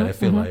show that. I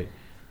feel like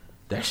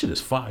that shit is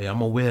fire. I'm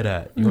gonna wear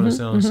that. You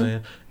understand what I'm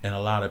saying? And a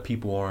lot of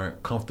people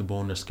aren't comfortable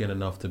in their skin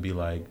enough to be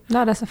like,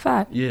 no, that's a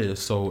fact. Yeah,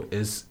 so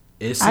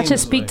I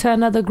just speak to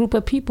another group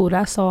of people,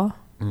 that's all.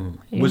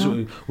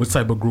 What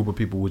type of group of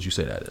people would you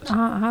say that is?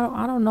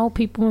 I don't know,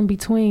 people in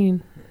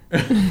between.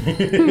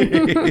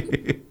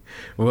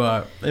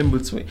 Well, in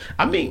between,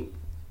 I mean,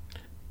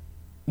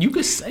 you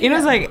could say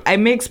it's like it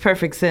makes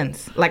perfect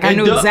sense. Like I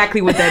know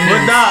exactly what that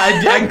means. But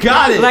I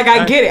got it. Like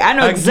I get it. I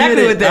know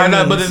exactly what that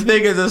means. But the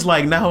thing is, it's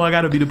like now I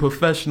got to be the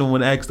professional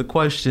and ask the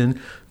question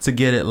to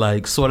get it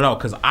like sorted out.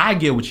 Because I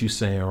get what you're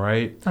saying,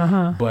 right?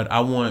 But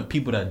I want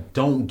people that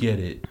don't get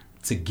it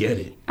to get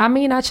it. I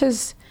mean, I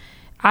just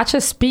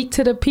speak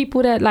to the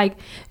people that like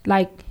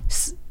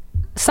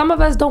some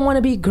of us don't want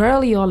to be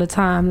girly all the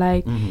time,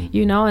 like,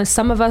 you know, and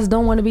some of us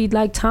don't want to be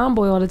like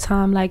tomboy all the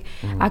time. Like,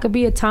 I could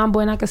be a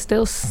tomboy and I could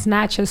still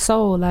snatch a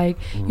soul. Like,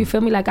 you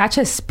feel me? Like, I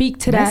just speak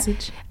to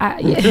Message.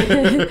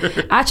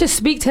 I just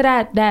speak to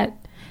that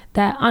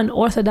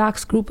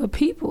unorthodox group of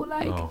people,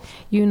 like,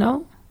 you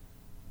know.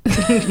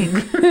 She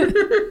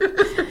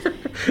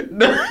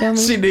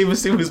didn't even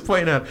see what he was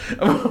pointing at.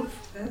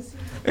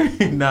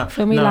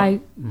 Feel me?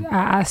 Like,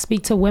 I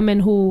speak to women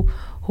who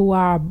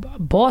are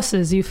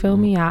bosses, you feel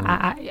me?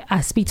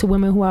 I speak to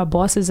women who are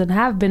bosses and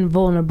have been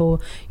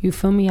vulnerable, you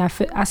feel me? I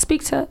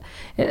speak to,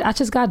 I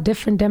just got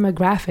different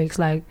demographics,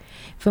 like,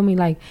 feel me?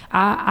 Like,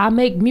 I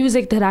make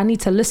music that I need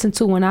to listen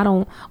to when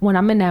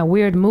I'm in that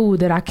weird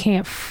mood that I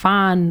can't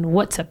find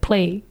what to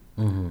play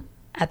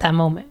at that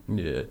moment.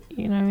 Yeah.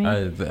 You know what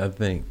I mean? I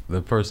think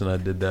the person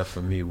that did that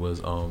for me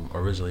was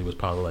originally was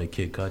probably like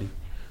Kid Cudi.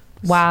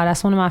 Wow,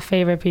 that's one of my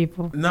favorite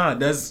people. Nah,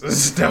 that's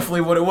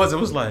definitely what it was. It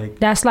was like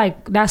that's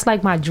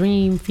like my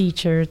dream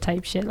feature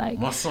type shit. Like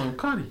my son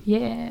Cudi.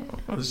 Yeah.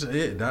 Oh,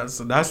 shit. That's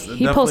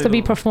He's supposed to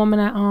be performing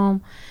at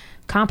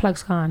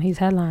Complex Con. He's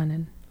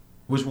headlining.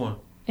 Which one?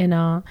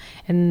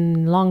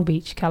 In Long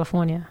Beach,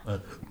 California.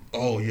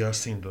 Oh yeah, I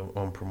seen the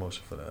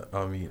promotion for that.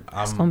 I mean,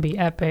 it's gonna be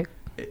epic.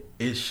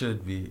 It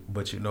should be,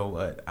 but you know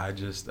what? I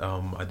just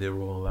I did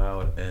Rolling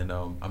Loud, and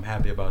I'm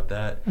happy about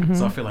that.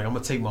 So I feel like I'm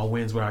gonna take my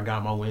wins where I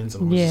got my wins.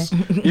 And just,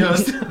 you know what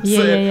I'm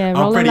saying? Yeah.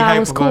 Rolling Loud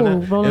was cool.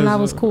 Rolling Loud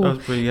was cool.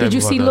 Did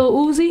you see Lil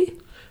Uzi?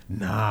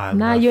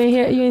 Nah, you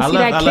ain't see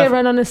that kid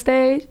run on the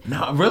stage?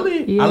 Nah,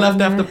 really? Yeah, I left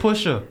man. after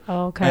Pusha.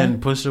 Oh, okay.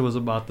 And Pusha was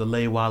about to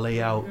lay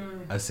Wale out.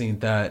 I seen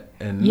that,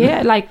 and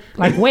yeah, like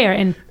where?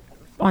 And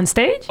on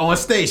stage? On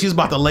stage, he was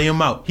about to lay him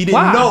out. He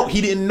didn't know.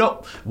 He didn't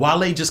know.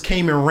 Wale just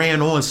came and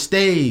ran on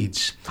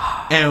stage,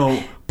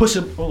 and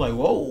Pusha was like,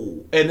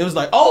 "Whoa!" And it was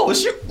like, "Oh,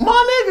 it's you,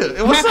 my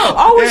nigga. What's up?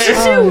 Oh, it's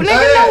just you,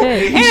 nigga.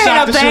 No, he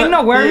shot the shit.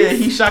 No worries. Yeah,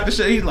 he shot the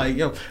shit. He's like,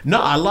 "Yo, no."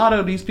 A lot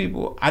of these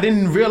people, I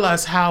didn't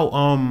realize how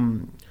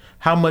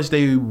much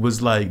they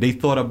was like they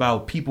thought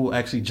about people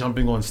actually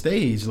jumping on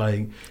stage.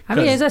 Like, I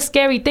mean, it's a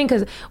scary thing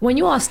because when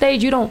you're on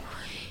stage, you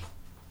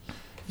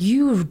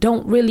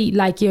don't really,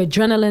 like, your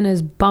adrenaline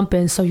is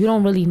bumping, so you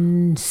don't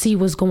really see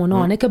what's going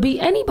on. It could be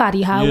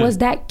anybody. How it was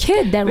that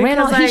kid that ran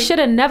on? He should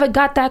have never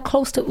got that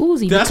close to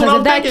Uzi. That's what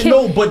I'm thinking.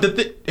 No, but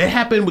it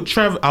happened with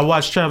Travis. I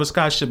watched Travis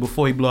Scott shit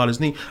before he blew out his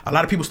knee. A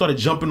lot of people started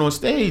jumping on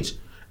stage.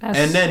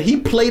 And then he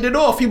played it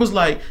off. He was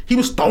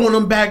throwing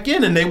them back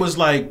in, and they was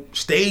like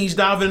stage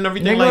diving and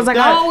everything like that.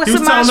 Oh, it's a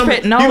mosh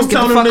pit. No, he was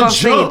telling them to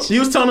jump. Stage. He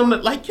was telling them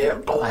that, like, yeah,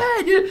 go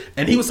ahead, yeah.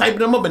 And he was hyping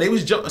them up, and they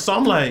was jumping. So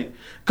I'm like,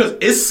 because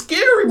it's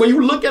scary when you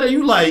look at it.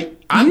 You like,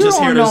 I'm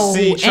just here to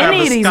see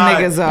Travis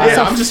Scott.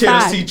 Yeah, I'm just here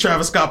to see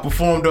Travis Scott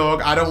perform,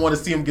 dog. I don't want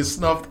to see him get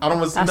snuffed. I don't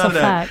want to see none of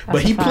that.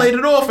 But he played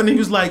it off, and he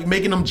was like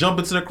making them jump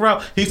into the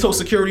crowd. He told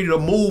security to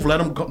move, let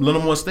them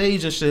on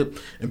stage and shit.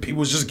 And people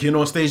was just getting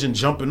on stage and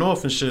jumping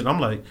off and shit. I'm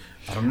like,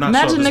 I'm not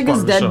sure. Imagine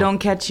niggas dead don't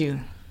catch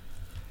you.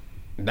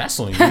 That's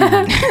on you.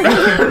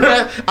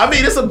 I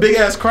mean, it's a big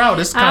ass crowd.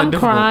 It's kind of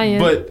difficult, crying.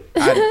 But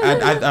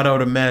I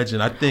don't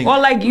imagine. I think. Or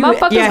like your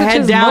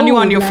head down, you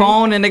on your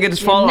phone, and nigga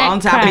just fall on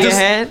top of your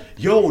head.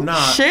 Yo,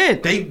 nah.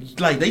 Shit. They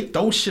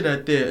throw shit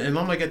at there, and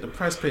I'm like at the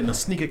press pit, and the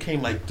sneaker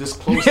came like this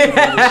close to me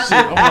and shit.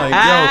 I'm like,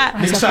 yo,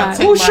 niggas trying to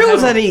take whose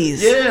shoes are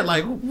these? Yeah,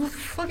 like who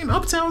fucking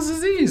uptowns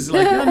is these?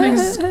 Like, y'all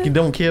niggas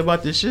don't care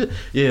about this shit.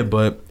 Yeah,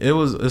 but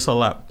it's a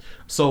lot.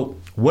 So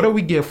what do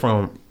we get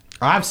from?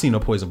 I've seen a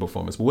Poison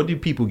performance, but what do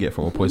people get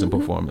from a Poison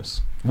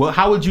performance? Well,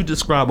 how would you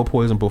describe a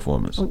Poison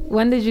performance?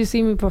 When did you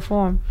see me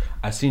perform?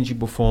 I seen you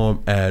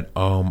perform at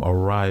a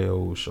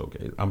Rio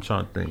showcase. I'm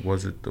trying to think.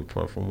 Was it the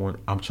platform one?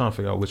 I'm trying to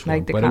figure out which one.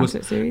 Like the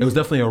concert series? It was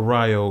definitely a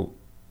Rio.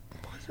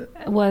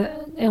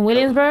 What, in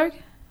Williamsburg?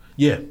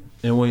 Yeah,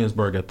 in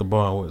Williamsburg at the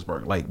bar in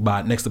Williamsburg, like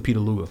next to Peter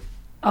Luger.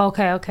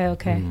 Okay.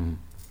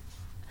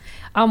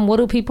 What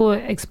do people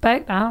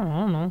expect? I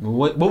don't know.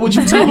 What would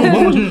you tell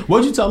them? What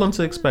would you tell them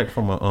to expect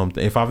from a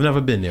if I've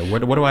never been there? What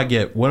do I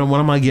get? What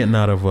am I getting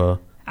out of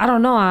I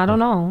don't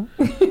know.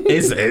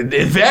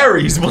 It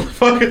varies,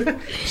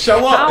 motherfucker.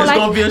 Show up. It's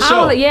gonna be a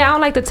show. I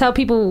don't like to tell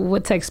people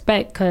what to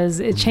expect because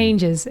it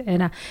changes,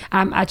 and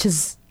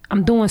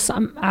I'm doing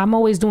something. I'm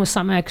always doing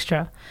something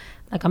extra.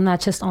 Like, I'm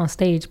not just on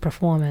stage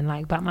performing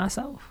like by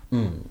myself.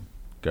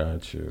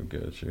 Got you.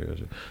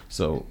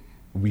 So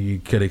we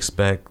could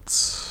expect.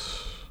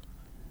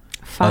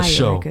 Fire, a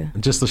show, nigga.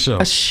 Just a show.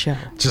 A show.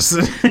 Just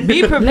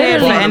be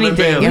prepared for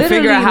anything and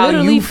figure out how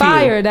you feel.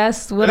 Fire.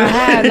 That's what I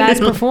had last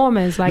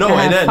performance. Like,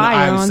 I had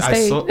fire on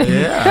stage.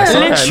 I saw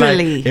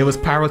literally. Like, it was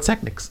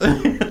pyrotechnics.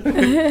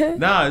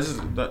 Nah, it's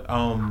just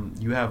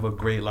you have a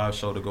great live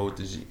show to go with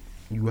this.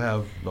 You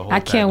have the whole. I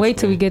can't wait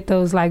till we get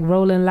those like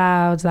Rolling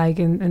Louds, like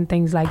and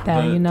things like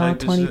that.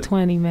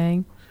 2020,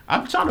 man.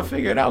 I'm trying to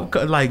figure it out.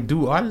 Like,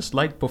 do artists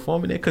like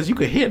performing it? Because you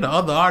could hear the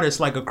other artists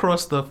like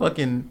across the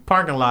fucking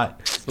parking lot.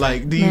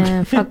 Like,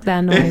 Man, fuck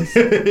that noise.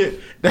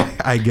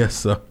 I guess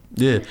so.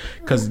 Yeah,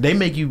 because they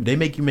make you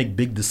make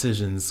big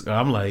decisions.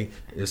 I'm like,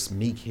 it's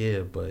Meek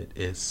here, but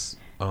it's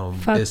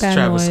fuck it's that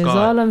Travis noise. Scott.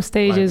 All them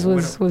stages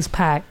like, was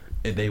packed.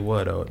 They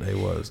were though. They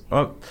was.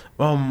 All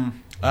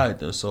right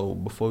then. So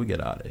before we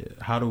get out of here,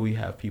 how do we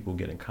have people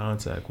get in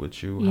contact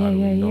with you? How do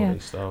we know their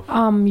stuff?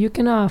 You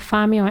can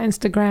find me on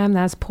Instagram.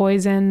 That's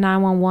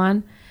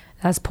Poison911.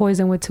 That's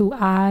Poison with 2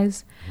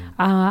 I's.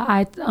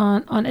 On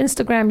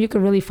Instagram, you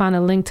can really find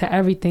a link to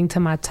everything,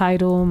 to my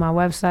title, my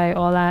website,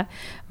 all that.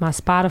 My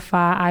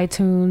Spotify,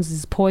 iTunes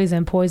is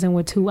Poison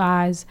with 2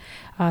 I's.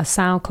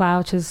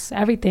 SoundCloud, just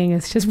everything.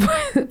 It's just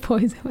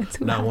Poison with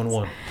 2 I's.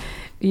 911.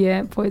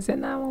 Yeah,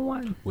 Poison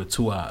 911. With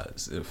 2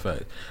 I's, in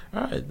fact.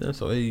 All right, then.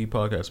 So, AE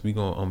Podcast, we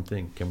gonna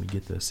think. Can we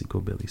get the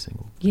Seqo Billy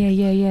single?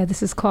 Yeah.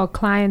 This is called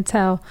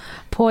Klientele.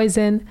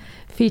 Poison,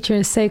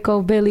 featuring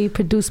Seqo Billy,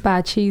 produced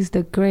by Cheese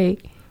the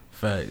Great.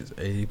 Facts.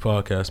 AE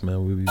Podcast,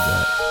 man. We'll be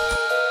back.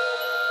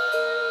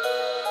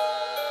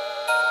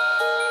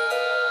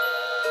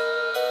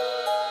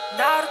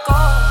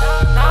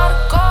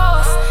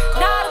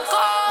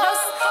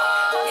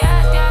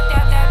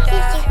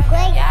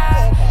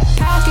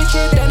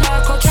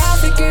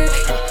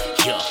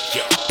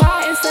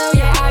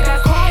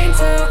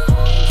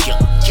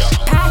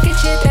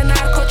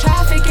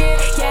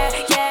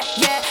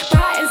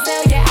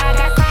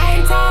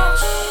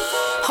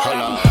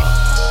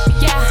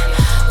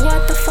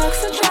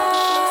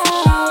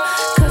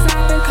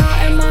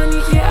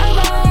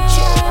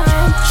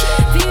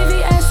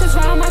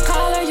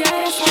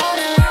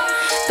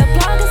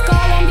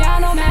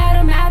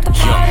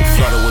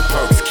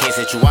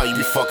 You out, you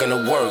be fucking to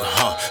work,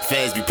 huh?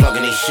 Feds be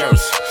plugging their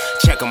shirts.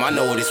 Check them, I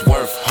know what it's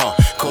worth, huh?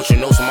 Culture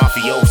knows some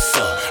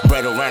mafiosa.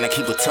 Bread around, I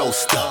keep a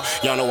toaster.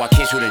 Y'all know I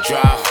can't shoot and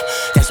drive.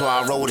 That's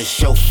why I roll with a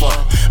chauffeur.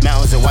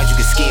 Mountains and white you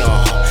can ski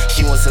on, huh?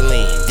 She wants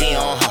Celine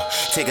Dion, huh?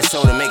 Take a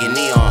soda, make it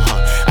neon,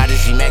 huh? I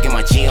just G-Mac in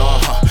my G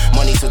on, huh?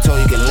 Money so tall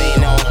you can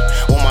lean on.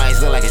 All my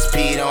eyes look like it's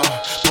peed on.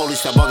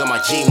 Police stop bugging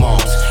my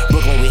G-moms.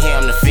 Brooklyn, we here,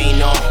 I'm the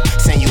phenom.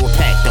 Send you a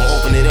pack, don't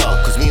open it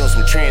up, cause we on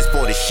some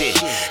transported shit.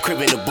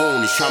 Crib in the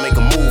boom, just tryna make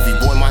a movie.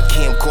 Boy, my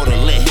camcorder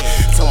lit.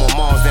 Tell my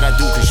moms that I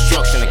do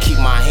construction to keep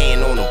my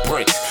hand on the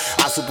bricks.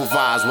 I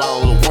supervise while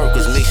all the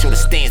workers make sure the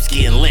stamps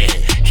getting lit.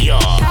 Yeah.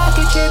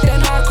 Package it, the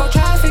narco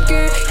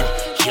trafficking.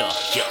 Yeah.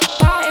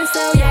 Buy and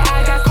sell, yeah,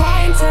 I got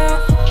clientele.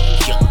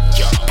 Yeah.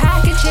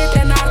 Package it,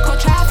 the narco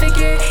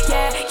trafficking.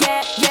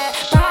 Yeah.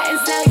 Buy and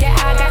sell, yeah,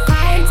 I got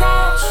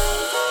clientele.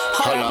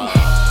 Hold on.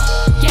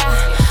 Yeah,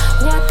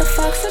 what the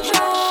fuck's a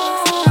job?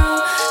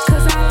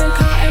 Cause I've been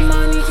counting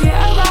money,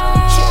 yeah, around.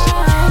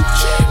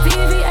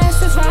 VVS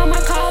is round my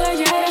collar,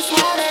 yeah, that's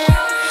water.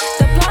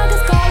 The plug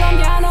is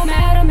Colombiano,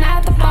 madam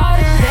at the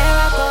border. There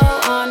I go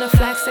on the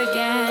flex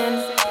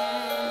again.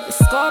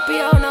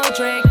 Scorpio, no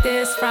Drake,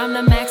 this from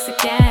the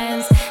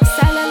Mexicans.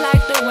 Selling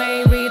like the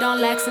way read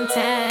on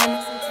Lexington.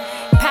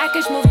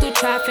 Package move through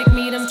traffic,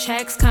 meet them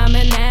checks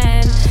coming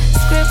in.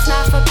 Scripts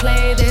not for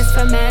play, this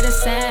for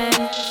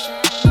medicine.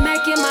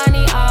 Make your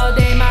money all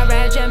day, my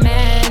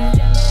regimen.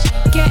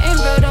 Getting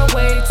rid of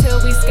weight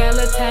till we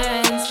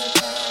skeletons.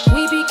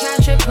 We be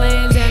catching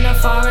planes in the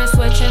forest,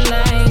 switching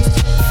lanes.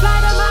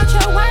 Fly them out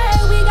your way,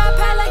 we got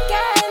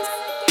pelicans.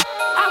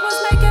 I was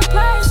making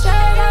plays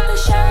straight out the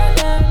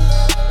Sheridan.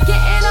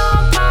 Getting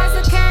all pies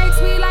of cakes,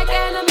 we like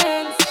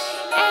enemies.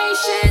 Ain't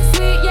shit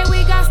sweet, yeah,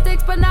 we got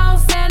sticks, but no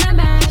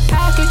cinnamon.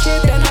 Package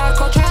it, the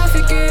narco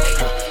trafficking.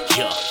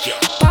 Yeah.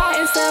 Buy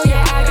and sell,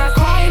 yeah, I got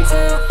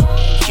clientele.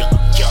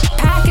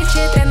 Package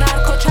it, the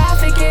narco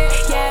trafficking.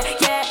 Yeah.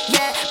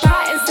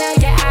 Buy and sell,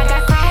 yeah, I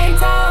got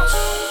clientele.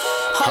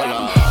 Hold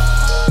on.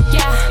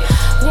 Yeah,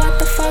 what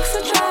the fuck's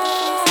a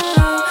job?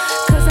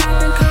 Cause I've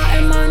been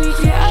counting money,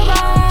 yeah,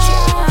 around.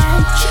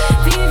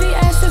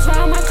 VVS is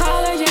round my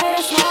collar, yeah,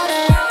 that's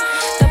water.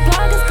 The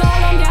plug is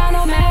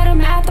Colombiano,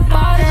 madam at the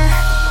border.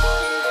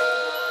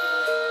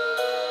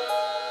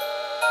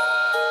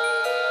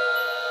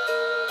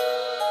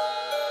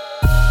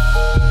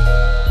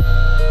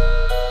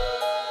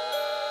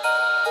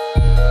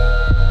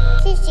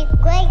 She's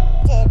great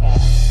today.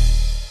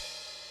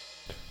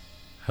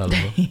 Hello.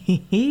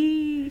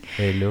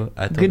 Hello.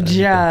 Good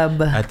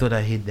job. I thought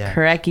I hit that.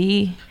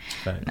 Correcty.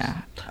 Facts. Nah.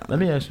 Let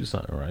me ask you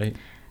something, right?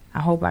 I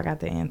hope I got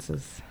the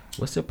answers.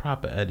 What's the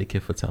proper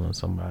etiquette for telling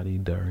somebody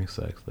during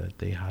sex that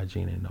they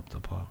hygiene ain't up to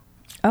par?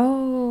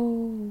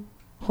 Oh,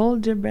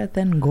 hold your breath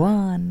and go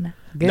on.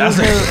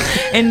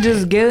 And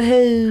just go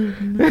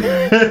home.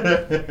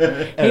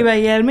 He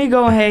like, yeah, let me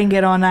go ahead and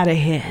get on out of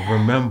here.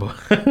 Remember,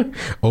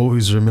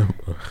 always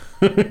remember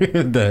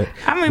that.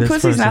 I mean,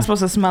 pussy's not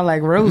supposed to smell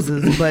like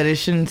roses, but it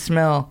shouldn't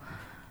smell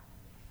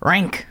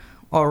rank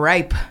or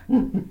ripe.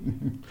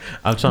 I'm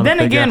trying Then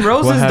to again,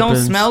 roses don't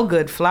smell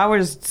good.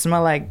 Flowers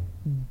smell like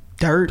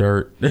dirt.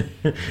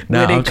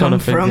 Now they I'm trying to come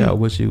figure from. out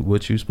what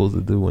you supposed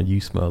to do when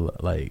you smell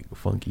like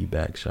funky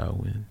back shower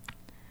wind.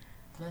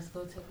 Let's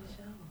go take a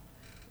shower.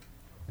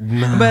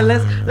 Nah. But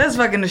let's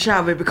fuck in the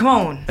shower, baby. Come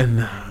on.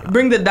 Nah.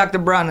 Bring the Dr.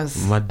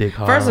 Bronner's. My dick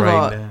hard First of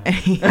all, now. yo,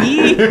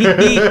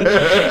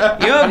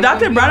 if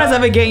Dr. Bronner's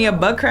ever getting your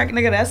butt crack,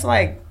 nigga, that's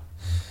like,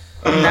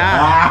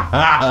 nah.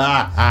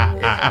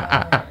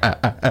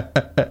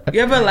 You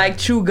ever like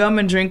chew gum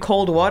and drink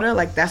cold water?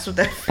 Like that's what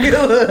that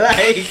feels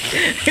like.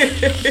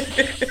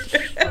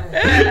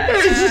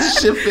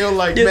 This shit feel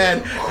like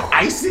mad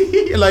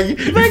icy. Like you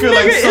feel nigga,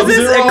 like is Sub-Zero.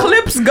 this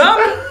Eclipse gum?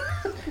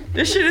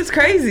 This shit is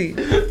crazy.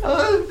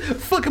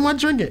 Fuck am I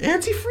drinking?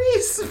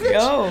 Antifreeze, bitch.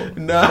 Yo.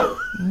 No.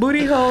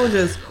 Booty hole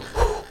just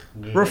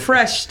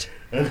refreshed.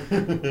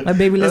 My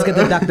baby, let's get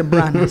the Dr.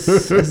 Brandes.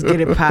 Let's get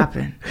it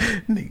popping.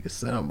 Nigga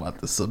said I'm about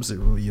to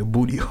Sub-Zero your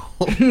booty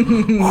hole.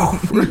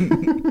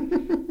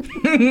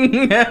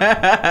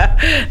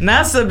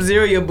 Not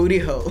Sub-Zero your booty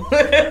hole.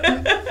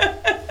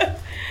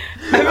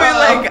 I feel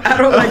like I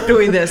don't like the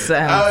way that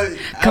sounds.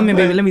 Come here,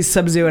 baby. Let me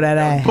Sub-Zero that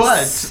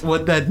ass. But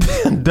what that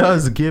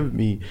does give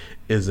me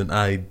is an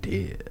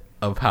idea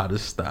of how to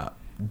stop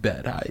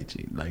bad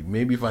hygiene. Like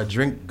maybe if I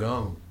drink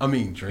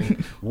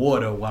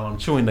water while I'm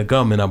chewing the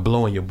gum and I'm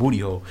blowing your booty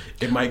hole,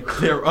 it might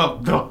clear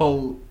up the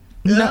whole.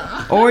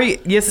 No, or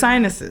your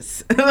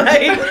sinuses.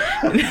 Like,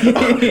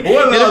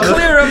 it'll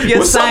clear up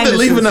your sinuses. Something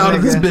leaving out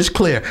of this bitch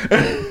clear.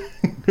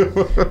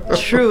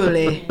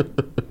 Truly.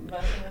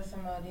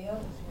 Somebody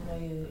else,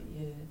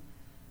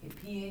 your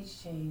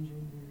pH change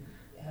when you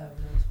have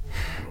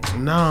multiple.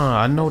 Nah,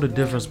 I know the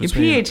difference Your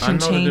between. pH can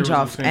change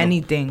off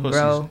anything,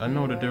 bro. I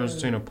know the difference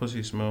between a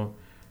pussy smell.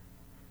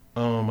 I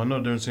know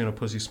the difference between a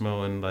pussy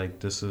smell and like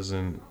this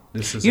isn't.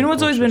 You know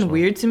what's always been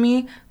weird to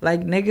me? Like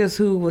niggas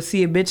who will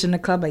see a bitch in the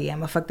club, like, yeah, I'm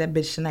gonna fuck that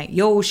bitch tonight.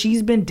 Yo,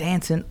 she's been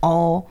dancing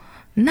all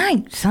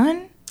night,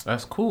 son.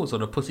 That's cool. So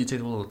the pussy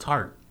tastes a little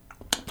tart.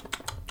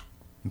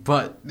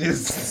 But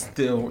it's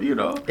still, you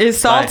know. It's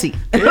salty.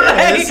 Like,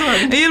 yeah, it's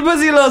like, your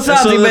pussy a little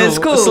salty, but it's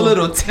cool. It's a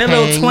little tang. A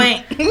little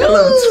twank. A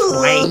little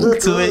twang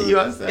to it, you know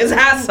what I'm saying? It's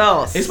hot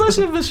sauce.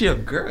 Especially if it's your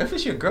girl. If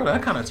it's your girl,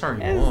 that kind of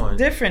turn you on.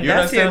 Different. You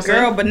That's your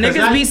girl. But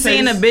niggas be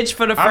seeing a bitch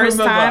for the first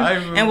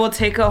time and will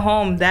take her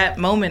home that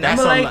moment.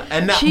 That's like,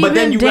 but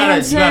then you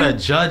gotta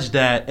judge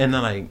that, and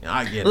then like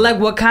I get it. Like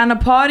what kind of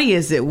party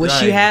is it? What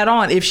she had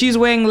on? If she's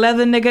wearing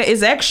leather, nigga,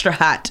 it's extra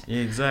hot.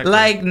 Yeah, exactly.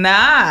 Like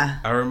nah.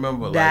 I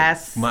remember like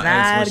that's my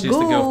not ex when she used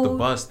to get off the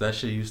bus, that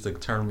shit used to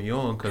turn me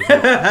on because pussy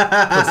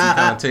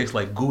kind of tastes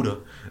like Gouda.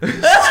 So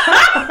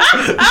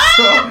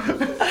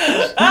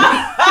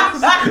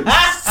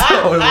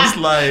it was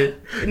like,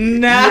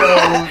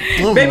 nah,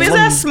 baby, is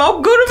that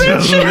smoked Gouda,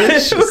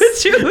 bitch?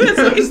 What you is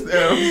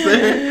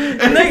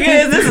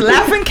nigga, is this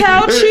Laughing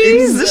Cow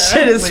cheese? This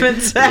shit is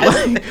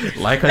fantastic.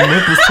 Like her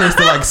nipples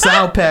tasted like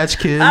Sour Patch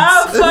Kids.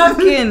 I'm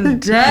fucking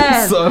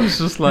dead. So it's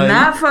just like,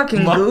 not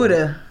fucking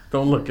Gouda.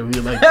 Don't look at me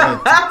like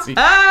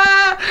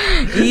that.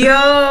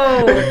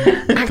 Yo,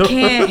 I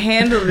can't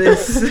handle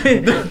this.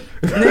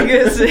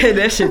 Nigga said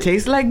that shit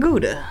tastes like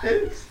Gouda.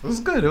 It was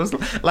good. It was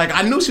like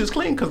I knew she was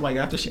clean because like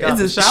after she got out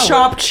the shower,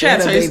 sharp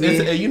cheddar,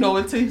 baby. You know,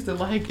 it tastes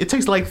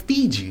like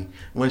Fiji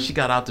when she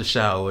got out the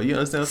shower. You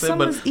understand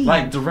what I'm saying? But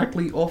like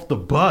directly off the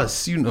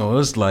bus, you know,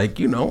 it's like,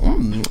 you know,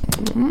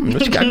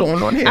 what you got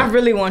going on here? I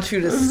really want you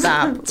to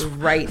stop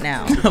right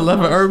now.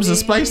 11 herbs and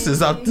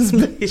spices out this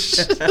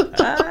bitch.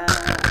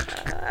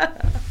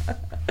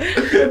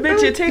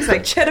 Bitch, it tastes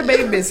like Cheddar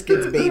Bay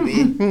biscuits,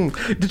 baby.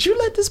 Did you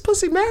let this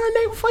pussy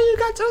marinate before you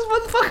got to this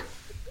motherfucker?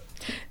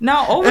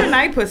 No,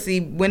 overnight pussy,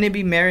 when it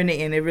be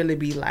marinating, it really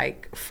be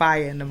like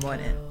fire in the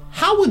morning.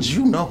 How would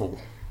you know?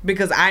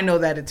 Because I know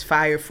that it's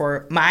fire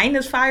mine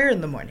is fire in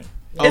the morning.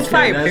 It's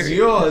fire, that's period.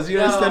 yours. You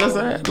understand what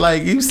I'm saying?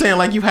 Like, you saying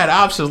like you had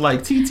options,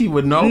 like TT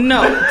would know.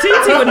 No,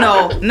 TT would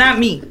know, not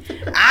me.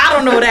 I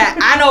don't know that.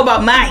 I know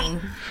about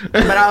mine,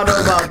 but I don't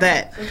know about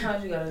that.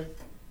 Sometimes you gotta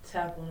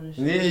tap on the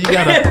shit. Yeah, you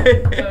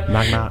gotta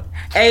knock knock.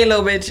 Hey,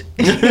 little bitch,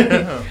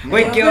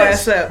 wake your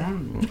ass up.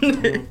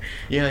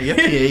 Yeah, your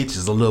pH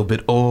is a little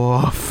bit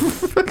off.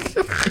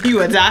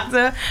 You a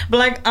doctor? But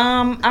like,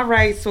 all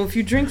right. So if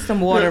you drink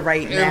some water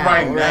right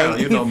now,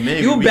 you know,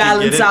 maybe you'll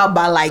balance out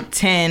by like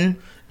 10.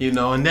 You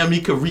know, and then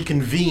we could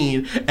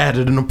reconvene at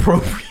an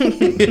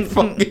appropriate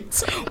fucking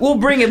time. We'll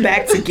bring it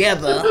back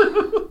together.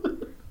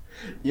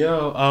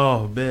 Yo,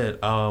 oh man,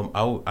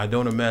 I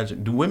don't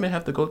imagine. Do women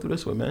have to go through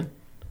this with men?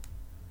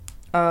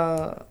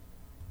 Yeah.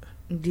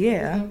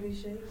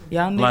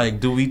 Y'all like,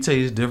 do we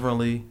taste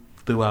differently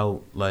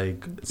throughout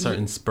like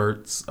certain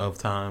spurts of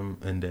time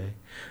and day?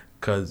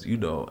 Cause you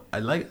know,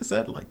 like I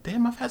said, like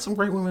damn, I've had some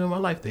great women in my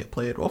life. They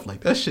play it off like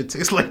that shit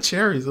tastes like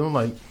cherries. I'm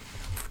like,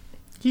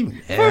 you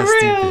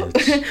nasty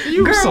bitch.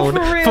 You girl, so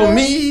for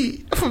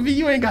me,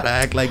 you ain't gotta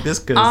act like this.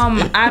 Cause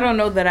I don't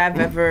know that I've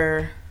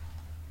ever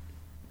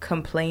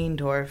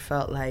complained or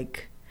felt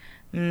like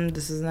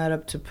this is not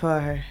up to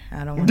par.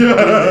 I don't want to do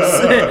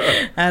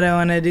this. I don't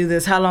want to do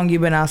this. How long you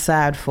been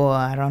outside for?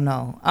 I don't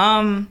know.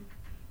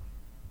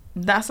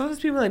 Sometimes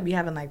people like be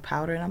having like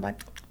powder, and I'm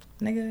like,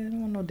 nigga, I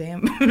don't want no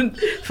damn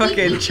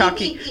fucking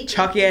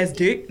chalky ass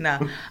dick. Nah.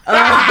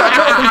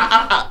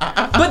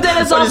 But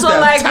then it's also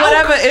like talc?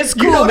 Whatever. It's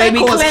cool, you know, baby.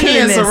 Cleanliness,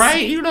 cancer,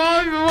 right? You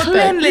know,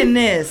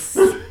 cleanliness.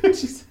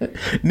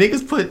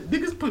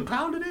 Niggas put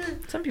powder there.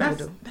 Some people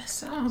do. That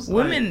sounds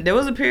women. Like... There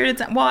was a period of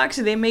time. Well,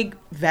 actually, they make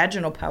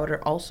vaginal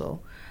powder also.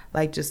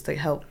 like just to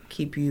help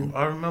keep you.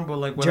 I remember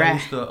like when dry I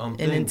used to and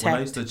when I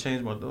used to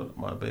change my daughter,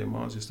 my baby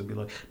moms used to be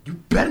like, "You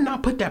better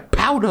not put that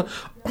powder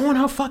on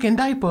her fucking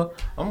diaper."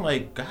 I'm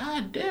like,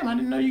 God damn, I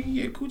didn't know you could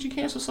get coochie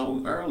cancer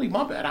so early.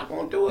 My bad, I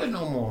won't do it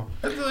no more.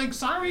 It's like,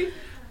 sorry.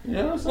 You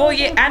know what I'm saying? Well,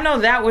 yeah, I know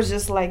that was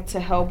just like to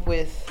help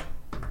with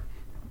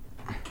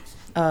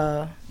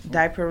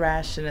diaper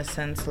rash in a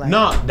sense, like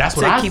no, that's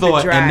what I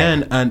thought,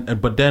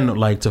 but then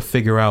like to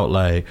figure out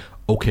like,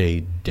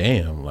 okay,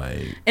 damn,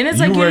 like, and it's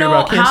like,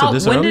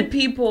 when did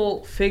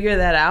people figure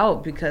that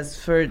out? Because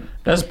for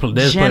there's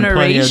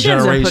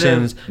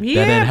generations that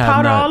didn't have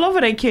powder all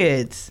over their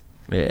kids.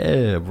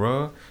 Yeah,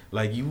 bro.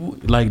 Like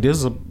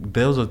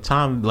there was a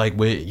time like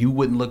where you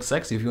wouldn't look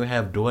sexy if you didn't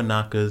have door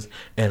knockers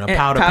and a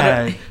powder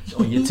patch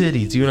on your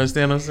titties. You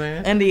understand what I'm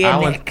saying? And the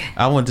neck.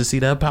 I want to see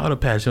that powder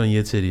patch on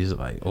your titties.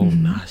 Like, oh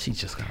nah, she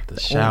just got the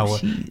shower.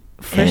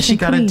 And she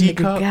got a D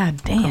cup.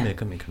 God damn.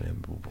 Come here,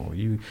 boo boo.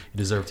 You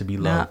deserve to be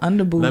loved. Nah,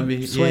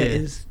 underboob sweat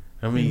is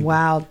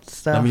wild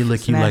stuff. Let me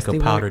lick you like a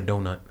powdered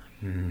donut.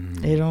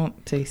 They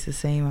don't taste the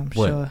same, I'm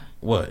sure.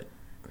 What?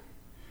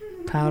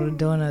 Powdered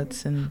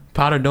donuts and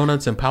powdered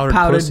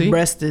pussy?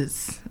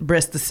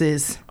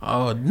 breastises.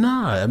 Oh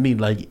nah, I mean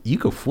like you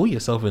could fool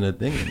yourself in a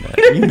thing in that.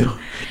 You know,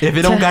 if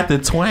it don't got the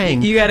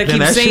twang, you gotta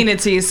keep saying it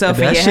to yourself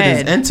in your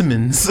head. That shit is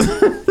Entenmann's.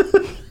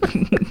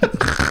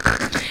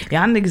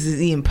 Y'all niggas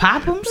is eating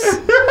Poppums.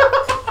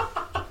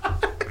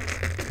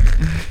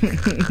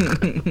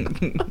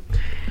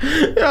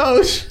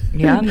 Yo,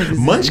 y'all niggas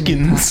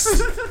Munchkins.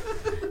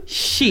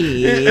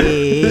 Shit.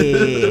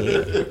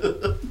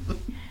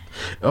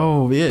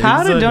 Oh yeah,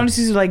 powder donuts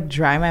used to like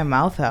dry my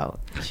mouth out.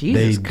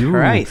 Jesus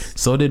Christ.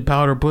 So did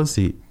powder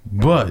pussy,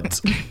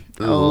 but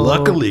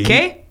luckily,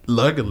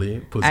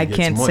 pussy I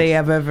can't say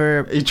I've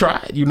ever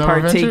tried. You know,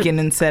 partaken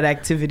in said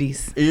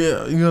activities.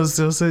 Yeah, you know,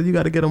 so you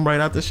got to get them right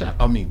out the shower.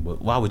 I mean,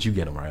 why would you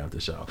get them right out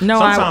the shower? No,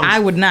 I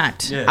would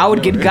not. Yeah, I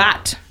would get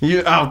got.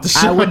 You out the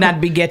shower. I would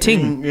not be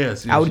getting.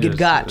 Yes, I would get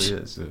got.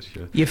 Yes.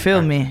 You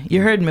feel me?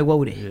 You heard me,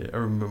 Wody. Yeah, I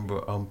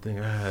remember. I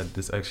had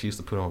this ex. She used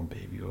to put on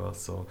baby oil,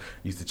 so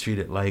used to treat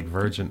it like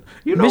virgin.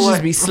 You know,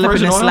 bitches be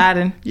slipping and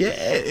sliding. Yeah,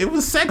 it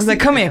was sexy. I was like,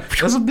 come here.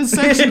 It was a bit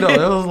sexy though. It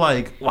was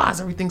like, why is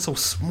everything so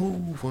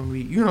smooth when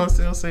we? You know what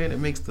I'm saying? It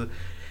makes the.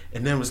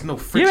 And there was no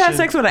friction. You ever had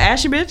sex with an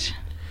ashy bitch?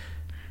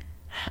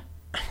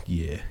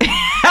 Yeah.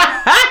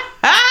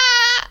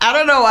 I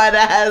don't know why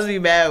that has me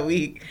bad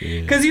weak.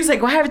 Because you was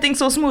like, why everything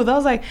so smooth? I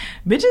was like,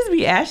 bitches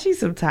be ashy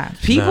sometimes.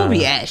 People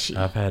be ashy.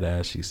 I've had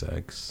ashy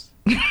sex.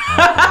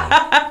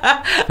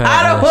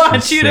 I don't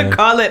want you to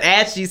call it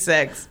ashy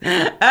sex.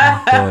 I've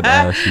had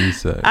ashy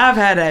sex. I've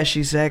had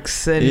ashy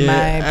sex in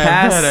my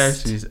past. I've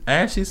had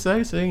ashy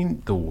sex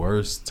ain't the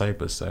worst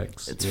type of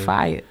sex. It's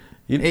fire.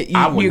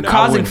 You're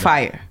causing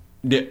fire.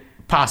 Yeah,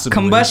 possibly.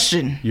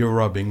 Combustion. You're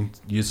rubbing.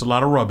 It's a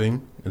lot of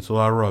rubbing.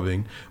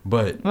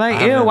 But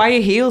like, ew, why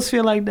your heels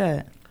feel like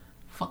that?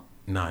 Fuck.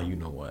 Nah, you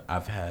know what?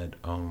 I've had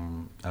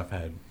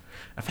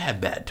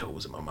bad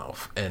toes in my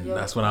mouth, and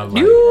that's when I like.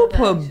 You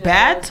put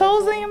bad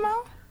toes in your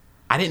mouth?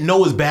 I didn't know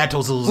it was bad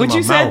toes in my mouth. What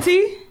you said,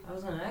 T? I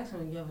was gonna ask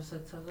him, you ever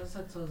suck toes? I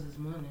suck toes this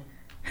morning.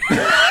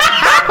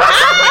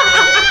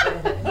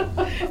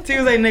 T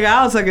was like, nigga,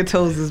 I was sucking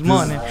toes this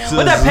morning.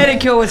 What that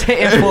pedicure was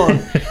hitting for?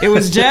 It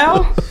was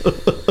gel?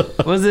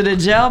 Was it a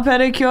gel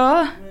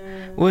pedicure?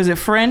 Was it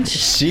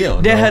French?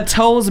 Did her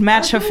toes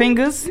match her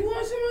fingers? You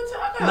want to see my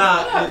toes? I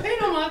got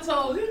paint on my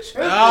toes. You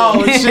tripping.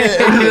 Oh, shit.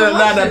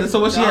 Nah. So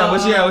what she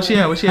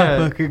had?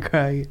 I'm fucking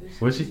crying.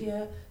 She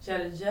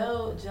had a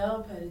gel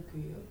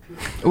pedicure.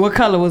 What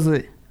color was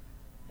it?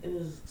 It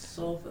was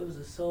soft. It was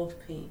a soft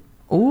pink.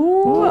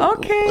 Ooh,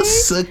 okay.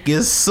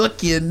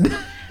 Sucking. The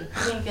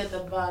pink at the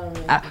bottom.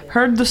 I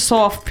heard the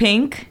soft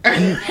pink.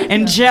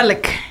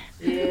 Angelic.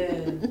 Yeah.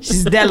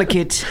 She's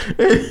delicate.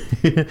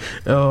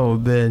 Oh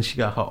man, she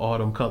got her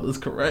autumn colors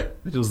correct.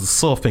 It was the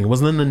soft pink. It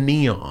wasn't in the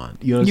neon.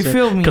 You know what I'm saying?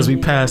 Feel me? Because we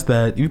passed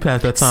that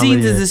time.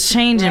 Seasons is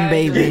changing,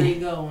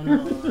 baby.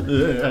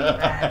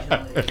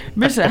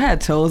 Bitch, I had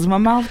toes in my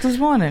mouth this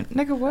morning.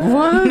 Nigga, what?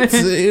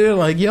 You're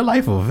like, your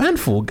life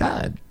eventful.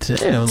 God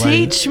damn.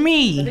 Teach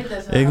me.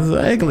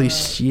 Exactly.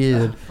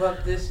 Shit.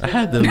 Fuck this shit. I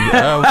had to.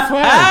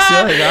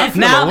 Facts.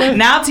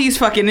 Now T's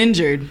fucking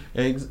injured.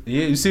 Yeah,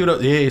 you see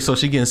what? So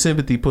she getting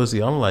sympathy pussy.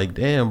 I'm like,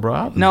 damn,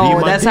 bro.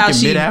 No, that's how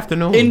she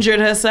mid-afternoon. injured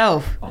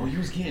herself. Oh, you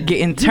was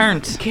getting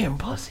turned. Getting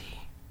pussy.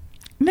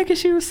 Nigga,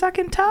 she was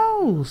sucking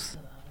toes.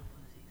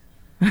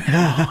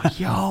 Oh,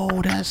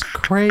 yo, that's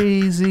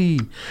crazy.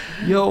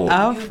 Yo,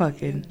 I'm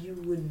fucking. You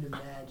wouldn't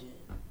imagine.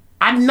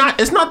 I'm not.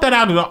 It's not that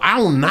I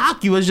don't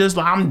knock you. It's just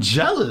like I'm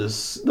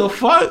jealous. The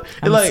fuck.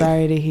 I'm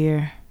sorry to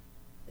hear.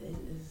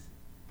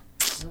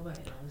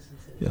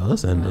 Yo,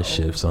 let's end this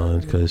shit, son,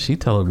 because she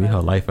telling me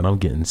her life and I'm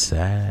getting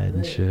sad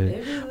and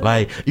shit.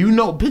 Like, you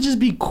know, bitches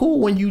be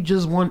cool when you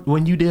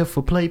there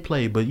for play,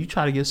 but you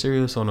try to get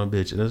serious on a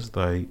bitch and it's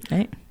like,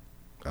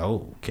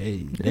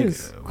 okay,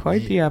 it's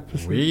quite the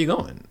opposite. Where are you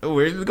going?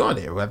 Where are you going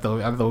there? I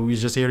thought we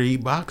was just here to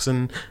eat box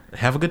and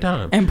have a good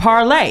time and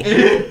parlay.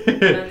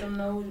 Let them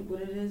know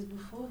what it is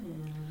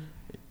beforehand.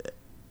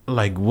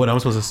 like what I'm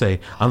supposed to say.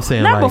 I'm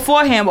saying not like,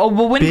 beforehand, but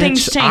when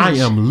things change.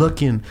 I am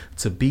looking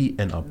to be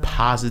in a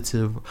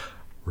positive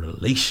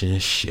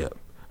relationship.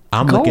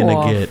 I'm looking to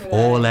get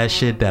all that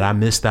shit that I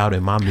missed out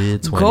in my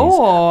mid-20s.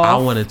 Go off. I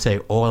want to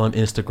take all them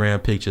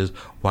Instagram pictures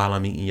while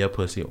I'm eating your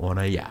pussy on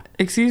a yacht.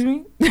 Excuse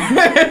me?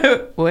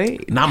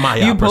 Wait. Not my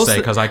yacht per se,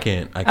 because I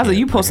can't. I was like,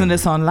 you posting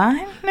this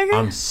online, nigga?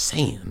 I'm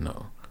saying,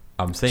 no.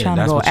 I'm saying Trying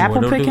that's to go what you apple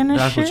want to picking do. and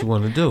That's shit? what you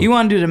want to do. You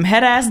want to do them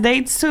head ass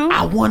dates too?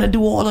 I want to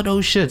do all of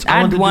those shits.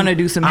 I want to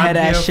do some head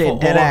ass shit,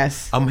 dead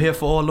ass. I'm here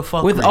for all the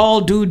fuckery. With all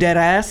due dead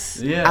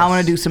ass. Yes. I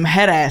want to do some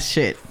head ass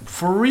shit.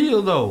 For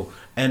real though.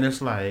 And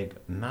it's like,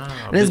 nah.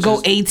 Let's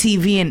go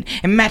ATV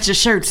and match your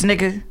shirts,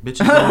 nigga. Bitches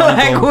don't wanna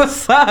like, go,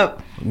 what's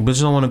up?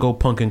 Bitches don't want to go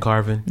pumpkin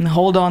carving. And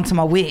hold on to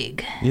my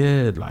wig.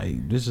 Yeah,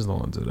 like, bitches don't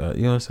want to do that.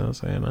 You know what I'm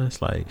saying?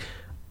 It's like,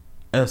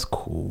 that's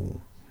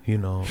cool. You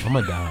know, I'm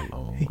going to die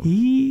alone.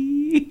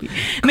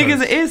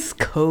 Niggas, it's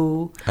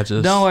cool.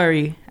 Don't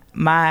worry.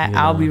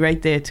 I'll be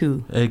right there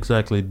too.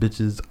 Exactly,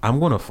 bitches. I'm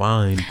gonna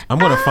find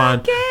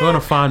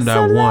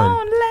that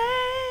one.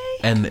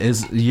 And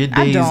it's your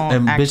days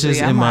and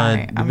bitches in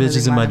my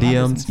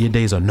DMs. Your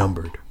days are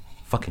numbered.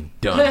 Fucking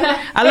done.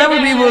 I love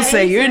when people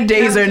say your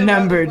days are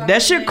numbered.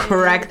 That shit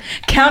crack.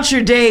 Count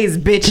your days,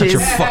 bitches. Count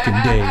your fucking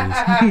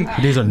days.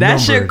 Your days are numbered. That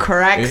shit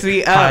cracks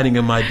me up. Hiding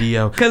in my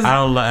DM. Cause I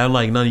don't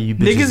like none of you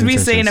bitches. Niggas be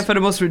saying that for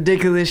the most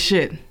ridiculous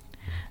shit.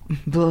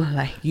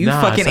 Like, you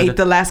fucking ate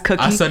the last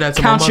cookie. I said that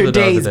to count my mother your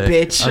days, the other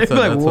day. bitch.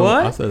 Like,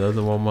 what? I said that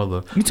to my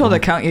mother. You told her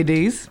count your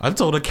days? I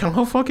told her count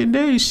her fucking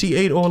days. She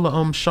ate all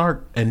the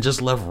shark and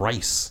just left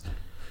rice.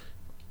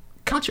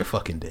 Count your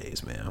fucking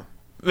days, ma'am.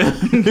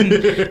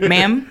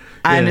 Ma'am,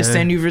 I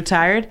understand you've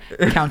retired.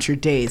 Count your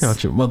days.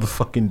 Count your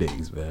motherfucking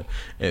days, man.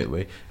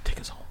 Anyway, take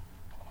us home.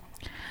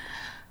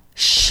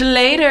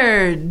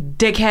 Schlater,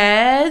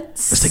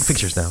 dickheads. Let's take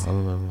pictures now. I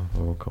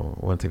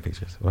want to take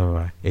pictures.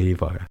 Bye-bye. 80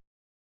 podcast.